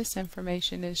so this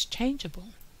information is changeable.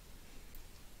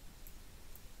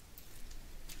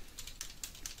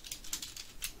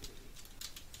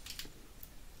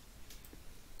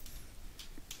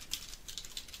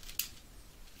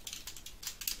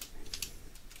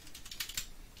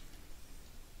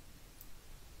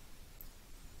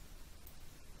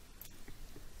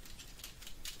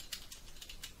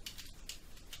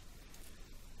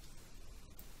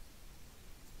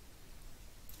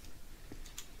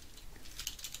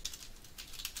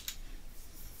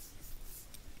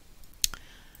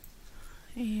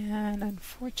 And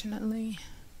unfortunately,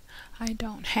 I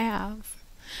don't have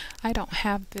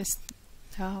this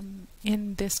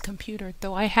in this computer,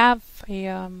 though I have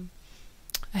a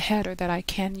header that I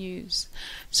can use.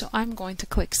 So I'm going to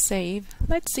click Save.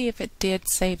 Let's see if it did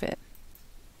save it.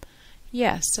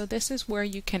 Yes, so this is where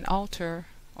you can alter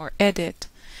or edit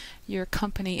your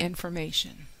company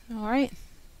information. Alright.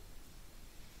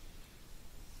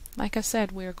 Like I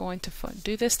said, we're going to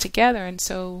do this together, and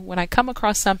so when I come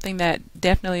across something that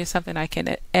definitely is something I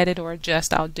can edit or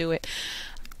adjust, I'll do it.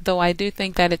 Though I do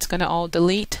think that it's going to all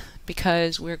delete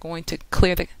because we're going to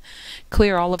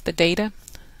clear all of the data.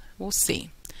 We'll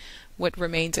see what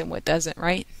remains and what doesn't,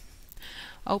 right?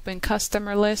 Open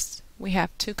customer list. We have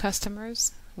 2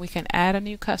 customers. We can add a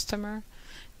new customer.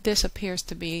 This appears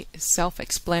to be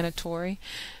self-explanatory.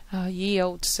 Ye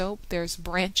Old Soap, there's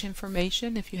branch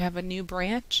information if you have a new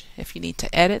branch, if you need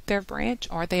to edit their branch.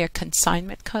 Are they a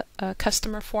consignment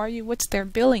customer for you? What's their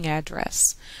billing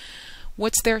address?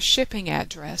 What's their shipping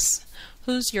address?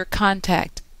 Who's your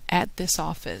contact at this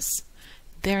office?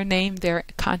 Their name, their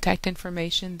contact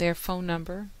information, their phone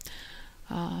number,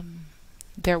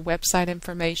 their website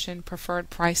information, preferred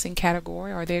pricing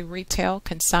category. Are they retail,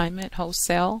 consignment,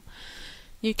 wholesale?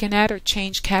 You can add or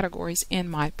change categories in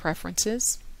My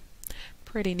Preferences.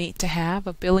 Pretty neat to have.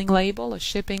 A billing label, a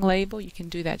shipping label. You can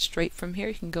do that straight from here.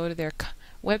 You can go to their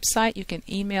website. You can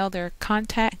email their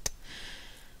contact.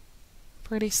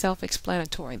 Pretty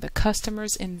self-explanatory. The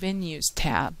Customers and Venues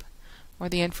tab, or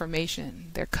the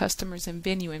information, their customers and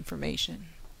venue information.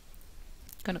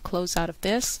 Going to close out of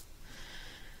this.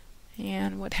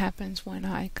 And what happens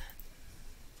when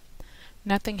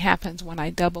nothing happens when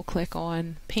I double click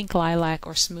on Pink Lilac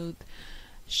or Smooth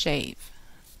Shave,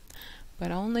 but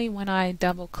only when I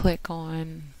double click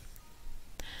on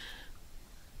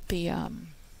the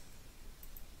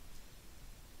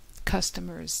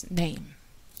customer's name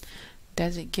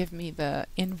does it give me the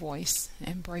invoice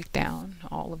and break down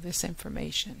all of this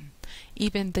information,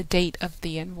 even the date of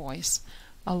the invoice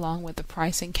along with the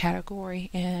pricing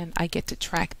category, and I get to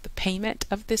track the payment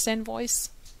of this invoice,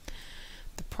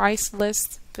 the price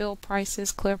list, fill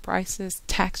prices, clear prices,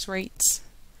 tax rates.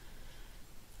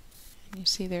 You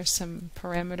see there's some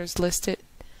parameters listed.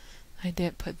 I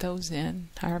did put those in.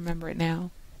 I remember it now.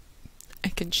 I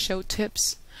can show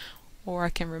tips, or I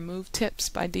can remove tips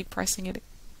by depressing it.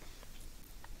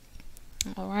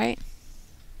 Alright.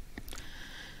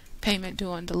 Payment due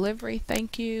on delivery,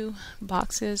 thank you.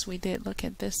 Boxes, we did look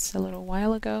at this a little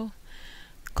while ago.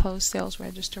 Close sales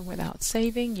register without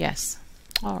saving, yes.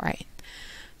 Alright.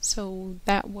 So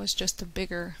that was just a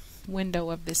bigger window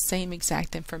of the same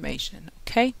exact information.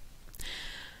 Okay.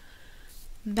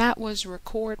 That was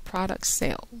record product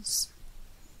sales.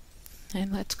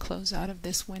 And let's close out of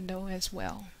this window as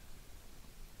well.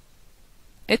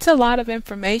 It's a lot of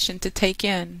information to take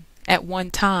in at one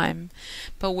time,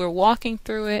 but we're walking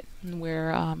through it and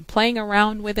we're playing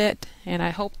around with it, and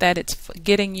I hope that it's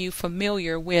getting you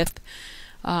familiar with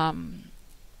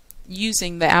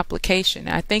using the application.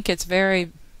 I think it's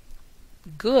very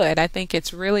good. I think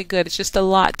it's really good. It's just a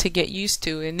lot to get used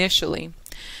to initially,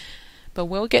 but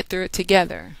we'll get through it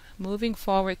together. Moving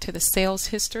forward to the sales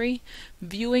history,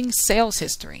 viewing sales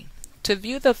history. To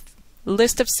view the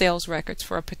list of sales records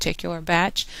for a particular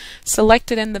batch,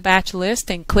 select it in the batch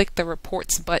list and click the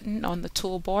Reports button on the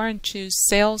toolbar and choose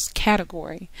Sales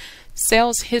Category.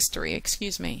 Sales History,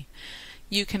 excuse me.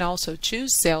 You can also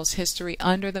choose Sales History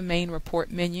under the Main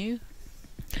Report menu.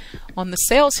 On the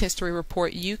Sales History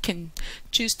report, you can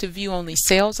choose to view only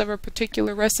sales of a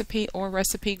particular recipe or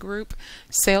recipe group,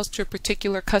 sales to a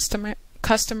particular customer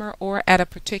or at a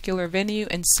particular venue,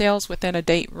 and sales within a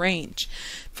date range.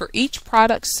 For each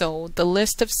product sold, the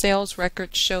list of sales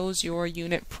records shows your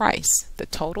unit price, the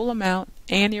total amount,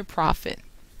 and your profit.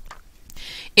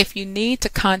 If you need to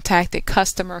contact a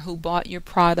customer who bought your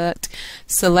product,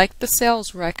 select the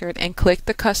sales record and click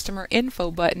the Customer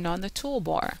Info button on the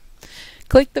toolbar.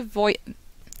 Click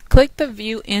the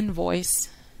View Invoice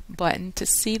button to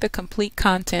see the complete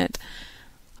content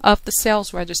of the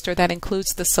sales register that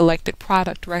includes the selected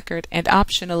product record and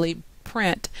optionally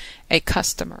print a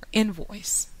customer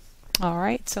invoice.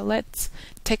 Alright, so let's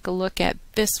take a look at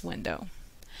this window.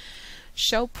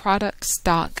 Show product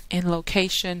stock in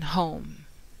location home.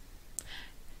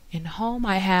 In home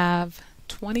I have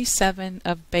 27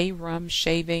 of Bay Rum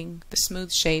shaving, the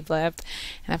smooth shave left,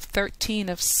 and I have 13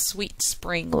 of Sweet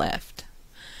Spring left.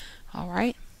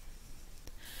 Alright.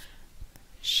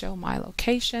 Show my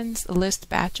locations, list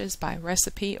batches by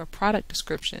recipe or product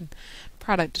description.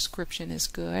 Product description is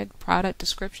good. Product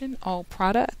description, all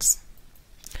products.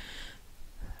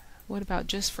 What about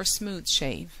just for smooth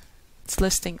shave? It's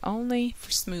listing only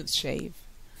for smooth shave.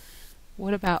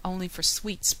 What about only for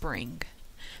Sweet Spring?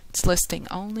 It's listing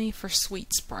only for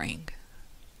Sweet Spring.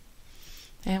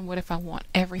 And what if I want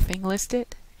everything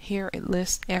listed? Here it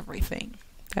lists everything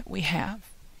that we have.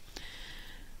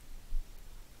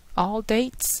 All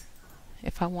dates,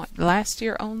 if I want last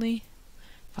year only,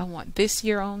 if I want this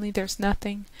year only, there's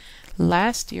nothing.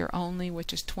 Last year only,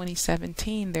 which is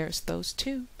 2017, there's those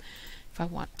two. If I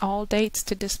want all dates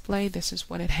to display, this is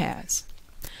what it has.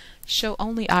 Show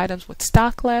only items with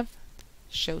stock left.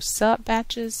 Show sub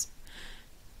batches.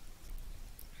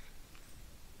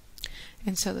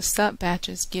 And so the sub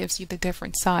batches gives you the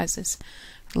different sizes,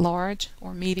 large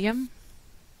or medium.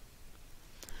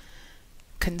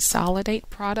 Consolidate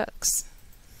products.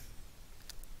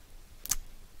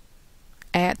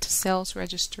 Add to sales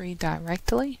registry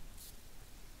directly.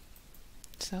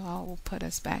 So I will put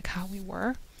us back how we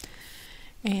were.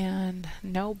 And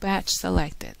no batch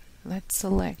selected. Let's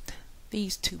select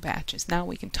these two batches. Now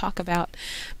we can talk about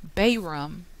Bay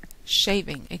Rum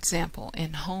shaving example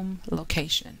in home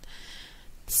location.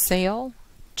 Sale,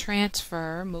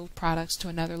 transfer, move products to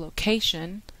another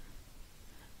location.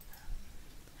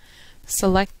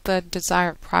 Select the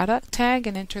desired product tag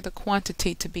and enter the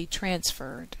quantity to be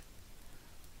transferred.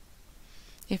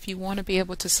 If you want to be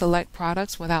able to select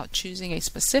products without choosing a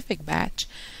specific batch,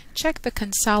 check the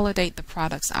Consolidate the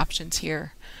Products options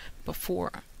here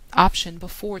before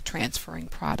transferring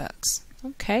products.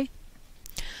 Okay,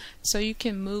 so you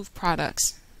can move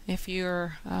products if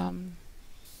you're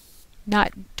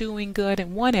not doing good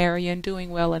in one area and doing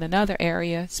well in another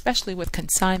area, especially with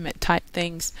consignment type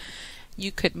things.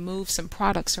 You could move some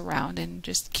products around and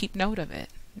just keep note of it,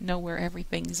 know where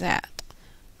everything's at.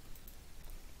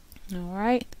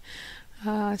 Alright,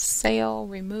 sale,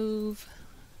 remove,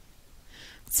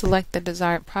 select the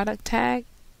desired product tag,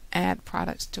 add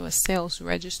products to a sales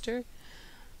register.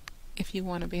 If you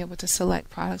want to be able to select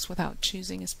products without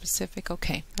choosing a specific,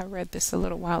 okay, I read this a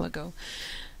little while ago.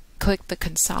 Click the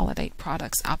Consolidate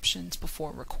Products options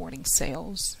before recording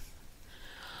sales.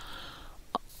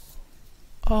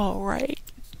 Alright.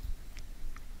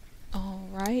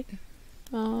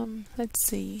 Let's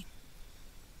see.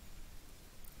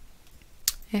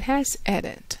 It has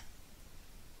edit.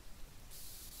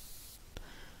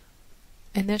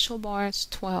 Initial bars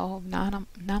 12,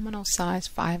 nominal size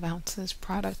 5 ounces,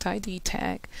 product ID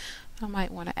tag. I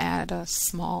might want to add a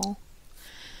small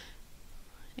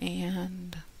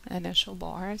and initial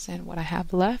bars, and what I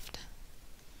have left.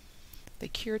 The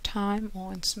cure time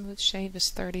on smooth shave is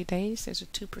 30 days. There's a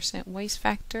 2% waste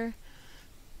factor,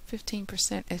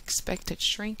 15% expected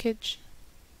shrinkage.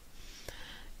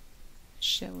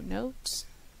 Show notes.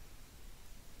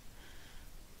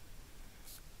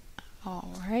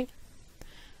 Alright,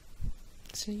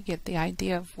 so you get the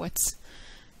idea of what's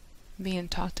being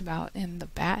talked about in the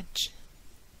batch.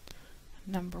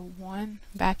 Number 1,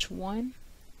 batch 1.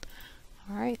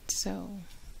 Alright, so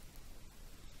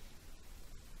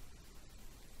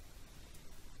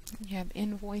you have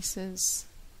invoices,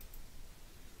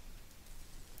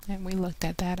 and we looked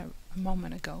at that a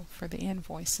moment ago for the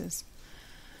invoices.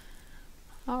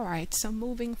 Alright, so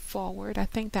moving forward, I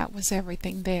think that was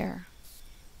everything there.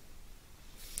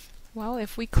 Well,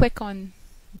 if we click on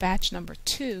batch number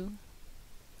 2,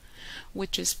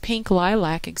 which is pink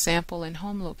lilac example in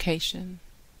home location,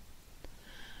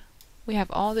 we have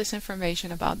all this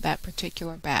information about that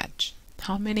particular batch.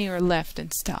 How many are left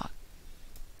in stock?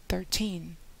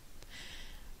 13.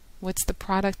 What's the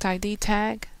product ID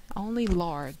tag? Only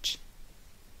large.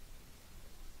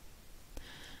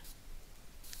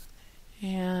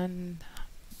 And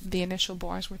the initial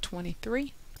bars were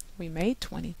 23. We made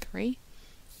 23.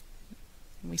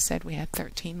 We said we had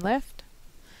 13 left.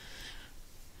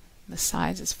 The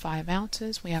size is 5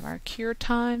 ounces. We have our cure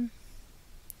time.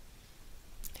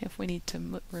 If we need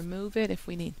to remove it, if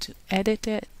we need to edit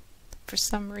it for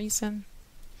some reason,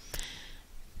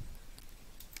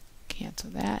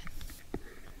 cancel that.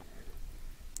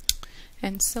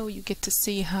 And so you get to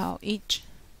see how each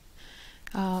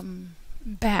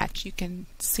batch, you can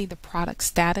see the product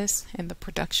status and the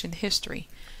production history.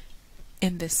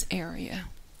 in this area.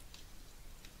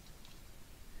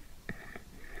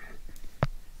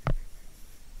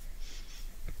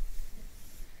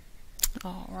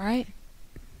 All right.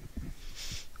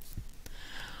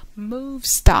 Move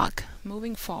stock.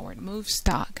 Moving forward, move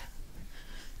stock.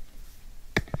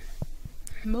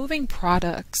 Moving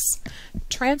products.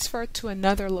 Transfer to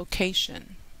another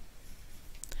location.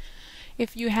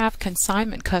 If you have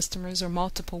consignment customers or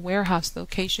multiple warehouse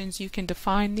locations, you can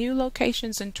define new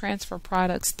locations and transfer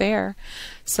products there.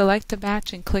 Select a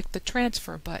batch and click the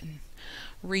transfer button.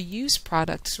 Reuse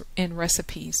products in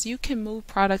recipes. You can move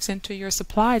products into your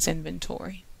supplies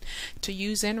inventory to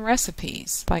use in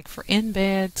recipes, like for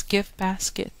embeds, gift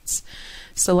baskets.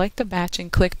 Select a batch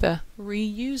and click the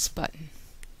reuse button.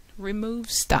 Remove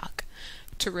stock.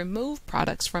 To remove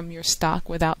products from your stock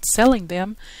without selling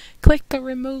them, click the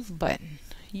remove button.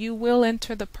 You will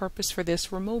enter the purpose for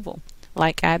this removal,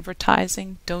 like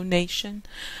advertising, donation,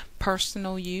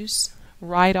 personal use,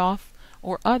 write-off,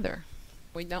 or other.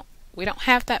 We don't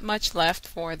have that much left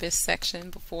for this section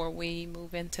before we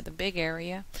move into the big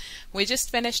area. We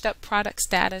just finished up product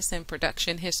status and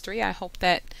production history. I hope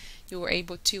that you were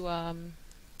able to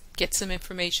get some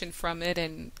information from it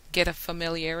and get a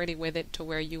familiarity with it to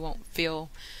where you won't feel,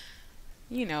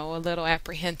 a little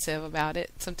apprehensive about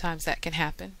it. Sometimes that can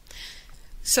happen.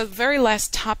 So the very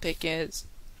last topic is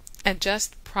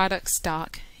adjust product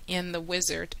stock in the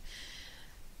wizard.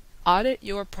 Audit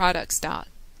your product stock.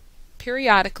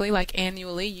 Periodically, like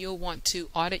annually, you'll want to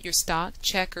audit your stock,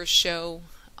 check or show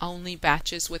only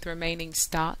batches with remaining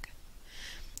stock.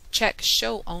 Check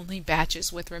show only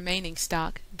batches with remaining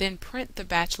stock, then print the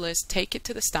batch list, take it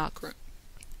to the stock room,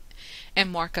 and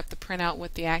mark up the printout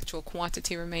with the actual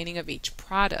quantity remaining of each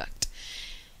product.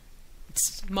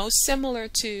 It's most similar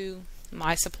to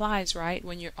my supplies, right?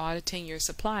 When you're auditing your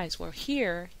supplies. Well,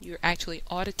 here you're actually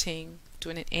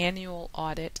doing an annual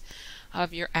audit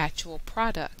of your actual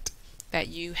product that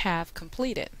you have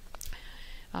completed.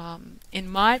 In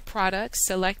my products,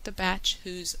 select the batch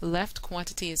whose left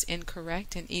quantity is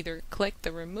incorrect and either click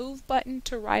the remove button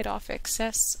to write off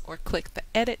excess or click the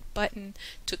edit button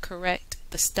to correct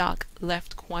the stock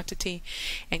left quantity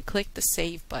and click the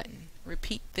save button.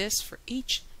 Repeat this for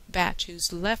each batch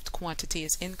whose left quantity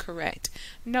is incorrect.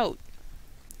 Note,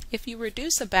 if you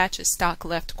reduce a batch's stock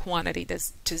left quantity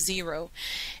to 0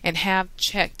 and have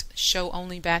checked show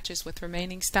only batches with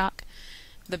remaining stock,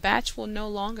 the batch will no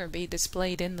longer be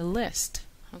displayed in the list.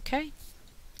 Okay?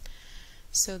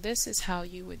 So this is how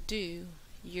you would do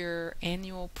your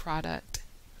annual product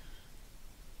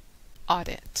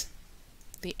audit.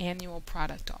 The annual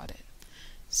product audit.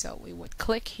 So we would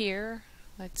click here.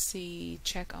 Let's see,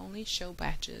 check only, show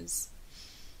batches.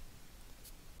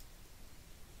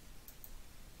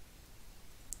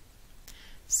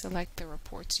 Select the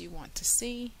reports you want to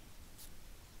see.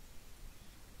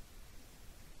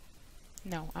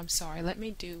 No, I'm sorry. Let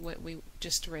me do what we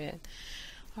just read.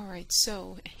 Alright,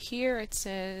 so here it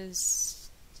says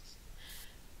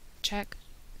check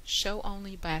show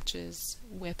only batches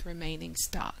with remaining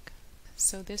stock.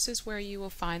 So this is where you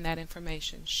will find that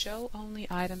information. Show only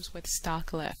items with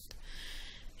stock left.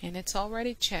 And it's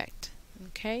already checked.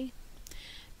 Okay?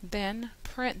 Then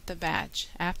print the batch.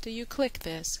 After you click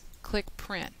this, click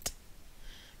print.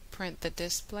 Print the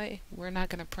display. We're not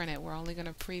going to print it. We're only going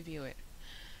to preview it.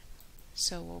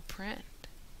 So we'll print,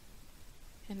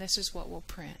 and this is what we'll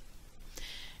print.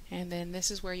 And then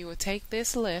this is where you will take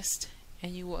this list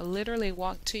and you will literally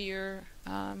walk to your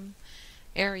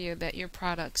area that your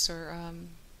products are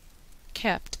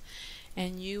kept,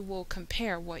 and you will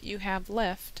compare what you have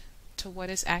left to what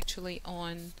is actually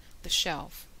on the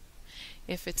shelf.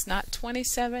 If it's not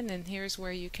 27, then here's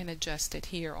where you can adjust it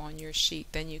here on your sheet.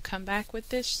 Then you come back with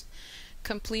this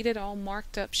completed all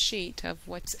marked up sheet of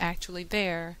what's actually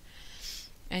there,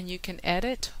 and you can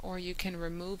edit or you can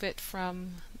remove it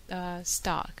from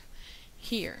stock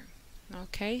here.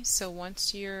 Okay, so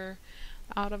once you're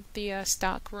out of the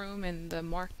stock room and the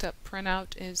marked up printout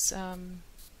is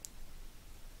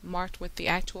marked with the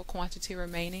actual quantity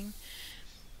remaining,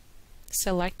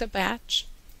 select a batch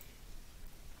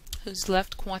whose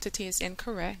left quantity is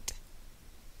incorrect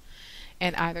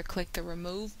and either click the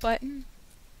remove button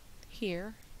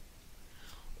here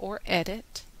or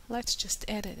edit. Let's just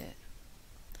edit it.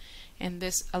 And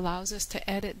this allows us to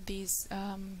edit these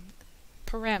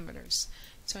parameters.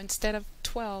 So instead of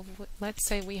 12, let's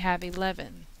say we have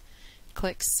 11.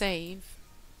 Click Save,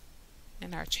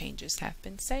 and our changes have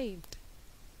been saved.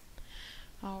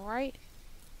 Alright.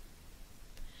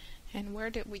 And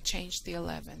where did we change the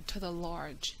 11? To the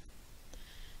large.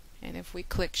 And if we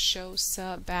click Show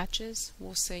Sub Batches,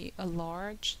 we'll say a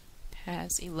large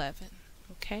has 11.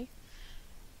 Okay?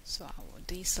 So I will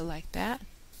deselect that,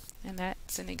 and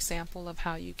that's an example of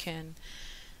how you can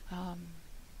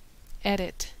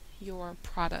edit your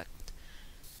product's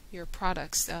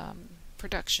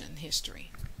production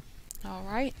history. All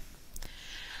right,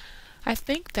 I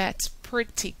think that's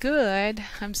pretty good.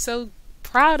 I'm so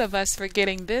proud of us for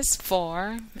getting this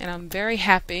far, and I'm very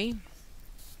happy.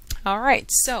 All right,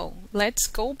 so let's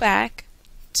go back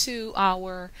to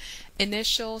our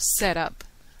initial setup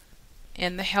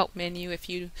in the help menu. If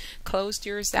you closed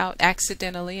yours out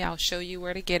accidentally, I'll show you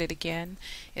where to get it again.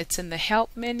 It's in the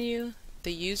help menu,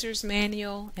 the user's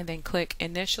manual, and then click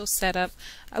initial setup.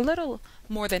 A little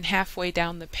more than halfway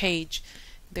down the page,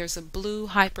 there's a blue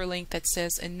hyperlink that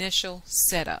says initial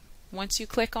setup. Once you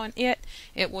click on it,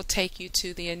 it will take you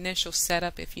to the initial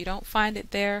setup. If you don't find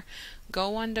it there,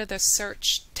 go under the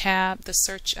search tab, the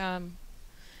search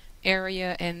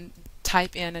area, and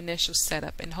type in initial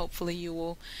setup, and hopefully you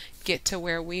will get to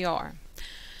where we are.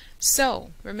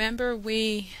 So remember,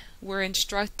 we were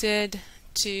instructed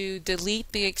to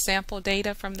delete the example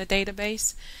data from the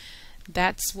database.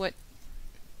 That's what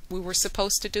we were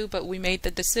supposed to do, but we made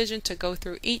the decision to go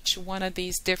through each one of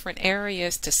these different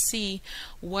areas to see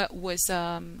what was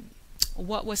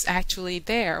actually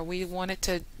there. We wanted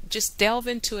to just delve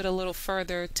into it a little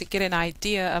further to get an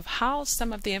idea of how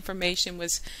some of the information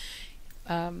was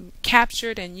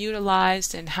captured and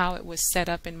utilized, and how it was set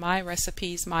up in my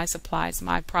recipes, my supplies,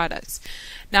 my products.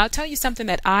 Now I'll tell you something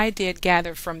that I did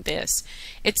gather from this.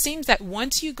 It seems that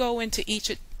once you go into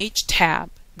each tab,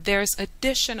 there's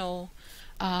additional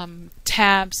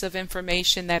tabs of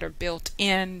information that are built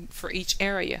in for each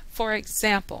area. For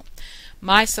example,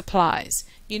 my supplies.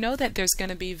 You know that there's going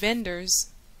to be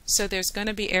vendors, so there's going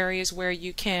to be areas where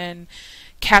you can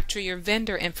capture your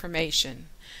vendor information.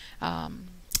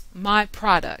 My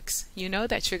products. You know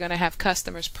that you're going to have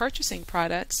customers purchasing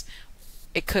products.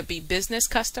 It could be business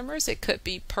customers, it could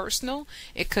be personal,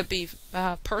 it could be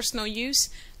personal use.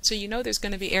 So you know there's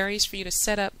going to be areas for you to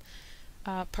set up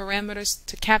parameters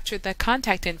to capture the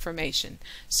contact information.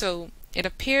 So it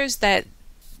appears that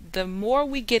the more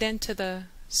we get into the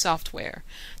software,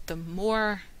 the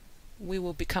more we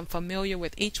will become familiar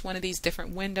with each one of these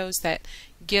different windows. That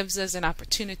gives us an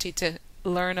opportunity to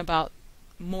learn about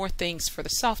more things for the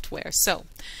software. So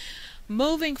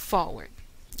moving forward,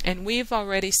 and we've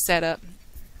already set up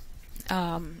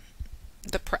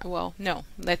well, no,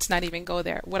 let's not even go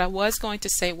there. What I was going to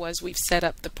say was we've set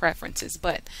up the preferences,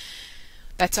 but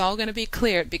that's all going to be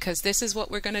cleared, because this is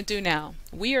what we're going to do now.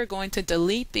 We are going to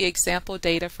delete the example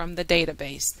data from the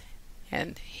database,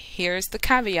 and here's the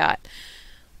caveat.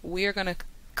 We are going to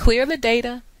clear the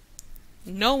data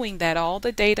knowing that all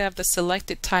the data of the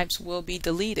selected types will be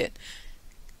deleted.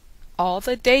 All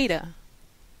the data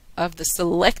of the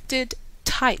selected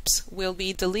types will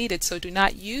be deleted, so do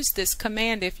not use this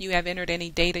command if you have entered any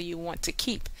data you want to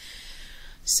keep.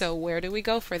 So where do we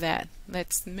go for that?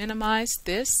 Let's minimize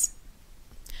this.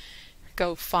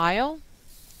 Go File,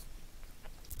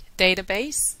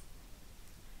 Database,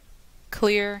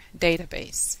 Clear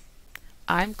Database.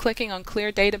 I'm clicking on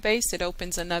Clear Database. It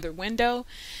opens another window.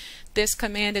 This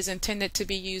command is intended to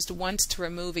be used once to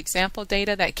remove example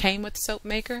data that came with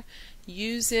Soapmaker.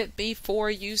 Use it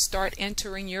before you start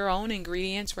entering your own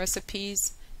ingredients,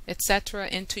 recipes, etc.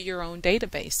 into your own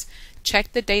database.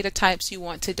 Check the data types you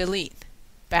want to delete: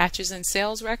 batches and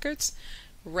sales records,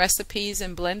 recipes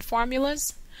and blend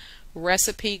formulas,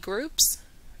 recipe groups,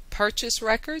 purchase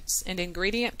records and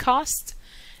ingredient costs,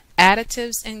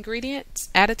 additive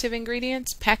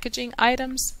ingredients, packaging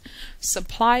items,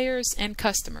 suppliers, and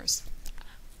customers.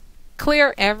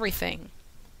 Clear everything,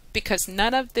 because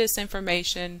none of this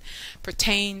information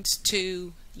pertains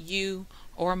to you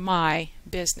or my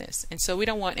business, and so we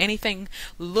don't want anything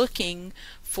looking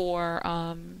for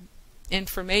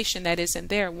information that isn't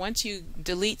there. Once you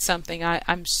delete something,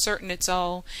 I'm certain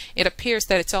it appears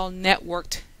that it's all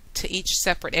networked to each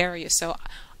separate area. So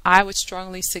I would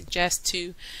strongly suggest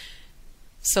to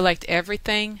select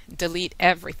everything, delete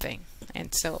everything.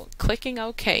 And so clicking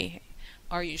OK.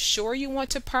 Are you sure you want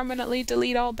to permanently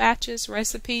delete all batches,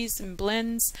 recipes and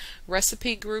blends,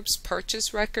 recipe groups,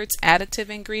 purchase records, additive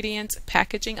ingredients,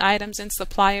 packaging items, and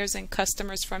suppliers and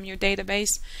customers from your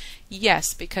database?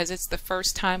 Yes, because it's the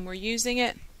first time we're using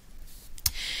it,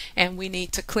 and we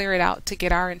need to clear it out to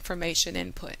get our information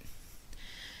input,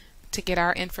 to get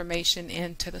our information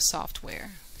into the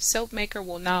software. Soapmaker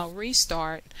will now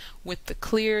restart with the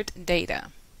cleared data.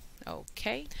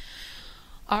 Okay.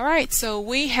 Alright, so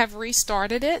we have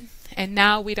restarted it, and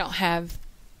now we don't have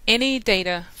any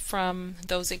data from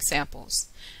those examples.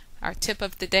 Our tip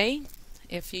of the day: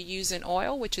 if you use an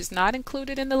oil which is not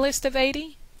included in the list of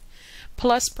 80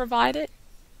 plus provided,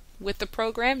 With the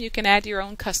program, you can add your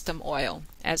own custom oil.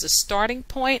 As a starting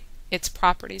point, its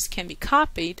properties can be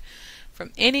copied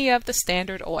from any of the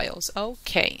standard oils.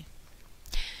 Okay.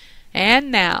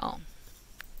 And now,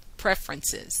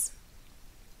 preferences.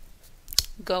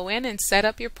 Go in and set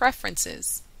up your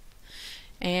preferences.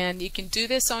 And you can do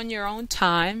this on your own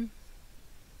time,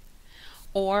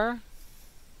 or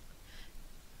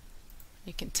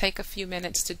you can take a few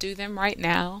minutes to do them right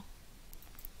now.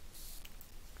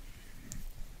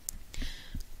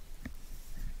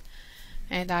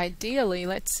 And ideally,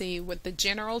 let's see, with the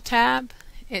General tab,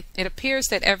 it appears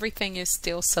that everything is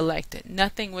still selected.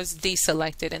 Nothing was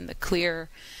deselected in the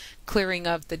clearing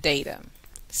of the data.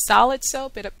 Solid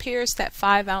soap, it appears that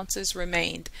 5 ounces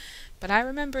remained. But I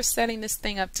remember setting this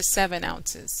thing up to 7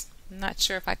 ounces. I'm not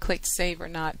sure if I clicked save or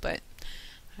not, but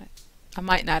I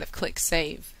might not have clicked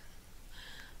save.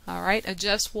 Alright,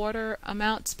 adjust water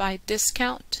amounts by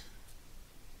discount.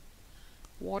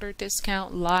 Water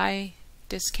discount, lye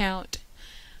discount.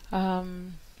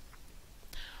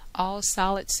 All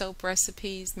solid soap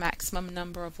recipes, maximum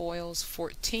number of oils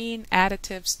 14,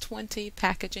 additives 20,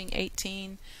 packaging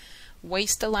 18,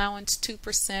 waste allowance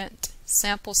 2%,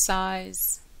 sample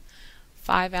size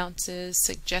 5 ounces,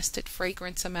 suggested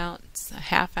fragrance amounts,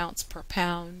 ½ ounce per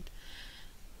pound.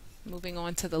 Moving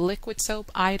on to the liquid soap.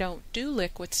 I don't do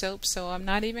liquid soap, so I'm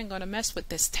not even going to mess with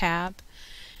this tab.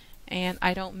 And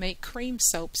I don't make cream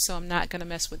soap, so I'm not going to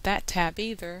mess with that tab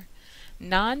either.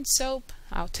 Non-soap,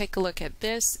 I'll take a look at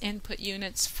this. Input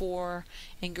units for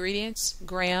ingredients,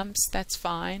 grams, that's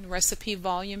fine. Recipe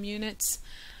volume units.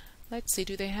 Let's see,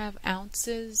 do they have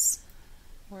ounces?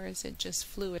 Or is it just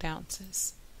fluid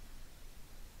ounces?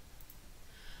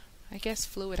 I guess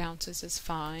fluid ounces is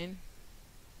fine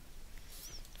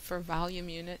for volume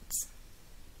units.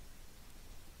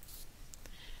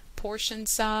 Portion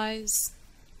size,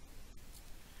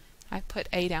 I put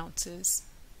 8 ounces.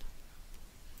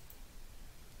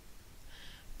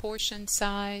 Portion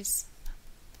size,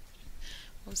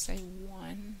 we'll say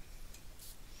 1.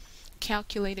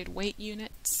 Calculated weight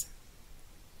units,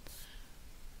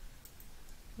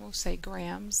 we'll say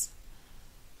grams.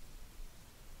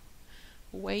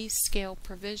 Weigh scale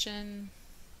provision,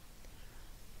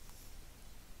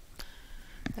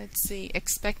 let's see,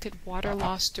 expected water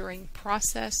loss during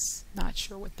process, not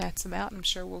sure what that's about. I'm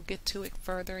sure we'll get to it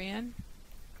further in.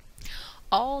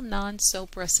 All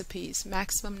non-soap recipes,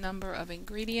 maximum number of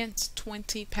ingredients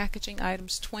 20, packaging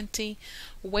items 20,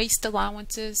 waste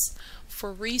allowances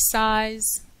for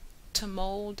resize to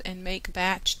mold and make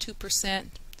batch 2%,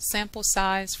 sample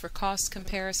size for cost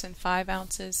comparison 5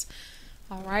 ounces.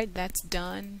 Alright, that's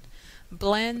done.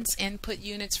 Blends, input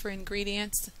units for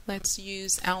ingredients, let's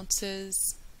use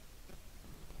ounces,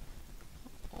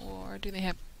 or do they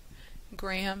have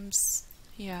grams?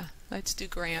 Yeah, let's do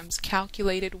grams.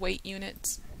 Calculated weight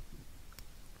units,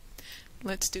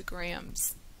 let's do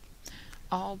grams.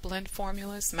 All blend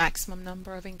formulas, maximum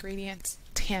number of ingredients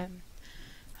 10.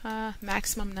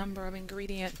 Maximum number of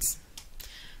ingredients,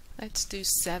 let's do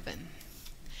 7.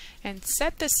 And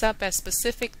set this up as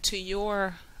specific to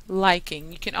your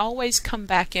liking. You can always come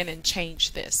back in and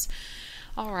change this.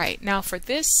 Alright, now for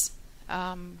this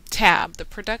tab, the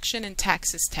Production and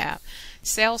Taxes tab,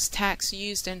 sales tax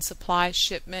used in supply,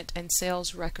 shipment, and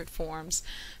sales record forms.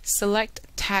 Select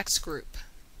tax group.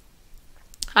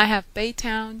 I have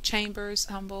Baytown, Chambers,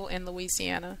 Humble, and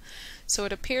Louisiana. So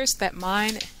it appears that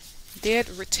mine did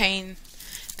retain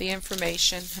the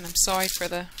information, and I'm sorry for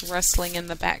the rustling in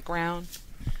the background.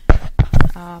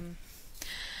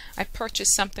 I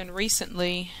purchased something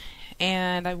recently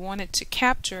and I wanted to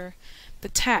capture the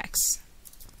tax,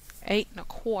 8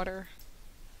 1/4,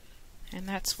 and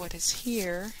that's what is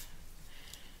here.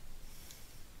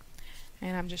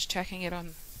 And I'm just checking it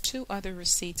on 2 other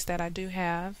receipts that I do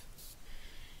have.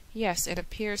 Yes, it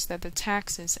appears that the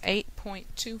tax is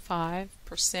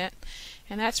 8.25%,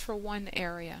 and that's for one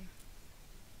area.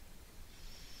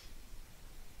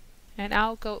 And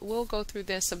we'll go through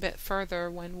this a bit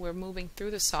further when we're moving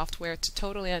through the software to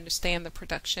totally understand the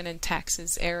production and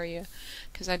taxes area,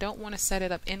 because I don't want to set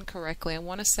it up incorrectly. I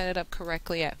want to set it up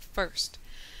correctly at first.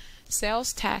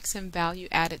 Sales tax and value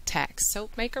added tax.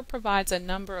 Soapmaker provides a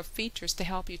number of features to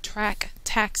help you track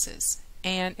taxes,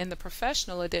 and in the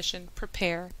professional edition,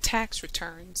 prepare tax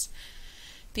returns.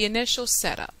 The initial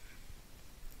setup.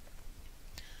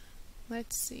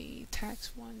 Let's see,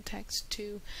 tax 1, tax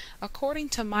 2. According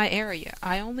to my area,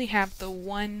 I only have the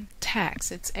one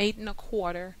tax. It's 8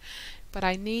 1/4, but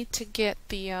I need to get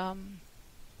the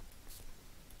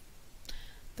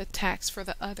tax for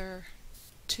the other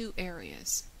 2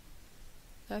 areas.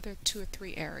 The other 2 or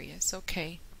 3 areas.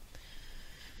 Okay.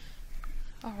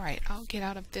 Alright, I'll get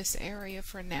out of this area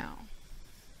for now.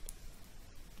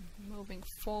 Moving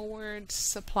forward,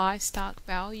 supply stock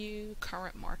value,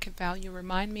 current market value.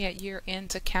 Remind me at year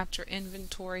end to capture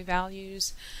inventory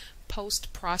values.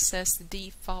 Post-process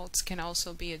defaults can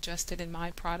also be adjusted in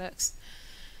my products.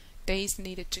 Days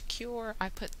needed to cure, I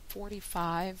put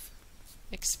 45.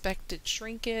 Expected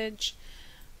shrinkage,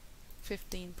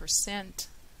 15%.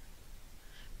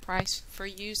 Price for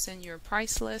use in your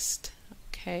price list.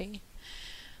 Okay.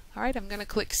 Alright, I'm going to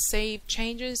click Save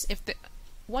Changes.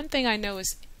 One thing I know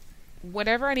is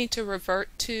whatever I need to revert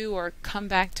to or come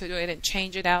back to it and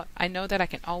change it out, I know that I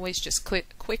can always just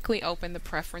quickly open the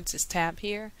Preferences tab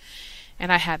here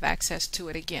and I have access to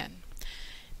it again.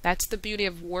 That's the beauty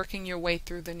of working your way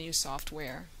through the new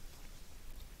software.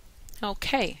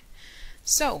 Okay,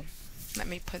 so let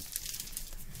me put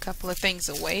a couple of things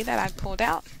away that I pulled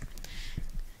out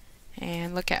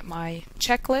and look at my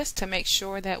checklist to make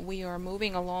sure that we are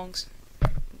moving along.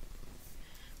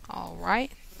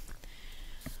 Alright.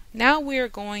 Now we're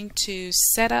going to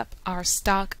set up our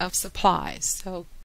stock of supplies. So